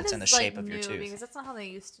over it that's in the shape of your tooth. Because that's not how they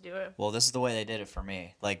used to do it. Well, this is the way they did it for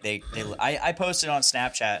me. Like I posted on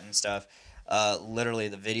Snapchat and stuff. Literally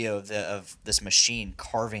the video of this machine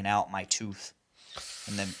carving out my tooth,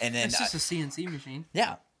 and then It's just a CNC machine.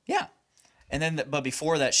 yeah. And then, but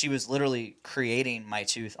before that, she was literally creating my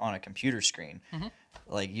tooth on a computer screen,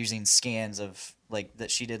 like using scans of like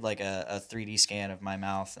that. She did like a 3D scan of my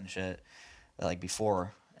mouth and shit, like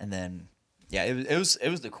before, and then yeah, it was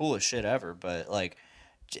the coolest shit ever. But like,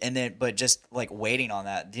 but just like waiting on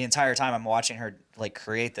that the entire time I'm watching her like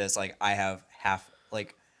create this, like I have half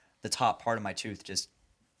like the top part of my tooth just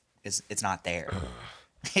it's not there.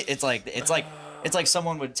 it's like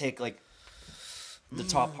someone would take like the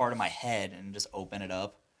top part of my head and just open it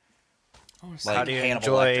up. Like How do you Hannibal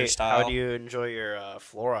Lecter enjoy? style. How do you enjoy your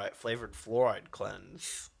flavored fluoride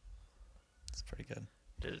cleanse? It's pretty good.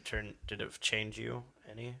 Did it change you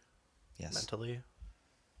any Yes. mentally?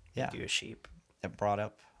 Yeah. You a sheep? It brought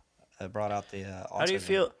out the autism. How do you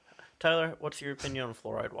feel, Tyler? What's your opinion on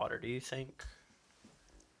fluoride water? Do you think?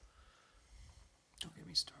 Don't get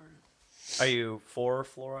me started. Are you for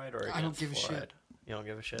fluoride or against I don't give a fluoride? shit. You don't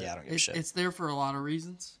give a shit. Yeah, I don't give a shit. It's there for a lot of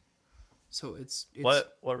reasons. So it's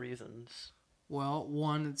What reasons? Well,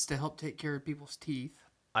 one, it's to help take care of people's teeth.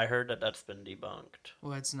 I heard that that's been debunked.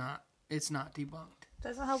 Well, it's not. It's not debunked.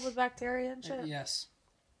 Doesn't help with bacteria and shit. Yes.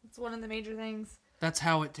 It's one of the major things. That's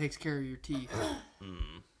how it takes care of your teeth.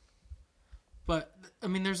 But, I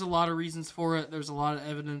mean, there's a lot of reasons for it. There's a lot of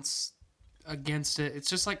evidence against it. It's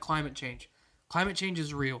just like climate change. Climate change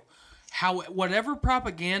is real. Whatever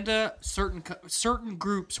propaganda certain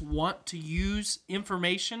groups want to use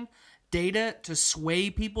information, data to sway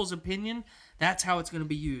people's opinion, that's how it's going to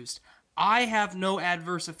be used. I have no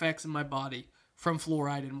adverse effects in my body from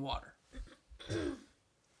fluoride in water.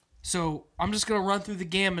 So I'm just going to run through the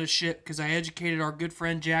gamut of shit because I educated our good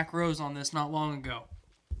friend Jack Rose on this not long ago.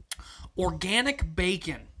 Organic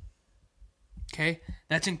bacon. Okay?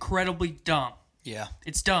 That's incredibly dumb. Yeah,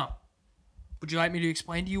 It's dumb. Would you like me to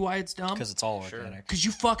explain to you why it's dumb? because it's all organic. Because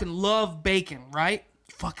you fucking love bacon, right?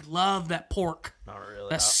 You fucking love that pork. Not really.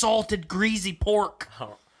 That salted, greasy pork.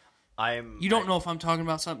 You don't know if I'm talking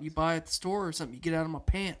about something you buy at the store or something you get out of my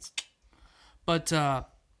pants. But,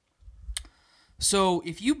 so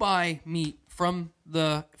if you buy meat from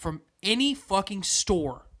any fucking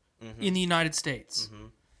store in the United States,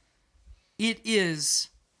 it is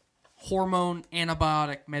hormone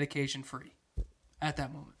antibiotic medication free at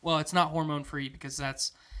that moment. Well, it's not hormone free because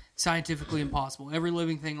that's scientifically impossible. Every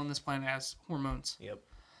living thing on this planet has hormones. Yep.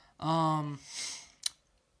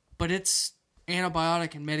 But it's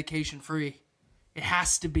antibiotic and medication free. It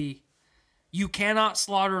has to be. You cannot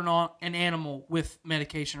slaughter an animal with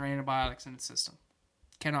medication or antibiotics in its system.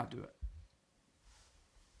 Cannot do it.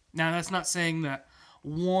 Now, that's not saying that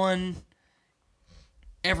one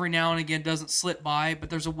every now and again doesn't slip by, but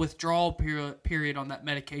there's a withdrawal period on that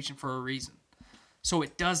medication for a reason. So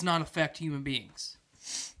it does not affect human beings.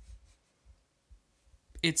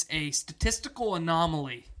 It's a statistical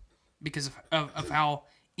anomaly because of how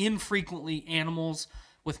infrequently animals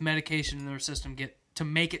with medication in their system get to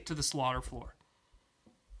make it to the slaughter floor.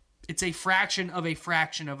 It's a fraction of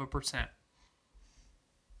a percent.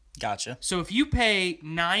 Gotcha. So if you pay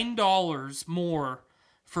 $9 more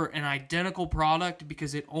for an identical product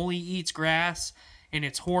because it only eats grass and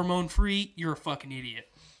it's hormone free, you're a fucking idiot.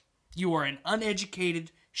 You are an uneducated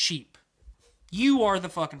sheep. You are the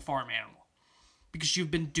fucking farm animal because you've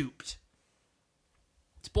been duped.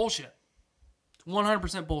 It's bullshit. It's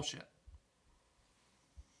 100% bullshit.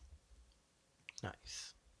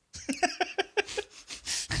 Nice.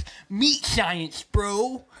 Meat science,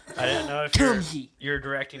 bro. I didn't know if you're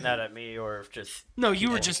directing that at me or if just No, you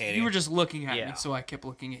were just looking at Yeah. me, so I kept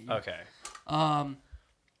looking at you. okay.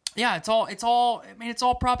 Yeah, it's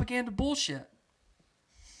all propaganda bullshit.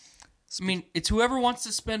 I mean, it's whoever wants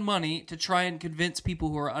to spend money to try and convince people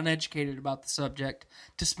who are uneducated about the subject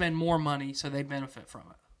to spend more money so they benefit from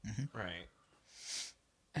it. Right.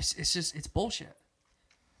 It's bullshit.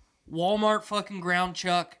 Walmart fucking ground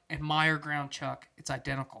chuck and Meijer ground chuck, it's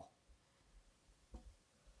identical.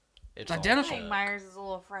 It's I identical. think Myers is a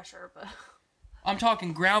little fresher, but I'm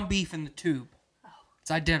talking ground beef in the tube. It's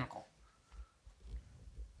identical.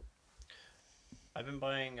 I've been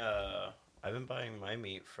buying my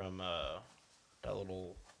meat from that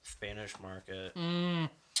little Spanish market.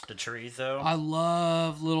 The chorizo. I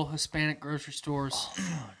love little Hispanic grocery stores.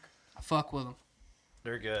 I fuck with them.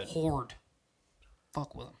 They're good. Horde.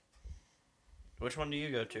 Fuck with them. Which one do you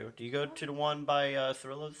go to? Do you go to the one by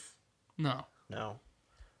Thrilla's? No. No.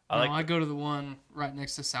 I go to the one right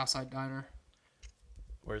next to Southside Diner.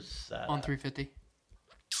 Where's that? On at? 350.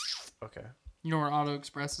 Okay. You know where Auto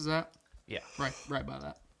Express is at? Yeah. Right by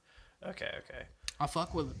that. Okay. I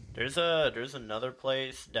fuck with it. There's another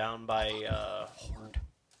place down by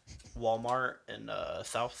Walmart in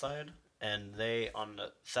Southside, and they on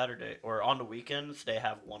the Saturday or on the weekends they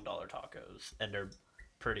have $1 tacos, and they're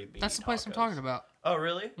pretty beefy. That's the place I'm talking about. Oh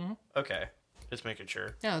really? Mm-hmm. Okay, just making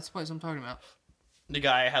sure. Yeah, that's the place I'm talking about. The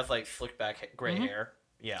guy has like slicked back gray hair.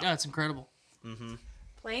 Yeah. Yeah, it's incredible.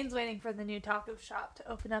 Blaine's waiting for the new taco shop to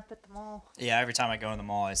open up at the mall. Yeah, every time I go in the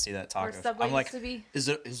mall, I see that taco. Where Subway I'm like, used to be. is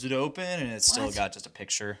it open? And it's still What? got just a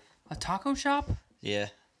picture. A taco shop? Yeah,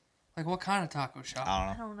 Like what kind of taco shop?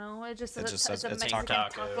 I I don't know. don't know. It just It says just it's says a it's a Mexican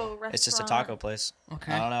taco. taco restaurant. It's just a taco place.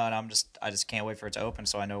 Okay. I don't know, and I just can't wait for it to open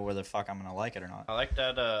so I know where the fuck I'm gonna like it or not. I like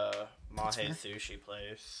that Mahe sushi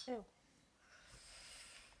place. Ew.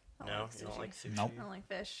 I No, like you don't sushi. like sushi. Nope. I don't like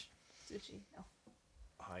fish. Sushi, no.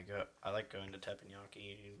 I like going to teppanyaki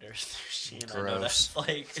eating their sushi, and I Gross. know that's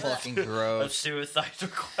like Fucking a gross. suicide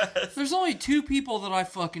request. There's only two people that I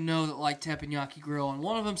fucking know that like Teppanyaki Grill, and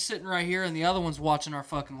one of them's sitting right here, and the other one's watching our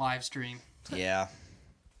fucking live stream. Yeah.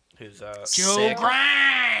 Who's Joe Sick.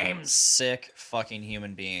 Grimes! Sick fucking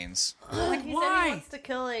human beings. Like, He said he why? wants to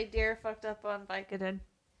kill a deer fucked up on Vicodin.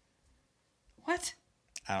 What?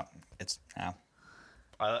 I don't. It's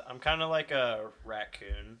I'm kind of like a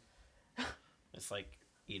raccoon. It's like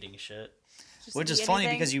eating shit. Just which eat is funny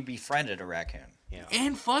anything. because you befriended a raccoon. Yeah.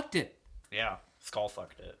 And fucked it. Yeah. Skull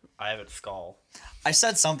fucked it. I have its skull. I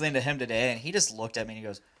said something to him today, and he just looked at me and he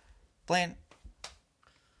goes, "Blaine,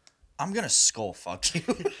 I'm gonna skull fuck you."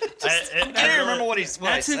 I can't even remember what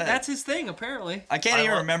I said. That's his thing, apparently. I can't I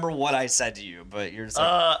even love- remember what I said to you, but you're just like,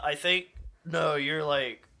 I think no. You're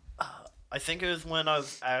like. I think it was when I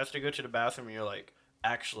asked to go to the bathroom, and you're like,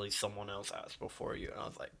 actually, someone else asked before you, and I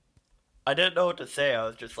was like, I didn't know what to say. I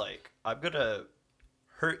was just like, I'm gonna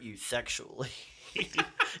hurt you sexually.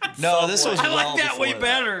 no, this was I well like that before way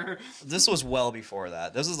better. This was well before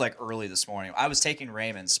that. This was like early this morning. I was taking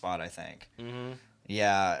Raymond's spot, I think. Mm-hmm.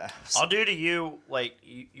 Yeah. I'll do to you like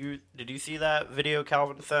you. Did you see that video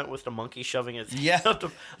Calvin sent with the monkey shoving his? Yeah.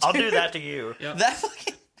 I'll do that to you. Yep. That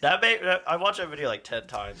fucking. I watched that video like 10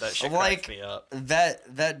 times. That shit cracks me up.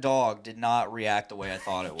 That dog did not react the way I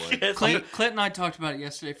thought it would. Clint and I talked about it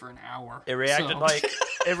yesterday for an hour. It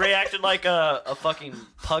reacted like a fucking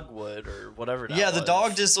pug would or whatever. That Yeah, was. the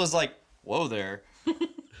dog just was like, "Whoa there."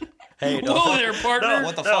 Hey, no, Whoa there, partner.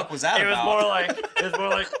 What the fuck was that it about? It was more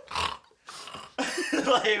like.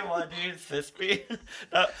 Like what, dude? Fist me.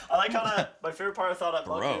 I like how that. My favorite part I thought that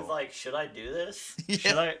monkey was like, "Should I do this?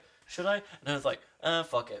 Yeah. Should I?" And I was like,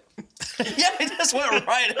 "Fuck it." Yeah, he just went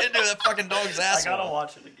right into that fucking dog's I asshole. gotta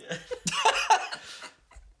watch it again.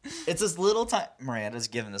 It's this little time. Miranda's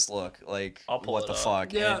giving this look like, I'll pull what it the up.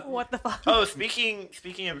 fuck? Yeah. And What the fuck? Oh, speaking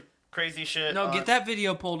of crazy shit. No, get that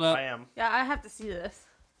video pulled up. I am. Yeah, I have to see this.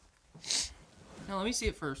 No, let me see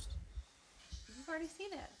it first. You've already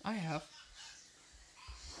seen it. I have.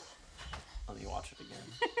 Let me watch it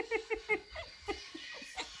again.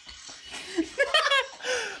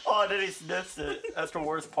 Oh, then he sniffs it. That's the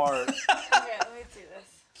worst part. Okay, let me see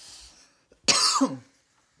this.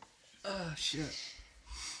 Oh shit.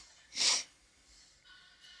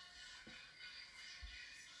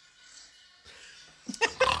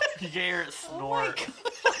 You can hear it snort.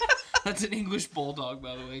 That's an English bulldog,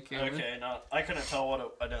 by the way, Cameron. Okay, I couldn't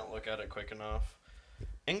tell I didn't look at it quick enough.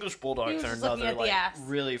 English He bulldogs was are just looking another at the like ass.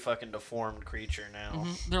 really fucking deformed creature now.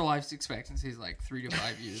 Their life expectancy is like 3 to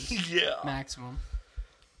 5 years Yeah. maximum.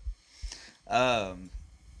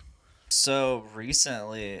 So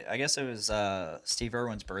recently, I guess it was Steve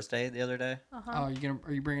Irwin's birthday the other day. Oh, are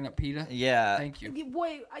you bringing up PETA? Yeah. Thank you.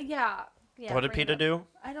 Wait, yeah. What did bring it PETA up. do?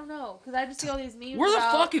 I don't know, because I just see all these memes. Where the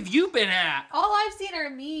about- fuck have you been at? All I've seen are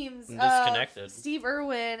memes Disconnected. of Steve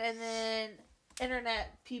Irwin and then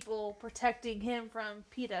internet people protecting him from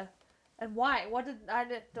PETA. And why?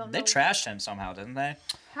 Don't They know. trashed him somehow, didn't they?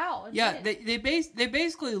 How? And Yeah, when? they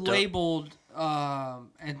basically labeled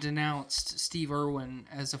and denounced Steve Irwin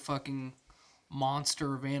as a fucking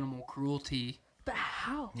monster of animal cruelty. But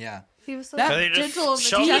how? Yeah. He was so That- They just gentle and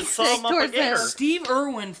shoved his majestic thumb up a towards him. gator. Steve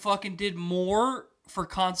Irwin fucking did more for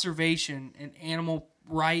conservation and animal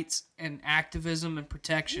rights and activism and He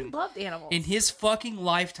protection loved animals. in his fucking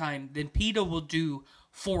lifetime than PETA will do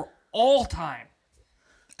for all time.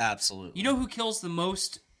 Absolutely. You know who kills the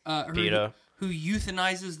most? PETA. Who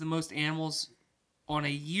euthanizes the most animals on a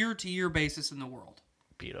year-to-year basis in the world?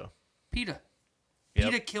 PETA. PETA. Yep.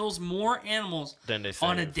 PETA kills more animals Than they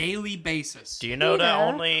on a save. daily basis. Do you know that PETA?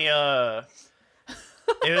 only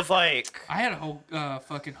it was like I had a whole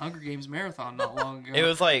fucking Hunger Games marathon not long ago. it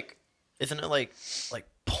was like isn't it like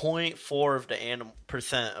 0.4 of the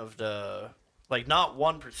percent of the like not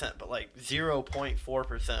 1% but like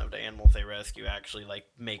 0.4% of the animals they rescue actually like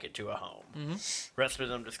make it to a home. Mm-hmm. Rest of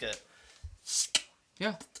them just get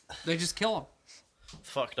Yeah, they just kill them.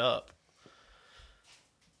 fucked up.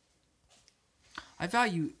 I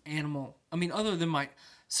value animal. I mean, other than my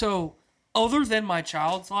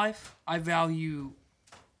child's life, I value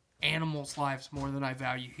animals' lives more than I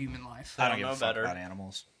value human life. I don't give know a fuck better. about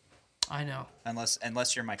animals. I know.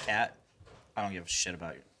 Unless you're my cat, I don't give a shit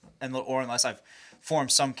about you. Or unless I've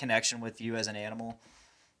formed some connection with you as an animal.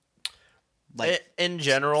 Like In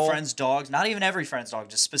general, friends' dogs, not even every friend's dog,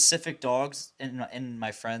 just specific dogs in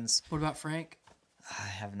my friends. What about Frank? I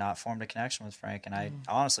have not formed a connection with Frank, and I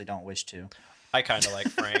honestly don't wish to. I kind of like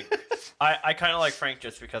Frank. I kind of like Frank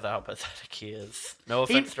just because of how pathetic he is. No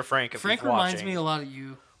offense to Frank if Frank he's watching. reminds me a lot of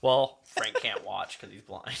you. Well, Frank can't watch because he's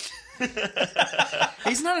blind.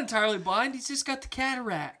 He's not entirely blind. He's just got the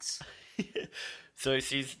cataracts. So he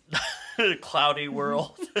sees a cloudy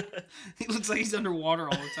world. He looks like he's underwater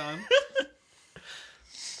all the time.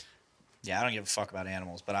 Yeah, I don't give a fuck about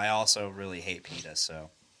animals, but I also really hate PETA,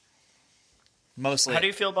 so. Mostly. How do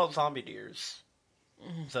you feel about zombie deers?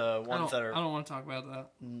 The ones that are... I don't want to talk about that.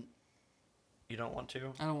 You don't want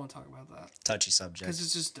to? I don't want to talk about that. Touchy subject. Because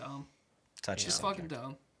it's just dumb. Touchy It's subject. fucking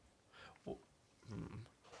dumb.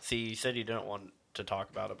 See, you said you didn't want to talk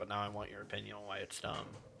about it, but now I want your opinion on why it's dumb.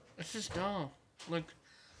 It's just dumb. Like,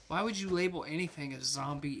 why would you label anything as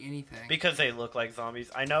zombie anything? Because they look like zombies.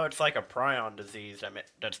 I know it's like a prion disease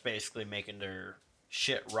that's basically making their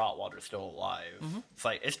shit rot while they're still alive. Mm-hmm.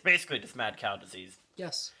 It's basically just mad cow disease.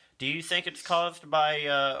 Yes. Do you think it's caused by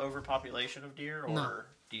overpopulation of deer, or No.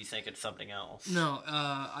 do you think it's something else? No,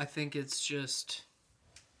 I think it's just.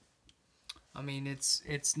 I mean,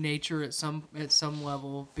 it's nature at some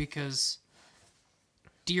level because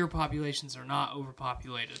deer populations are not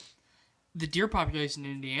overpopulated. The deer population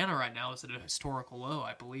in Indiana right now is at a historical low,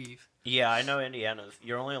 I believe. Yeah, I know Indiana's.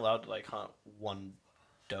 You're only allowed to like hunt one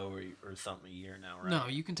doe or something a year now, right? No,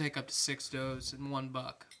 you can take up to 6 does and 1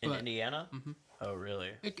 buck. In but Indiana? Mm-hmm. Oh, really?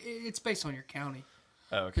 it's based on your county.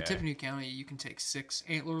 Oh, okay. For Tiffany County, you can take 6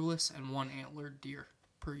 antlerless and 1 antlered deer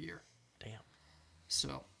per year. Damn.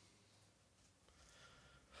 So,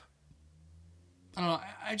 I don't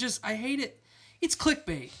know. I hate it. It's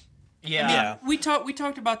clickbait. Yeah. I mean, Yeah. we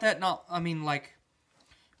talked about that. Like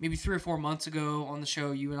maybe 3 or 4 months ago on the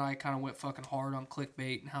show. You and I kind of went fucking hard on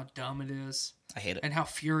clickbait and how dumb it is. I hate it. And how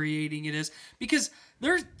infuriating it is because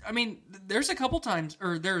there's a couple times,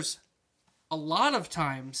 or there's a lot of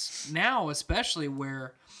times now, especially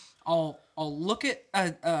where I'll look at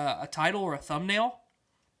a title or a thumbnail,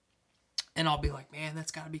 and I'll be like, man,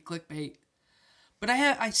 that's got to be clickbait. But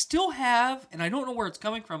I still have, and I don't know where it's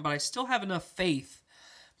coming from, but I still have enough faith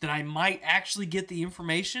that I might actually get the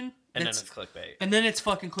information. And then it's clickbait. And then it's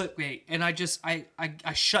fucking clickbait, and I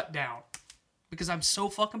shut down because I'm so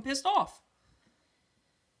fucking pissed off.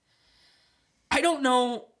 I don't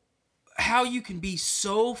know how you can be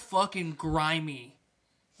so fucking grimy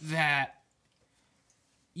that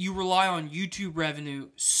you rely on YouTube revenue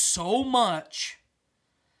so much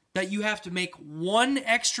that you have to make one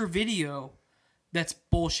extra video that's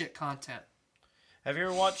bullshit content. Have you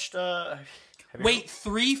ever watched? Wait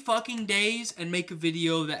 3 fucking days and make a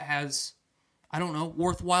video that has, I don't know,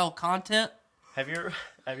 worthwhile content. Have you?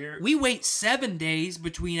 We wait 7 days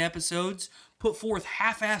between episodes, put forth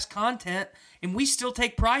half-ass content, and we still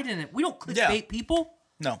take pride in it. We don't clickbait people.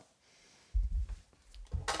 No.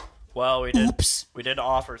 Well, we did. Oops. We did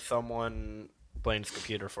offer someone Blaine's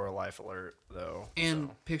computer for a life alert, though.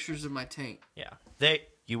 And pictures of my taint. Yeah,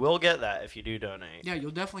 you will get that if you do donate. Yeah,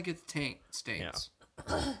 you'll definitely get the taint stains.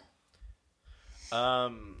 Yeah.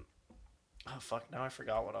 Oh fuck! Now I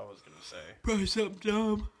forgot what I was gonna say. Probably something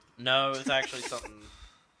dumb. No, it was actually something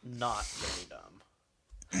not very dumb.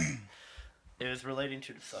 It was relating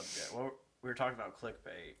to the subject. Well, we were talking about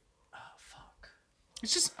clickbait. Oh fuck!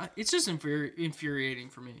 It's just infuriating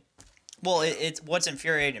for me. Well, it's what's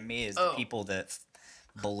infuriating to me is the people that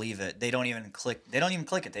believe it. They don't even click. They don't even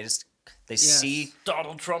click it. They see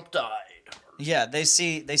Donald Trump died. Yeah, they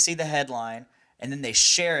see the headline and then they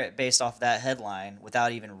share it based off that headline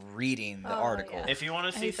without even reading the article. Yeah. If you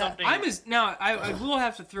want to see something, I will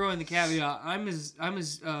have to throw in the caveat. I'm as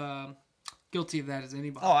guilty of that as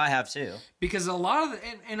anybody. Oh, I have too. Because a lot of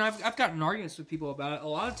and I've gotten arguments with people about it. A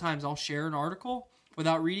lot of times I'll share an article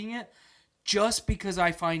without reading it, just because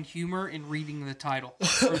I find humor in reading the title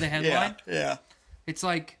or the headline. Yeah. It's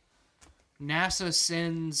like NASA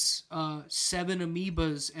sends 7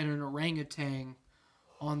 amoebas and an orangutan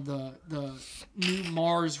on the new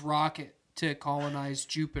Mars rocket to colonize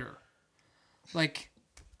Jupiter. Like,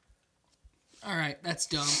 all right, that's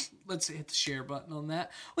dumb. Let's hit the share button on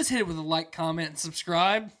that. Let's hit it with a like, comment, and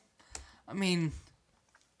subscribe. I mean,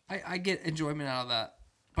 I get enjoyment out of that,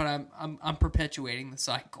 but I'm perpetuating the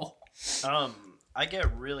cycle. I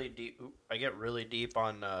get really deep. I get really deep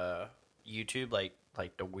on YouTube, like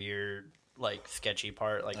the weird, like sketchy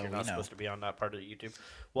part. Like you're not supposed to be on that part of YouTube.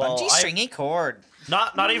 Well, Bungee stringy cord.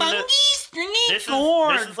 Not even stringy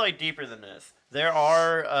cord. This is like deeper than this. There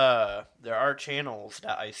are channels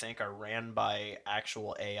that I think are ran by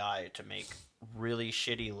actual AI to make really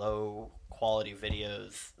shitty, low quality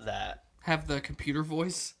videos that have the computer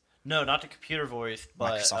voice. No, not the computer voice,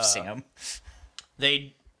 but Microsoft Sam.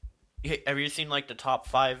 Have you seen like the top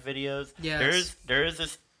 5 videos? Yes. There's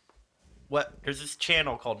this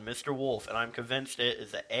channel called Mr. Wolf, and I'm convinced it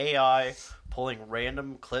is the AI pulling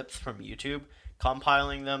random clips from YouTube,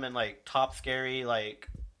 compiling them in like top scary like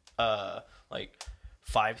 5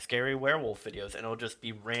 scary werewolf videos, and it'll just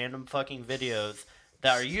be random fucking videos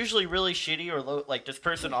that are usually really shitty or low. Like this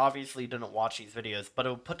person obviously didn't watch these videos, but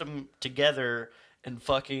it'll put them together and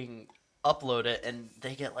fucking upload it, and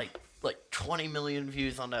they get like 20 million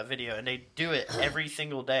views on that video, and they do it every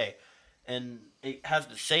single day. And it has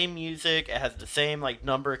the same music, it has the same like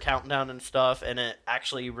number countdown and stuff, and it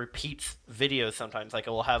actually repeats videos sometimes. Like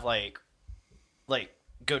it will have like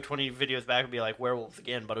go 20 videos back and be like werewolves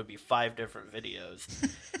again, but it would be 5 different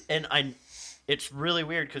videos. And it's really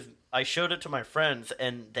weird because I showed it to my friends,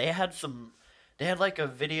 and they had like a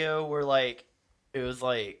video where like it was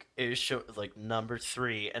like number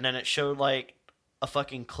 3, and then it showed like a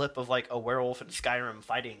fucking clip of like a werewolf in Skyrim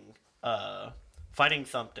fighting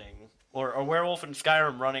something, or a werewolf in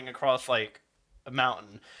Skyrim running across like a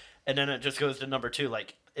mountain, and then it just goes to number 2.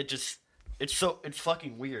 Like it's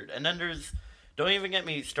fucking weird. And then don't even get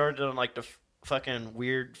me started on like the fucking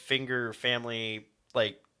weird finger family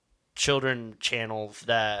like children channels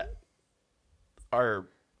that are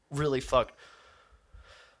really fucked.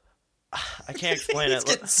 I can't explain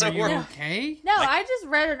it. Are you okay? No, I just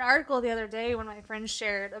read an article the other day when my friend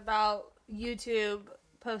shared about YouTube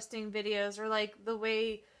posting videos, or like the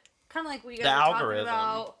way, kind of like we guys were algorithm.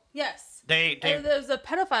 talking about. Yes, They there's a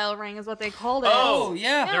pedophile ring, is what they called it. Oh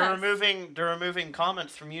yeah, Yes. They're removing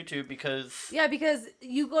comments from YouTube because because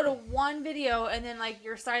you go to one video and then like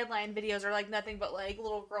your sideline videos are like nothing but like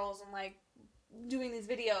little girls and like doing these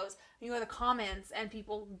videos. And you go to the comments and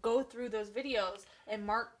people go through those videos and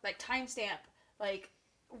mark like timestamp like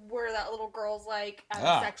where that little girl's like at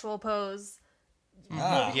a sexual pose.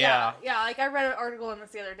 Yeah. Like I read an article on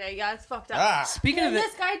this the other day. Yeah, it's fucked up. Speaking of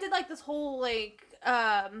this guy did like this whole like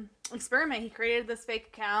experiment. He created this fake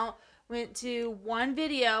account, went to one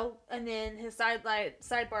video, and then his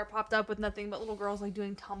sidebar popped up with nothing but little girls like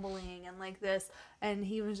doing tumbling and like this, and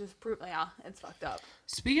he was just it's fucked up.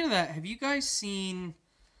 Speaking of that, have you guys seen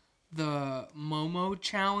the Momo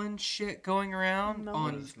challenge shit going around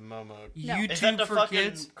on Momo. YouTube Is that the for fucking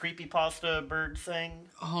kids? creepypasta bird thing?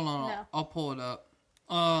 Hold on, No. I'll pull it up.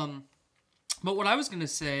 But what I was gonna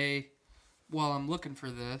say while I'm looking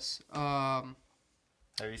for this,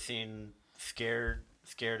 Have you seen Scared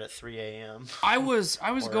scared at 3 a.m. I was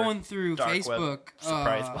Or going through dark web Facebook.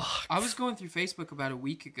 surprise box. I was going through Facebook about a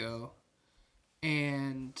week ago,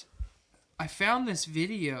 and I found this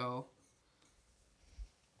video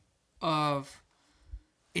of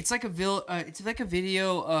it's like a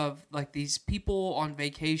video of like these people on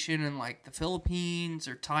vacation in like the Philippines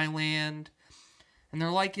or Thailand, and they're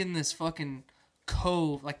like in this fucking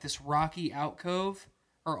cove, like this rocky alcove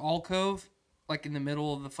or alcove, like in the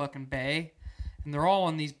middle of the fucking bay, and they're all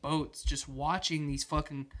on these boats just watching these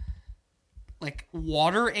fucking like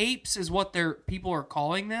water apes is what their people are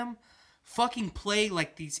calling them, fucking play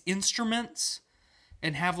like these instruments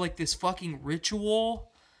and have like this fucking ritual.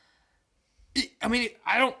 I mean,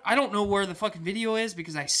 I don't know where the fucking video is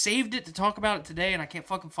because I saved it to talk about it today and I can't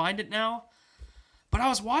fucking find it now. But I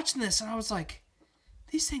was watching this and I was like,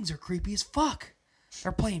 these things are creepy as fuck.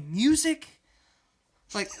 They're playing music.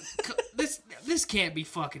 Like, this can't be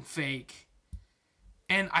fucking fake.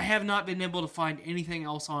 And I have not been able to find anything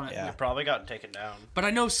else on it. Yeah. It probably gotten taken down. But I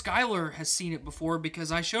know Skylar has seen it before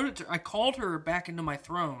because I called her back into my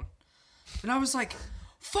throne. And I was like,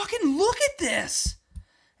 fucking look at this.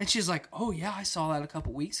 And she's like, oh yeah, I saw that a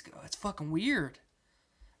couple weeks ago. It's fucking weird.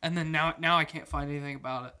 And then now I can't find anything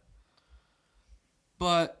about it.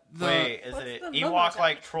 But Wait, is it Ewok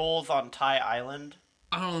like trolls on Thai Island?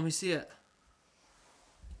 I don't know, let me see it.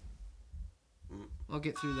 I'll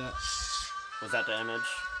get through that. Was that the image?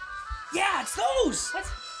 Yeah, it's those!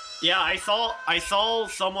 What? Yeah, I saw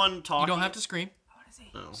someone talking. You don't have to scream. What is he?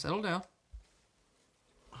 No. Settle down.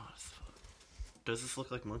 Does this look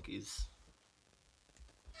like monkeys?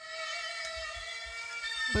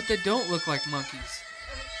 But they don't look like monkeys.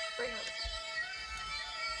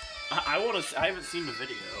 I want to. I haven't seen the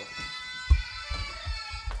video.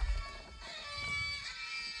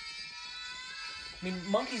 I mean,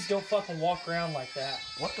 monkeys don't fucking walk around like that.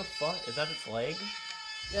 What the fuck? Is that its leg?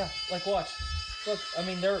 Yeah, like watch. Look, I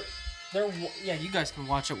mean, they're yeah, you guys can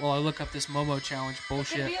watch it while I look up this Momo challenge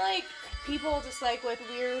bullshit. It could be like people just like with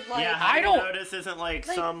weird like. Yeah, I don't notice. Isn't like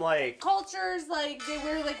some like cultures like they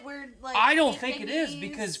wear like weird like. I don't think it is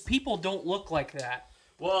because people don't look like that.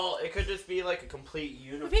 Well, it could just be like a complete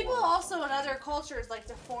uniform. But people also in other cultures like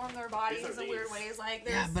deform their bodies in weird ways. Like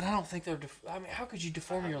yeah, but I don't think they're. I mean, how could you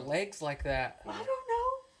deform your legs like that? I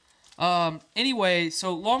don't know. Anyway,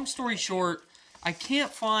 so long story short, I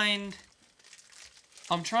can't find.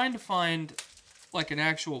 I'm trying to find like an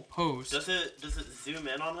actual post. Does it zoom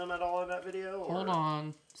in on them at all in that video? Or? Hold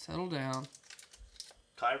on, settle down.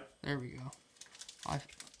 Time. There we go.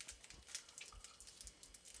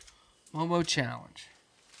 Momo challenge.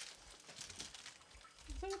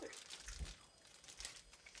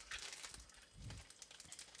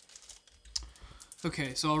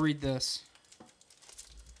 Okay, so I'll read this.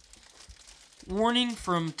 Warning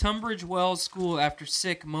from Tunbridge Wells School after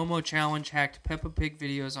sick Momo challenge hacked Peppa Pig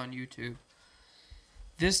videos on YouTube.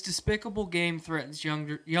 This despicable game threatens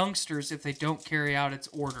youngsters if they don't carry out its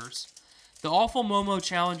orders. The awful Momo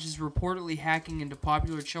challenge is reportedly hacking into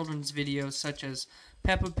popular children's videos such as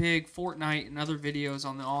Peppa Pig, Fortnite, and other videos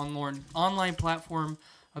on the online platform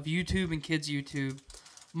of YouTube and Kids YouTube.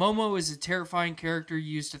 Momo is a terrifying character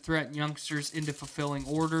used to threaten youngsters into fulfilling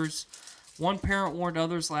orders. One parent warned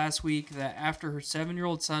others last week that after her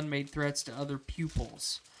 7-year-old son made threats to other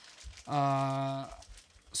pupils.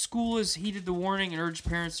 School has heeded the warning and urged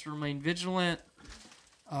parents to remain vigilant.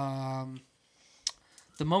 The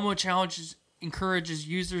Momo challenge encourages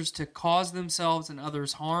users to cause themselves and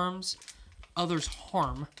others harm.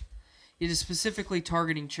 It is specifically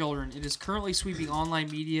targeting children. It is currently sweeping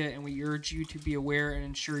online media, and we urge you to be aware and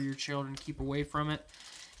ensure your children keep away from it.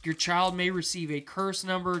 Your child may receive a curse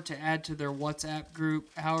number to add to their WhatsApp group.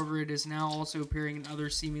 However, it is now also appearing in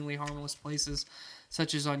other seemingly harmless places,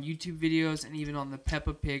 such as on YouTube videos and even on the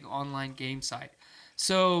Peppa Pig online game site.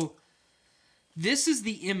 So, this is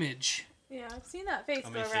the image. Yeah, I've seen that face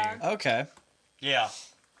go around. Okay. Yeah.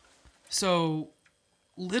 So,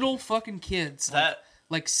 little fucking kids,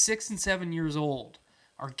 like 6 and 7 years old,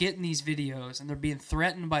 are getting these videos and they're being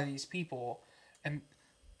threatened by these people, and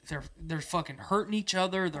they're fucking hurting each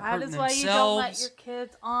other. They're hurting themselves. That is why you don't let your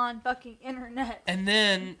kids on fucking internet. And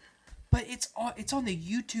then, but it's on the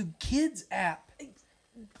YouTube Kids app.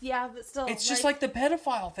 Yeah, but still, it's just like the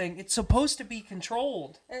pedophile thing. It's supposed to be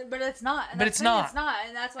controlled, but it's not. And but it's not. It's not,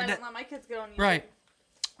 and that's why I don't let my kids go on YouTube. Right.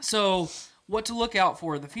 So, what to look out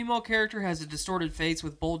for? The female character has a distorted face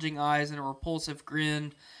with bulging eyes and a repulsive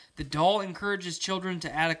grin. The doll encourages children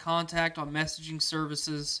to add a contact on messaging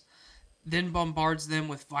services, then bombards them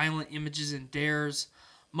with violent images and dares.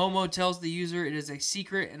 Momo tells the user it is a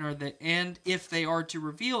secret and if they are to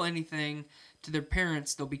reveal anything to their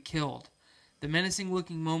parents, they'll be killed. The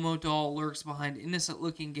menacing-looking Momo doll lurks behind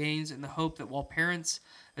innocent-looking games in the hope that while parents'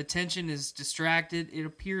 attention is distracted, it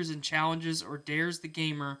appears and challenges or dares the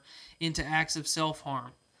gamer into acts of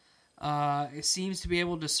self-harm. It seems to be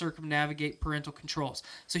able to circumnavigate parental controls.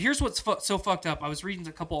 So here's what's so fucked up. I was reading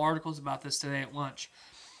a couple articles about this today at lunch.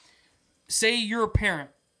 Say you're a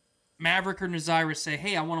parent. Maverick or Nazirus say,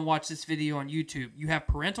 hey, I want to watch this video on YouTube. You have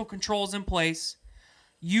parental controls in place.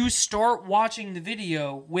 You start watching the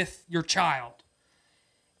video with your child.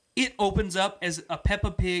 It opens up as a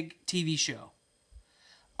Peppa Pig TV show.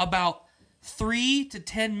 About 3 to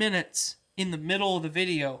 10 minutes in the middle of the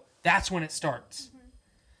video, that's when it starts.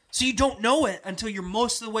 So you don't know it until you're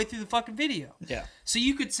most of the way through the fucking video. Yeah. So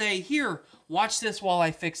you could say, here, watch this while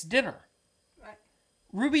I fix dinner. Right.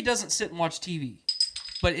 Ruby doesn't sit and watch TV.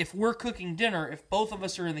 But if we're cooking dinner, if both of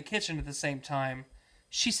us are in the kitchen at the same time,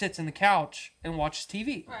 she sits in the couch and watches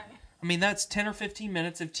TV. Right. I mean, that's 10 or 15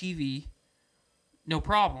 minutes of TV. No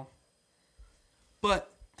problem.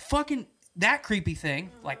 But fucking that creepy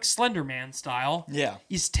thing, like Slender Man style,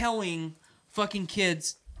 is telling fucking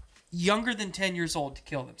kids younger than 10 years old to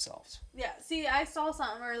kill themselves. Yeah, see, I saw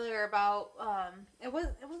something earlier about, it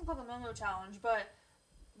wasn't called the Momo Challenge, but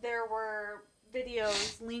there were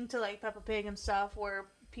videos linked to, like, Peppa Pig and stuff where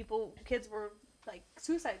kids were, like,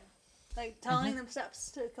 suicide, like, telling them steps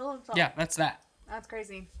to kill themselves. Yeah, that's that. That's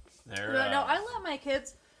crazy. No, I let my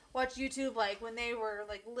kids watch YouTube, like, when they were,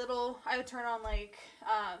 like, little. I would turn on, like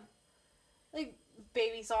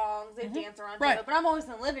baby songs. They'd dance around to it. But I'm always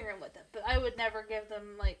in the living room with them. But I would never give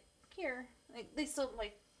them, like, here. Like, they still,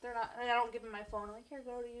 like, they're not, I don't give them my phone. I'm like, here,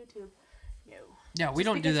 go to YouTube. No. Yeah, we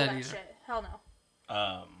don't do that either. Shit. Hell no.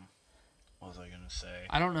 What was I going to say?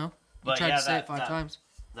 I don't know. But I tried to say it 5 times.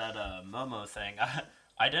 That Momo thing,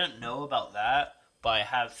 I didn't know about that, but I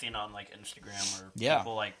have seen on, like, Instagram where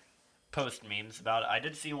people, like, post memes about it. I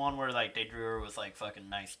did see one where, like, they drew her with, like, fucking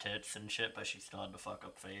nice tits and shit, but she still had to fuck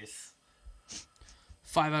up face.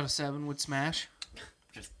 5 out of 7 would smash.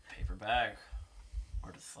 Just paper bag.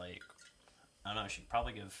 Or just, like, I don't know, she'd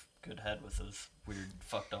probably give good head with those weird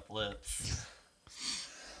fucked up lips.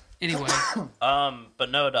 Anyway. But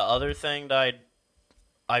no, the other thing that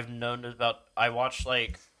I've known about, I watched,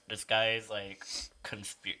 like, this guy's, like,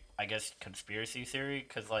 conspiracy theory,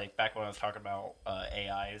 because, like, back when I was talking about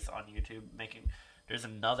AIs on YouTube there's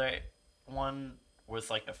another one with,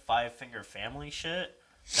 like, the 5-finger family shit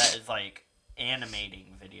that is, like,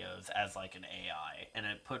 animating videos as, like, an AI, and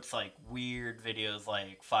it puts, like, weird videos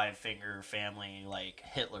like 5-finger family, like,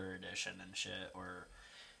 Hitler edition and shit, or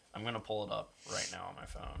I'm gonna pull it up right now on my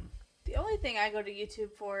phone. The only thing I go to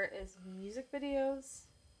YouTube for is music videos,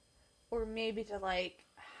 or maybe to, like,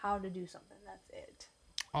 how to do something. That's it.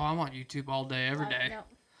 Oh, I'm on YouTube all day, every day. No.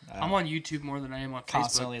 I'm on YouTube more than I am on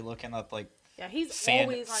constantly Facebook. looking up, like, yeah, he's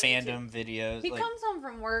always on fandom YouTube. videos. He like, comes home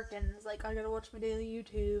from work and is like, I gotta watch my daily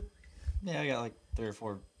YouTube. Yeah, I got like 3 or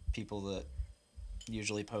 4 people that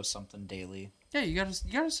usually post something daily. Yeah, you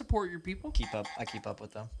gotta support your people. I keep up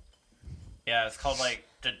with them. Yeah, it's called, like,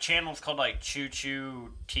 the channel's called, like, Choo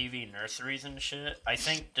Choo TV Nurseries and shit. I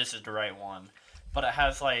think this is the right one. But it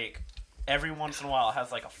has, like, every once in a while it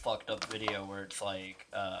has, like, a fucked up video where it's, like,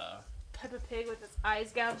 Peppa Pig with his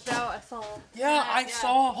eyes gouged out. I saw. Yeah, I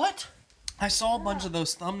saw. What? I saw a bunch of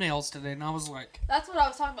those thumbnails today, and I was like, that's what I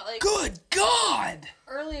was talking about. Like, good God!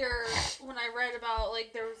 Earlier, when I read about,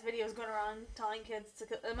 like, there was videos going around telling kids to.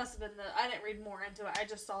 It must have been I didn't read more into it. I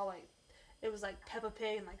just saw, like, it was like Peppa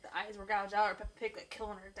Pig and, like, the eyes were gouged out, or Peppa Pig, like,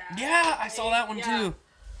 killing her dad. Yeah, I saw that one too.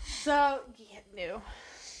 So yeah, no.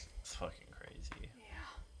 It's fucking crazy. Yeah,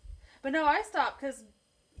 but no, I stopped because,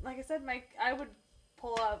 like I said, I would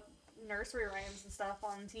pull up nursery rhymes and stuff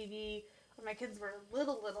on TV when my kids were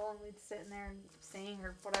little, and we'd sit in there and sing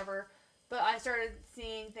or whatever. But I started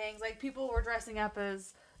seeing things like people were dressing up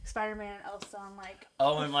as Spider-Man and Elsa and, like,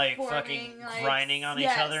 and, like, fucking like, grinding on each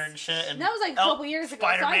other and shit. And that was, like, a couple years ago.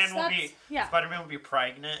 Spider-Man will be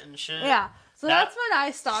pregnant and shit. Yeah, so that's when I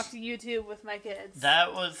stopped YouTube with my kids.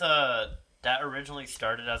 That was that originally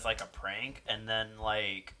started as, like, a prank, and then,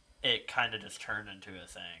 like, it kind of just turned into a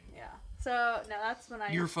thing. Yeah. So no, that's when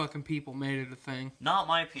Your fucking people made it a thing. Not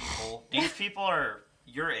my people. These people are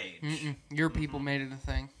your age. Your people made it a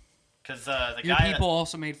thing. Because the your guy people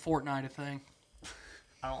also made Fortnite a thing.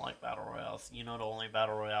 I don't like battle royales. You know the only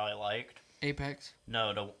battle royale I liked? Apex.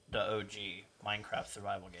 No, the OG Minecraft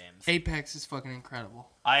survival games. Apex is fucking incredible.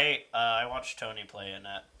 I watched Tony play in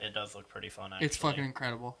it. It does look pretty fun. Actually, it's fucking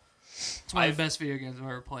incredible. It's one of the best video games I've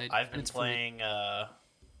ever played. I've been playing.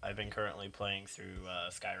 I've been currently playing through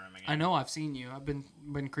Skyrim again. I know. I've seen you. I've been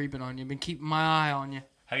creeping on you. Been keeping my eye on you.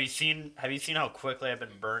 Have you seen how quickly I've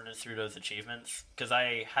been burning through those achievements? Because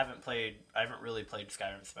I haven't really played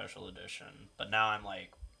Skyrim Special Edition, but now I'm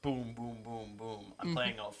like, boom, boom, boom, boom. I'm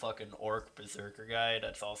playing a fucking orc berserker guy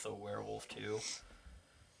that's also a werewolf too.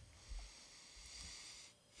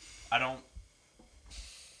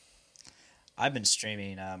 I've been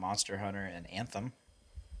streaming Monster Hunter and Anthem.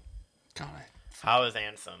 God, How is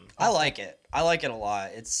Anthem? I like it. I like it a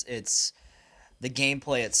lot. It's the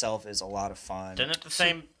gameplay itself is a lot of fun. Isn't it the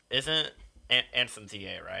same? Isn't Anthem's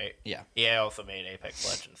EA, right? Yeah. EA also made Apex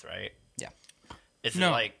Legends, right? Yeah. Is No.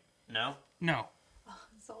 it like no? no.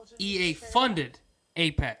 Soldier EA Straight Up. funded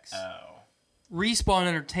Apex. Oh. Respawn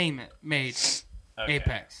Entertainment made Okay.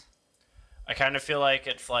 Apex. I kind of feel like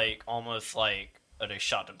it's like almost like they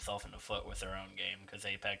shot themselves in the foot with their own game because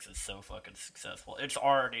Apex is so fucking successful. It's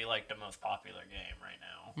already like the most popular game right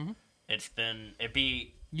now. Mm-hmm. It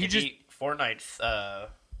beat Fortnite's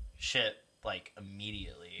shit like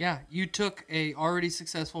immediately. Yeah, you took a already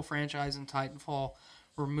successful franchise in Titanfall,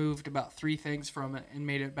 removed about 3 things from it, and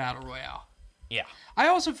made it battle royale. Yeah. I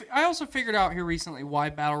also figured out here recently why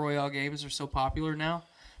battle royale games are so popular now,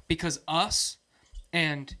 because us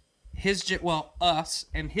and his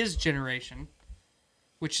generation,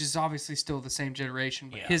 which is obviously still the same generation,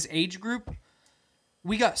 but Yeah. his age group,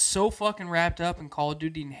 we got so fucking wrapped up in Call of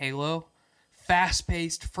Duty and Halo,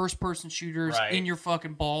 fast-paced first-person shooters Right. in your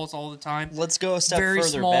fucking balls all the time. Let's go a step Very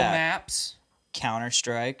further small back. maps.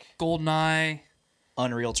 Counter-Strike, GoldenEye,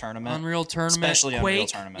 Unreal Tournament. Unreal Tournament, Especially Quake. Unreal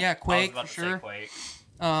Tournament. Yeah, I was Quake about for to say sure. Quake.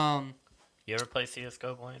 Um, You ever play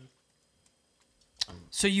CS:GO, Blaine?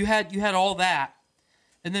 so you had all that,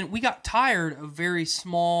 and then we got tired of very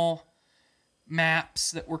small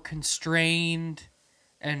maps that were constrained,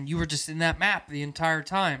 and you were just in that map the entire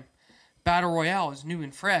time. Battle Royale is new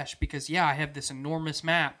and fresh because I have this enormous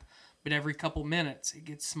map, but every couple minutes it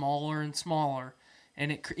gets smaller and smaller,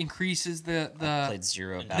 and it increases I played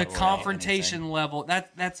zero the Battle Royale, confrontation anything. level.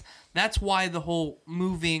 That's why the whole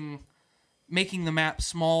making the map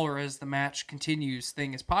smaller as the match continues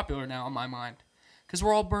thing is popular now in my mind, because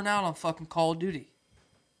we're all burnt out on fucking Call of Duty,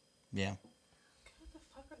 Yeah. What the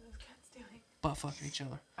fuck are those cats doing? butt fucking each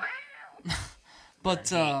other.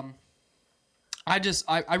 But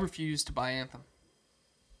I refuse to buy Anthem.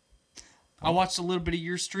 I watched a little bit of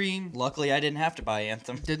your stream. Luckily, I didn't have to buy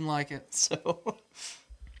Anthem. Didn't like it. So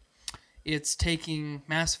It's taking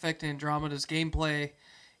Mass Effect Andromeda's gameplay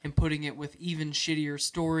and putting it with even shittier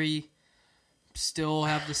story. Still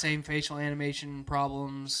have the same facial animation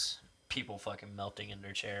problems. People fucking melting in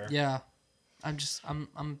their chair. Yeah, I'm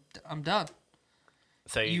done.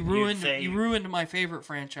 So You ruined my favorite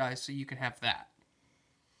franchise, so you can have that.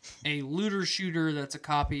 A looter shooter that's a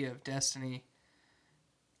copy of Destiny,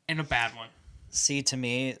 and a bad one. see, to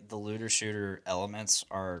me, the looter shooter elements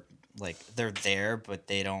are like they're there, but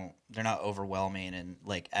they're not overwhelming and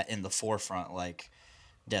like in the forefront like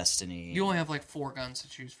Destiny. You only have like 4 guns to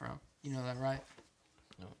choose from. You know that, right?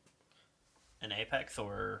 An Apex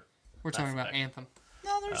or We're talking about Effect. Anthem.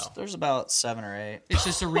 No, there's about 7 or 8. It's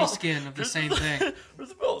just a reskin of the same thing. Where's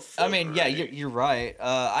the bill? I mean, yeah, you're right.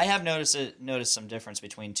 I have noticed some difference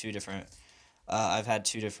between 2 different. I've had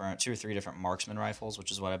 2 or 3 different marksman rifles,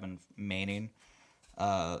 which is what I've been maining.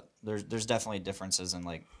 There's definitely differences in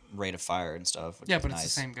like rate of fire and stuff. Which Yeah, is but nice.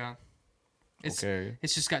 it's the same gun. Okay.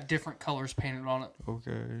 It's just got different colors painted on it.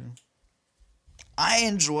 Okay. I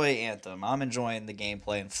enjoy Anthem. I'm enjoying the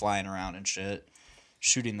gameplay and flying around and shit,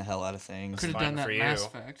 shooting the hell out of things. Could have fine done that for in you. Mass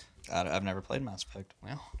Effect. I've never played Mass Effect.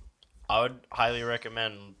 Well, I would highly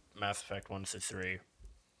recommend Mass Effect 1 to 3.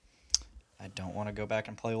 I don't want to go back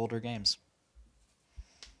and play older games.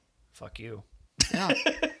 Fuck you. yeah.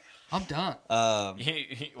 I'm done. What do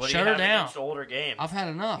Shut you her have down. against older games? I've had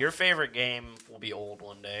enough. Your favorite game will be old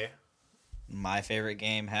one day. My favorite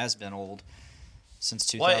game has been old since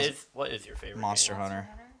 2000. What is your favorite Monster game? Hunter.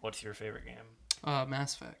 What's your favorite game?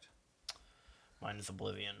 Mass Effect. Mine is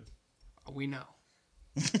Oblivion. We know.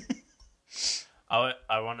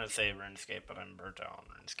 I want to say RuneScape, but I'm burnt out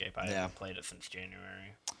on RuneScape. I Yeah. haven't played it since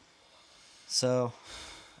January. So,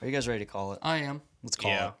 are you guys ready to call it? I am. Let's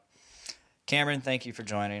call Yeah. it. Cameron, thank you for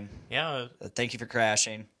joining. Yeah. Thank you for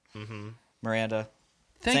crashing. Mm-hmm. Miranda,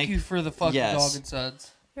 Thank you for the fucking yes. dog and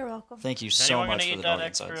suds. You're welcome. thank you Is so anyone much gonna for eat the that dog and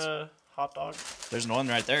extra suds. hot dog? There's one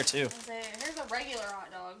right there too. Here's a regular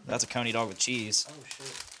hot dog. That's a coney dog with cheese. Oh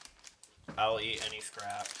shit. I'll eat any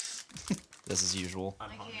scraps. This is usual. I'm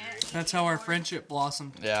hungry. That's how our friendship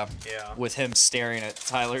blossomed. Yeah. Yeah. With him staring at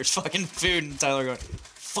Tyler's fucking food and Tyler going,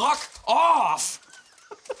 "Fuck off!"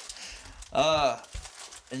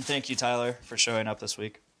 And thank you, Tyler, for showing up this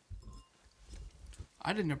week.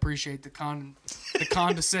 I didn't appreciate the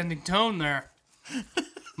condescending tone there.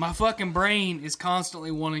 My fucking brain is constantly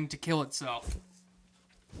wanting to kill itself.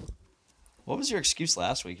 What was your excuse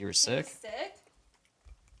last week? You were sick? Sick?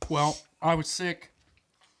 Well, I was sick,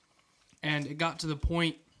 and it got to the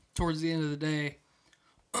point towards the end of the day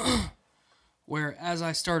where as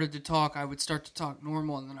I started to talk, I would start to talk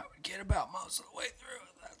normal, and then I would get about most of the way through, and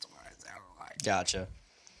that's what I sounded like. Gotcha.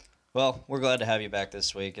 Well, we're glad to have you back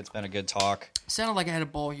this week. It's been a good talk. Sounded like I had a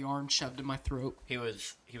ball of yarn shoved in my throat. He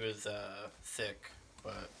was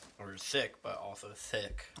sick, but also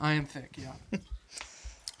thick. I am thick, yeah.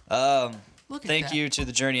 Look at Thank that. you to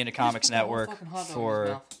the Journey into Comics put the whole Network fucking hot dog in his for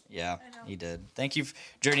mouth. yeah, he did. Thank you,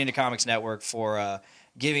 Journey into Comics Network, for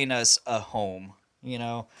giving us a home. You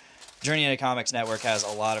know, Journey into Comics Network has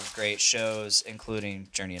a lot of great shows, including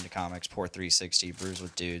Journey into Comics, Port 360, Brews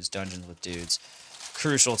with Dudes, Dungeons with Dudes,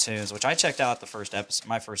 Crucial Tunes, which I checked out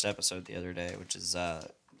my first episode the other day, which is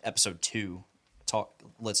episode 2.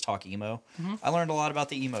 Let's talk emo. Mm-hmm. I learned a lot about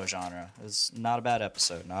the emo genre. It was not a bad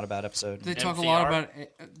episode. Not a bad episode. Did they talk a lot about?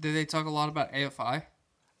 Did they talk a lot about AFI?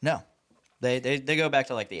 No, they go back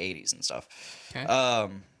to like the 80s and stuff. Okay.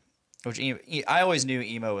 Which I always knew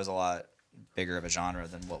emo was a lot bigger of a genre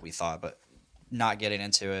than what we thought, but not getting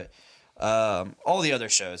into it. All the other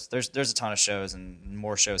shows, there's a ton of shows and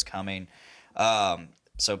more shows coming.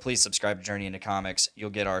 So please subscribe to Journey into Comics. You'll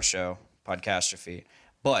get our show, Podcastrophe.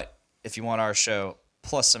 But if you want our show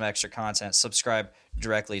plus some extra content, subscribe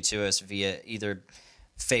directly to us via either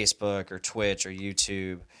Facebook or Twitch or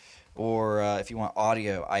YouTube. Or if you want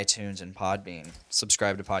audio, iTunes and Podbean,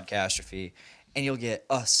 subscribe to Podcastrophe. And you'll get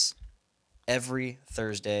us every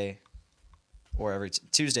Thursday or every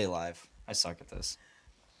Tuesday live. I suck at this.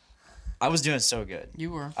 I was doing so good.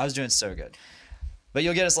 You were. I was doing so good. But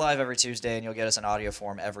you'll get us live every Tuesday, and you'll get us in audio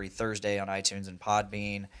form every Thursday on iTunes and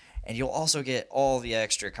Podbean. And you'll also get all the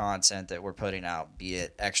extra content that we're putting out, be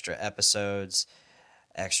it extra episodes,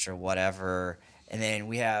 extra whatever. And then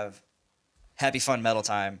we have Happy Fun Metal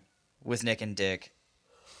Time with Nick and Dick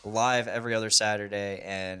live every other Saturday,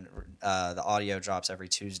 and the audio drops every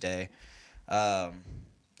Tuesday. And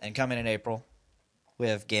coming in April, we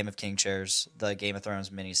have Game of King Chairs, the Game of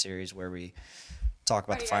Thrones miniseries where we talk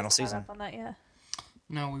about the final season. Up on that yet?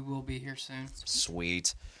 No, we will be here soon.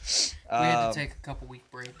 Sweet. We had to take a couple week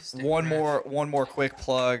break. to stay One fresh. more quick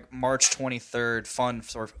plug. March 23rd, Fun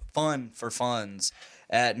for Funds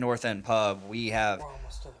at North End Pub. We have. We're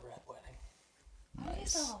almost to the red wedding. Oh, you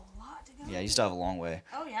still have a lot to go. Yeah, you still have a long way.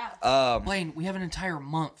 Oh yeah. Blaine, we have an entire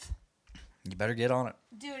month. You better get on it.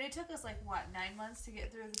 Dude, it took us like what, 9 months to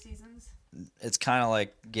get through the seasons? It's kind of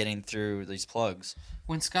like getting through these plugs.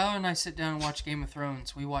 When Skylar and I sit down and watch Game of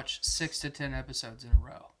Thrones, we watch 6 to 10 episodes in a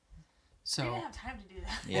row. We So didn't have time to do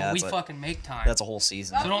that. Yeah, we that's fucking make time. that's a whole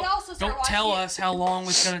season. Well, so we also start don't tell watching it. us how long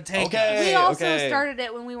it's gonna take. Okay. us. We also okay. started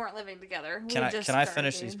it when we weren't living together. Can I just can I started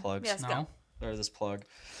finish doing- these plugs? Yes, No. go. Or this plug.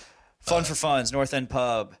 Fun for Funds, North End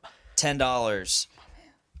Pub, $10.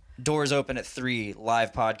 Doors open at 3.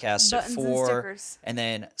 Live podcast at Buttons and 4, stickers. and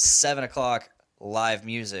then 7 o'clock live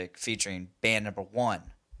music featuring band number 1,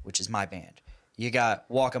 which is my band. You got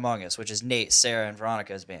Walk Among Us, which is Nate, Sarah, and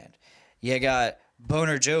Veronica's band. You got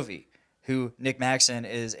Boner Jovi, who Nick Maxon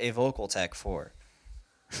is a vocal tech for.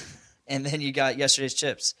 And then you got Yesterday's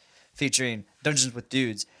Chips, featuring Dungeons with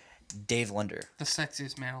Dudes, Dave Lunder, The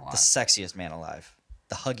sexiest man alive. the sexiest man alive,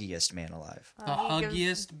 the huggiest man alive. The He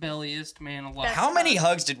gives- huggiest, belliest man alive. Best How many hug.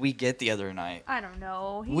 hugs did we get the other night? I don't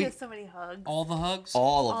know. He We- gives so many hugs. All the hugs?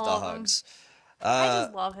 All of All the of 'em. hugs. I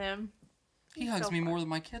just love him. he He's hugs so me fun. more than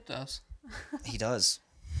my kid does. He does.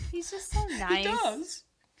 He's just so nice. He does.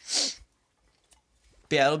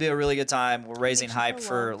 But yeah, it'll be a really good time. We're raising Makes you hype feel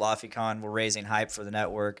for LaFiCon. We're raising hype for the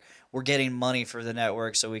network. We're getting money for the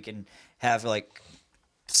network so we can have like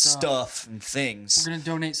stuff and things. We're gonna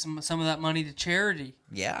donate some of that money to charity.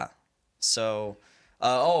 Yeah. So,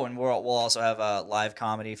 and we'll also have a live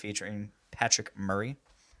comedy featuring Patrick Murray,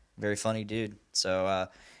 very funny dude. So,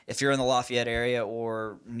 if you're in the Lafayette area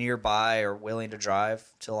or nearby or willing to drive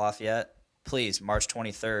to Lafayette, please March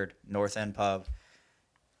 23rd, North End Pub.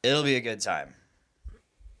 It'll be a good time.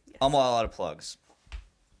 I'm all out of plugs.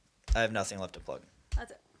 I have nothing left to plug.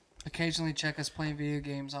 That's it. Occasionally check us playing video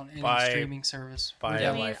games on any Bye. streaming service. Buy I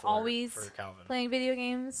a mean, life alert always for Calvin. playing video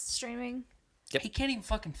games, streaming. Yep. He can't even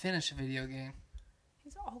fucking finish a video game.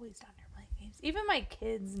 He's always down here playing games. Even my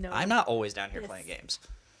kids know I'm not always down here Yes. playing games.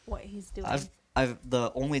 what he's doing. I've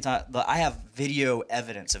the only time I have video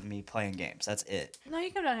evidence of me playing games. That's it. No,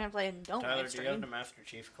 you come down here and play and don't Tyler, live do you have stream. the Master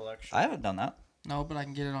Chief collection? I haven't done that. No, but I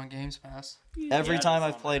can get it on Games Pass. Every Yeah, time it's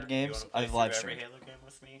I've on played there. You games, wanna play I've through live every streamed. Halo game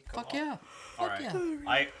with me? Come Fuck on. yeah. All Fuck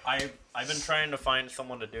right. yeah. I've been trying to find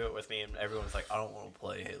someone to do it with me, and everyone's like, I don't want to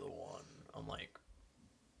play Halo 1. I'm like,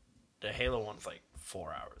 the Halo one's like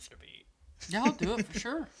 4 hours to beat. Yeah, I'll do it for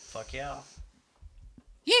sure. Fuck yeah.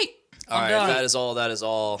 Yeet. All right, done. that is all. That is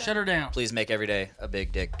all. Shut her down. Please make every day a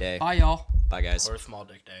big dick day. Bye, y'all. Bye, guys. Or small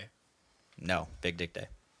dick day. No, big dick day.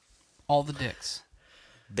 All the dicks.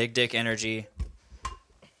 Big dick energy.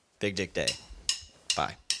 Big dick day.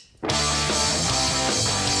 Bye.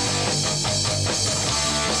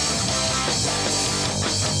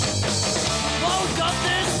 Woke up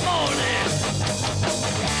this morning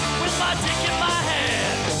with my dick in my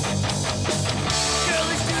hand. Girl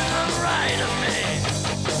is to the right of me,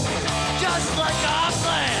 just like I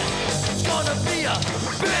planned. It's gonna be a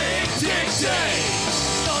big dick day.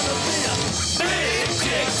 It's gonna be a big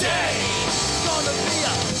dick day. It's gonna be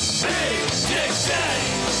a big dick day.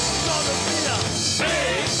 It's gonna be a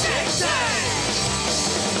big dick day.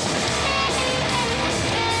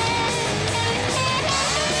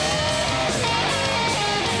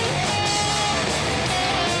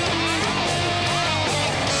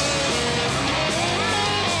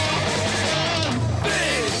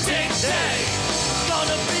 Big dick day. It's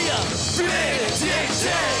gonna be a big dick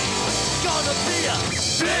day. It's gonna be a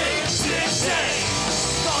big dick day.